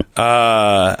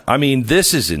 I mean,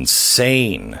 this is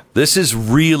insane. This is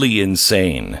really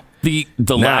insane. The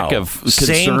lack of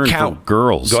concern for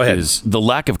girls is the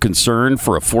lack of concern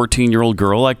for a 14-year-old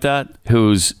girl like that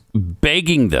who's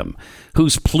begging them,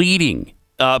 who's pleading,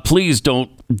 please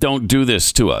don't do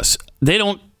this to us. They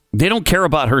don't care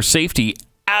about her safety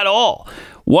at all.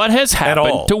 What has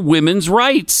happened to women's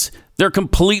rights? They're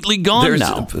completely gone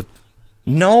now.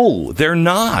 No, they're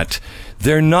not.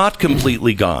 They're not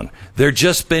completely gone. They're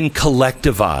just been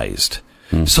collectivized.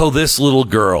 So this little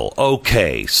girl,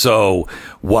 okay, so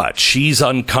what? She's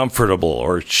uncomfortable,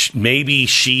 or maybe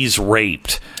she's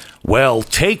raped. Well,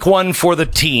 take one for the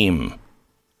team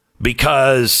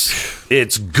because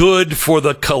it's good for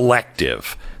the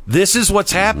collective. This is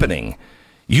what's happening.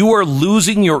 You are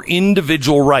losing your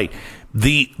individual right.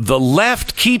 The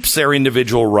left keeps their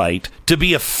individual right to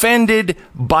be offended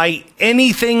by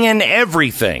anything and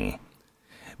everything.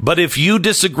 But if you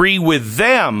disagree with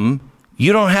them,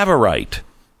 you don't have a right.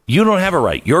 You don't have a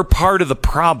right. You're part of the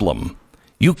problem.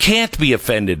 You can't be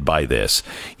offended by this.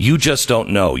 You just don't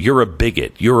know. You're a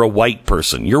bigot. You're a white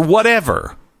person. You're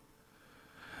whatever.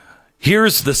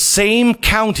 Here's the same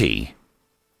county.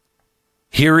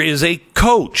 Here is a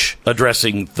coach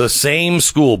addressing the same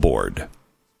school board.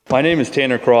 My name is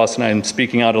Tanner Cross, and I'm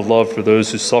speaking out of love for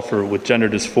those who suffer with gender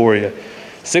dysphoria.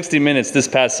 60 Minutes this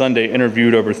past Sunday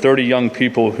interviewed over 30 young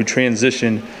people who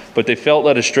transitioned, but they felt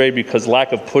led astray because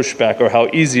lack of pushback or how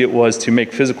easy it was to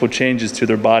make physical changes to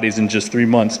their bodies in just 3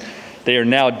 months. They are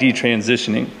now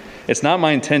detransitioning. It's not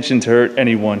my intention to hurt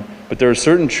anyone, but there are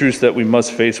certain truths that we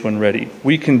must face when ready.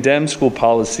 We condemn school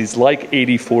policies like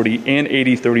 80-40 and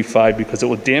 80-35 because it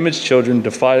will damage children,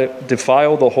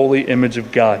 defile the holy image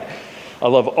of God. I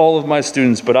love all of my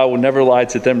students, but I will never lie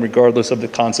to them regardless of the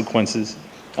consequences.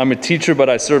 I'm a teacher, but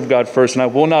I serve God first, and I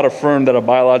will not affirm that a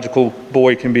biological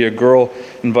boy can be a girl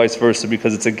and vice versa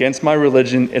because it's against my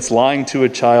religion, it's lying to a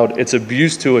child, it's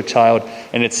abuse to a child,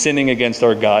 and it's sinning against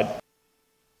our God.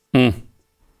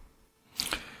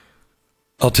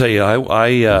 I'll tell you,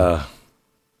 I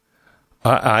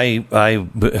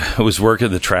was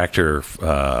working the tractor,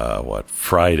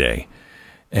 Friday,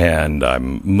 and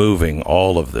I'm moving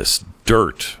all of this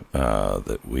dirt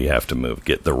that we have to move,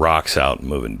 get the rocks out and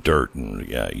moving dirt and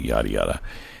yada, yada.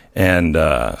 And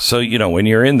so, when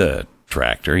you're in the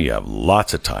tractor, you have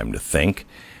lots of time to think.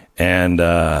 And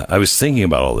I was thinking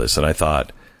about all this, and I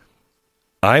thought,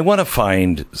 I want to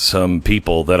find some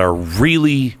people that are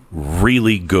really,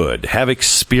 really good, have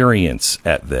experience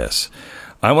at this.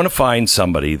 I want to find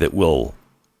somebody that will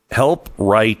help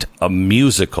write a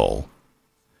musical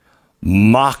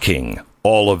mocking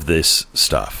all of this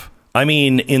stuff. I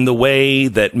mean, in the way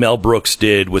that Mel Brooks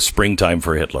did with Springtime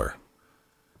for Hitler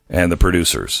and the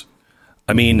producers.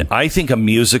 I mean, I think a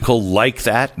musical like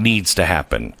that needs to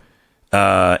happen.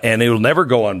 And it'll never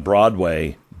go on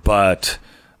Broadway, but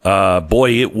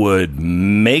boy, it would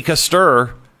make a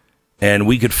stir, and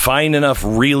we could find enough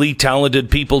really talented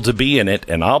people to be in it,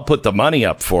 and I'll put the money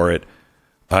up for it.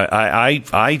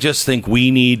 I just think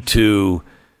we need to,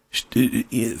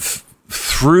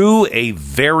 through a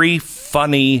very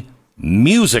funny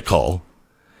musical,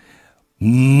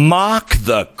 mock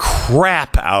the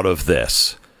crap out of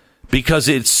this, because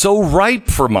it's so ripe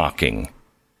for mocking.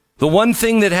 The one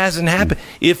thing that hasn't happened,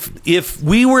 if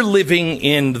we were living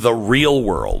in the real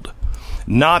world,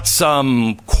 not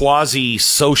some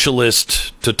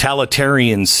quasi-socialist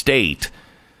totalitarian state,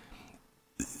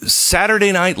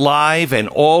 Saturday Night Live and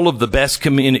all of the best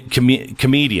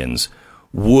comedians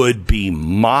would be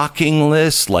mocking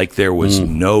this like there was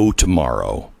no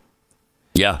tomorrow.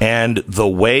 Yeah. And the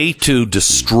way to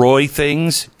destroy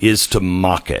things is to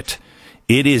mock it.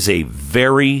 It is a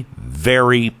very,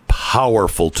 very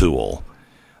powerful tool.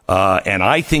 And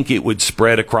I think it would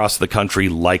spread across the country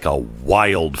like a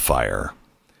wildfire.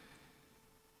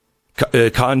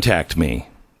 Contact me.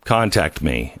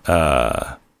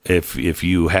 If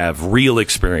you have real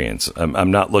experience.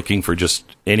 I'm not looking for just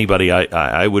anybody.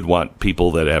 I would want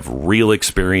people that have real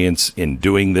experience in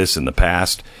doing this in the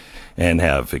past and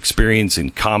have experience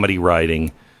in comedy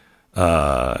writing.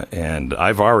 And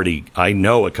I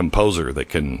know a composer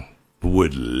that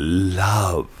would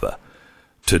love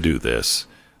to do this.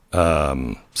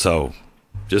 So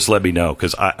just let me know,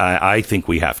 because I think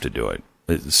we have to do it.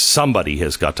 Somebody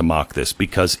has got to mock this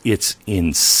because it's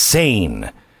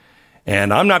insane.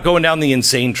 And I'm not going down the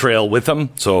insane trail with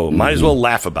them, so might as well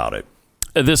laugh about it.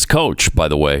 This coach, by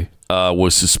the way,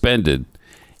 was suspended,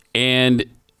 and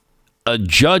a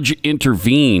judge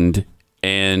intervened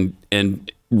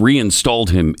and reinstalled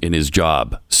him in his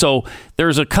job. So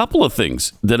there's a couple of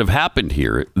things that have happened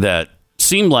here that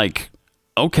seem like,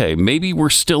 okay, maybe we're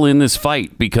still in this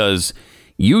fight, because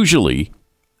usually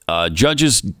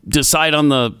judges decide on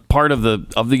the part of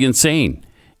the insane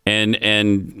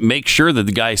and make sure that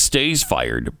the guy stays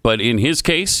fired. But in his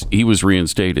case, he was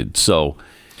reinstated. So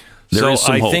there is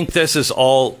some hope. I think this is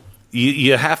all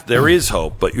there is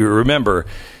hope, but you remember,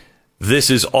 this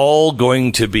is all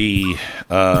going to be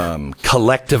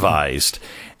collectivized,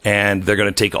 and they're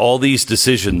going to take all these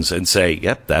decisions and say,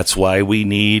 yep, that's why we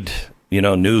need,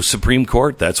 new Supreme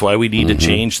Court. That's why we need to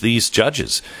change these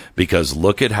judges, because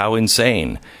look at how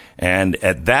insane. And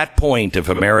at that point, if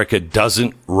America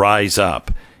doesn't rise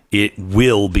up, it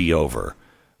will be over.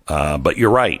 But you're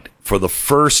right. For the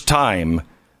first time,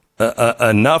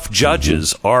 enough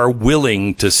judges are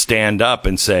willing to stand up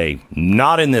and say,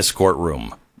 not in this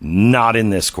courtroom. Not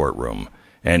in this courtroom.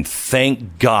 And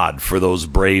thank God for those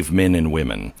brave men and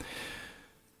women.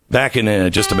 Back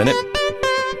in just a minute.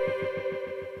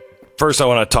 First, I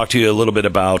want to talk to you a little bit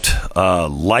about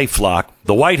LifeLock.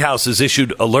 The White House has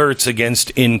issued alerts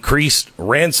against increased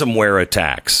ransomware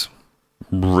attacks.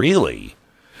 Really?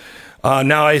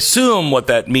 Now, I assume what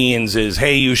that means is,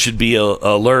 hey, you should be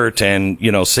alert and,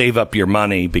 save up your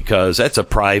money, because that's a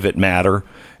private matter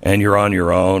and you're on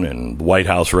your own, and the White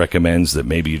House recommends that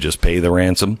maybe you just pay the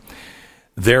ransom.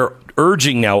 They're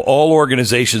urging now all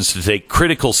organizations to take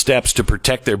critical steps to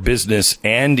protect their business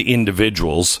and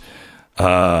individuals,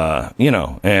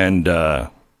 and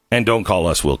don't call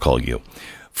us, we'll call you.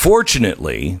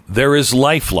 Fortunately, there is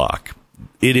LifeLock.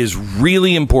 It is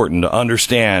really important to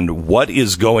understand what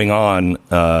is going on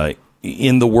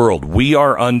in the world. We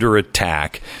are under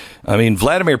attack. I mean,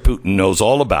 Vladimir Putin knows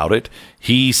all about it.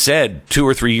 He said 2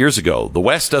 or 3 years ago, the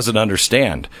West doesn't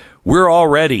understand. We're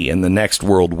already in the next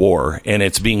world war, and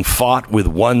it's being fought with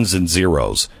ones and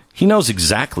zeros. He knows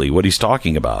exactly what he's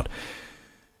talking about.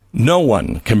 No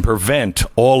one can prevent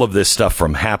all of this stuff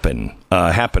from happening.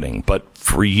 But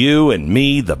for you and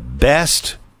me, the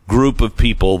best group of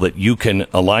people that you can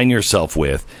align yourself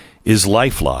with is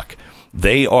LifeLock.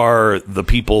 They are the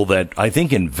people that I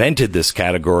think invented this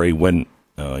category when,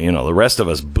 the rest of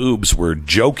us boobs were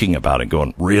joking about it,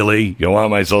 going, really? You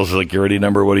want my social security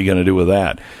number? What are you going to do with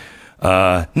that?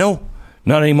 No,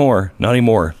 not anymore. Not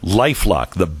anymore.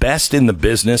 LifeLock, the best in the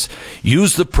business.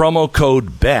 Use the promo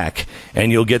code BECK,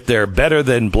 and you'll get their Better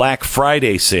Than Black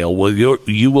Friday sale.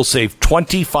 You will save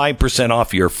 25%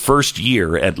 off your first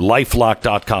year at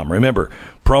LifeLock.com. Remember,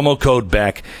 promo code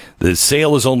BECK. The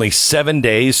sale is only 7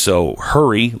 days, so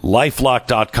hurry.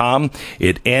 LifeLock.com.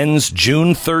 It ends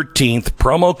June 13th.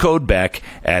 Promo code BECK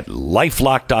at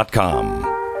LifeLock.com.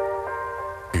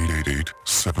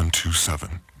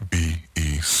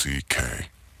 888-727-BECK.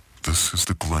 This is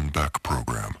the Glenn Beck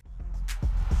Program.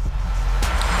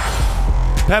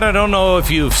 Pat, I don't know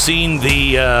if you've seen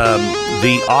the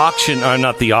auction, or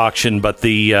not the auction, but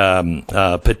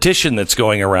the petition that's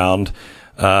going around.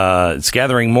 It's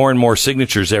gathering more and more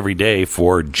signatures every day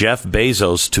for Jeff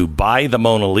Bezos to buy the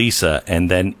Mona Lisa and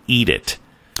then eat it.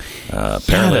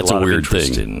 Apparently that's a weird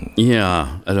thing.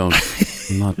 I'm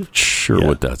not sure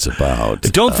what that's about. I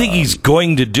don't think he's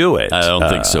going to do it. I don't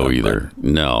think so either.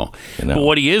 No. But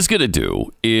what he is going to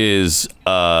do is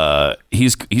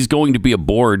he's going to be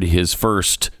aboard his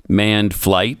first manned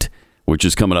flight, which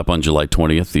is coming up on July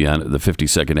 20th, the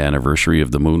 52nd anniversary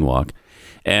of the moonwalk.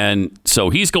 And so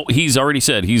he's already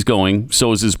said he's going.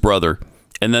 So is his brother.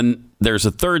 And then there's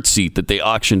a third seat that they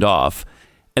auctioned off,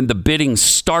 and the bidding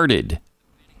started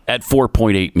at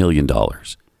 $4.8 million.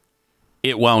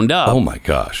 It wound up. Oh my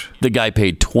gosh! The guy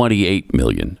paid $28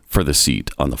 million for the seat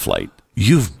on the flight.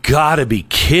 You've got to be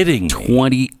kidding me!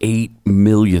 $28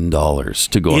 million to go on the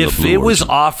Blue Origin. If it was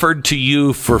offered to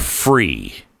you for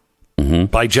free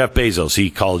by Jeff Bezos, he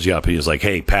called you up and he was like,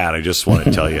 "Hey, Pat, I just want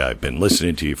to tell you, I've been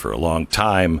listening to you for a long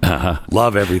time.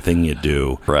 Love everything you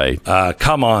do. Right?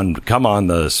 Come on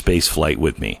the space flight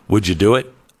with me. Would you do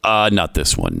it? Not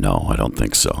this one. No, I don't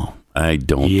think so. I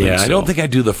don't think so. I don't think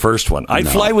I'd do the first one. I'd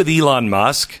fly with Elon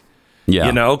Musk.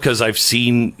 Yeah. Because I've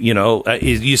seen,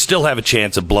 you still have a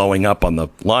chance of blowing up on the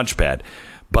launch pad.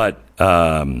 But,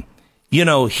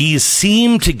 he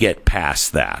seemed to get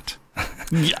past that.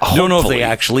 I don't know if they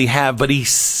actually have, but he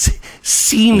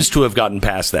seems to have gotten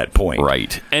past that point.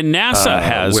 Right. And NASA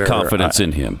has confidence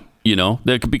in him,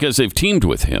 because they've teamed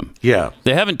with him. Yeah.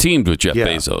 They haven't teamed with Jeff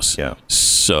Bezos. Yeah.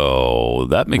 So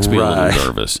that makes me a little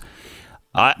nervous.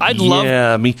 I'd love,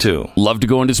 yeah, me too. Love to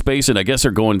go into space, and I guess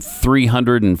they're going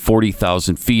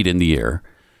 340,000 feet in the air,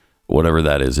 whatever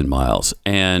that is in miles,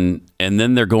 and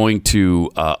then they're going to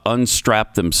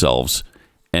unstrap themselves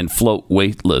and float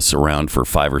weightless around for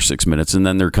 5 or 6 minutes, and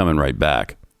then they're coming right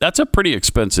back. That's a pretty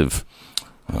expensive.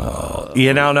 Now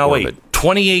wait.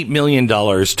 $28 million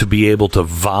to be able to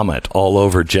vomit all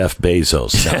over Jeff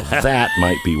Bezos. Now, that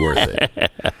might be worth it.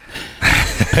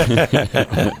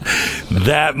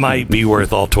 That might be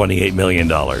worth all $28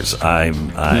 million.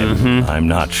 I'm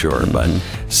not sure, but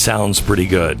sounds pretty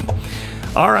good.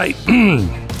 All right.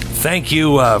 Thank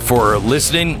you for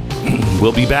listening.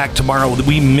 We'll be back tomorrow.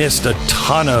 We missed a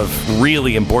ton of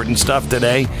really important stuff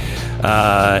today.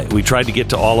 We tried to get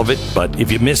to all of it, but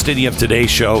if you missed any of today's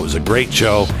show, it was a great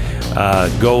show.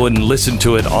 Go and listen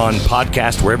to it on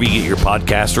podcast, wherever you get your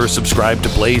podcast, or subscribe to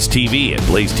Blaze TV at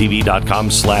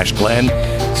blazetv.com/Glenn.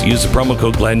 So use the promo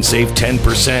code Glenn, save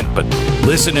 10%. But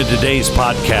listen to today's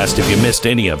podcast if you missed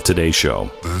any of today's show.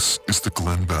 This is the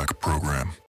Glenn Beck Program.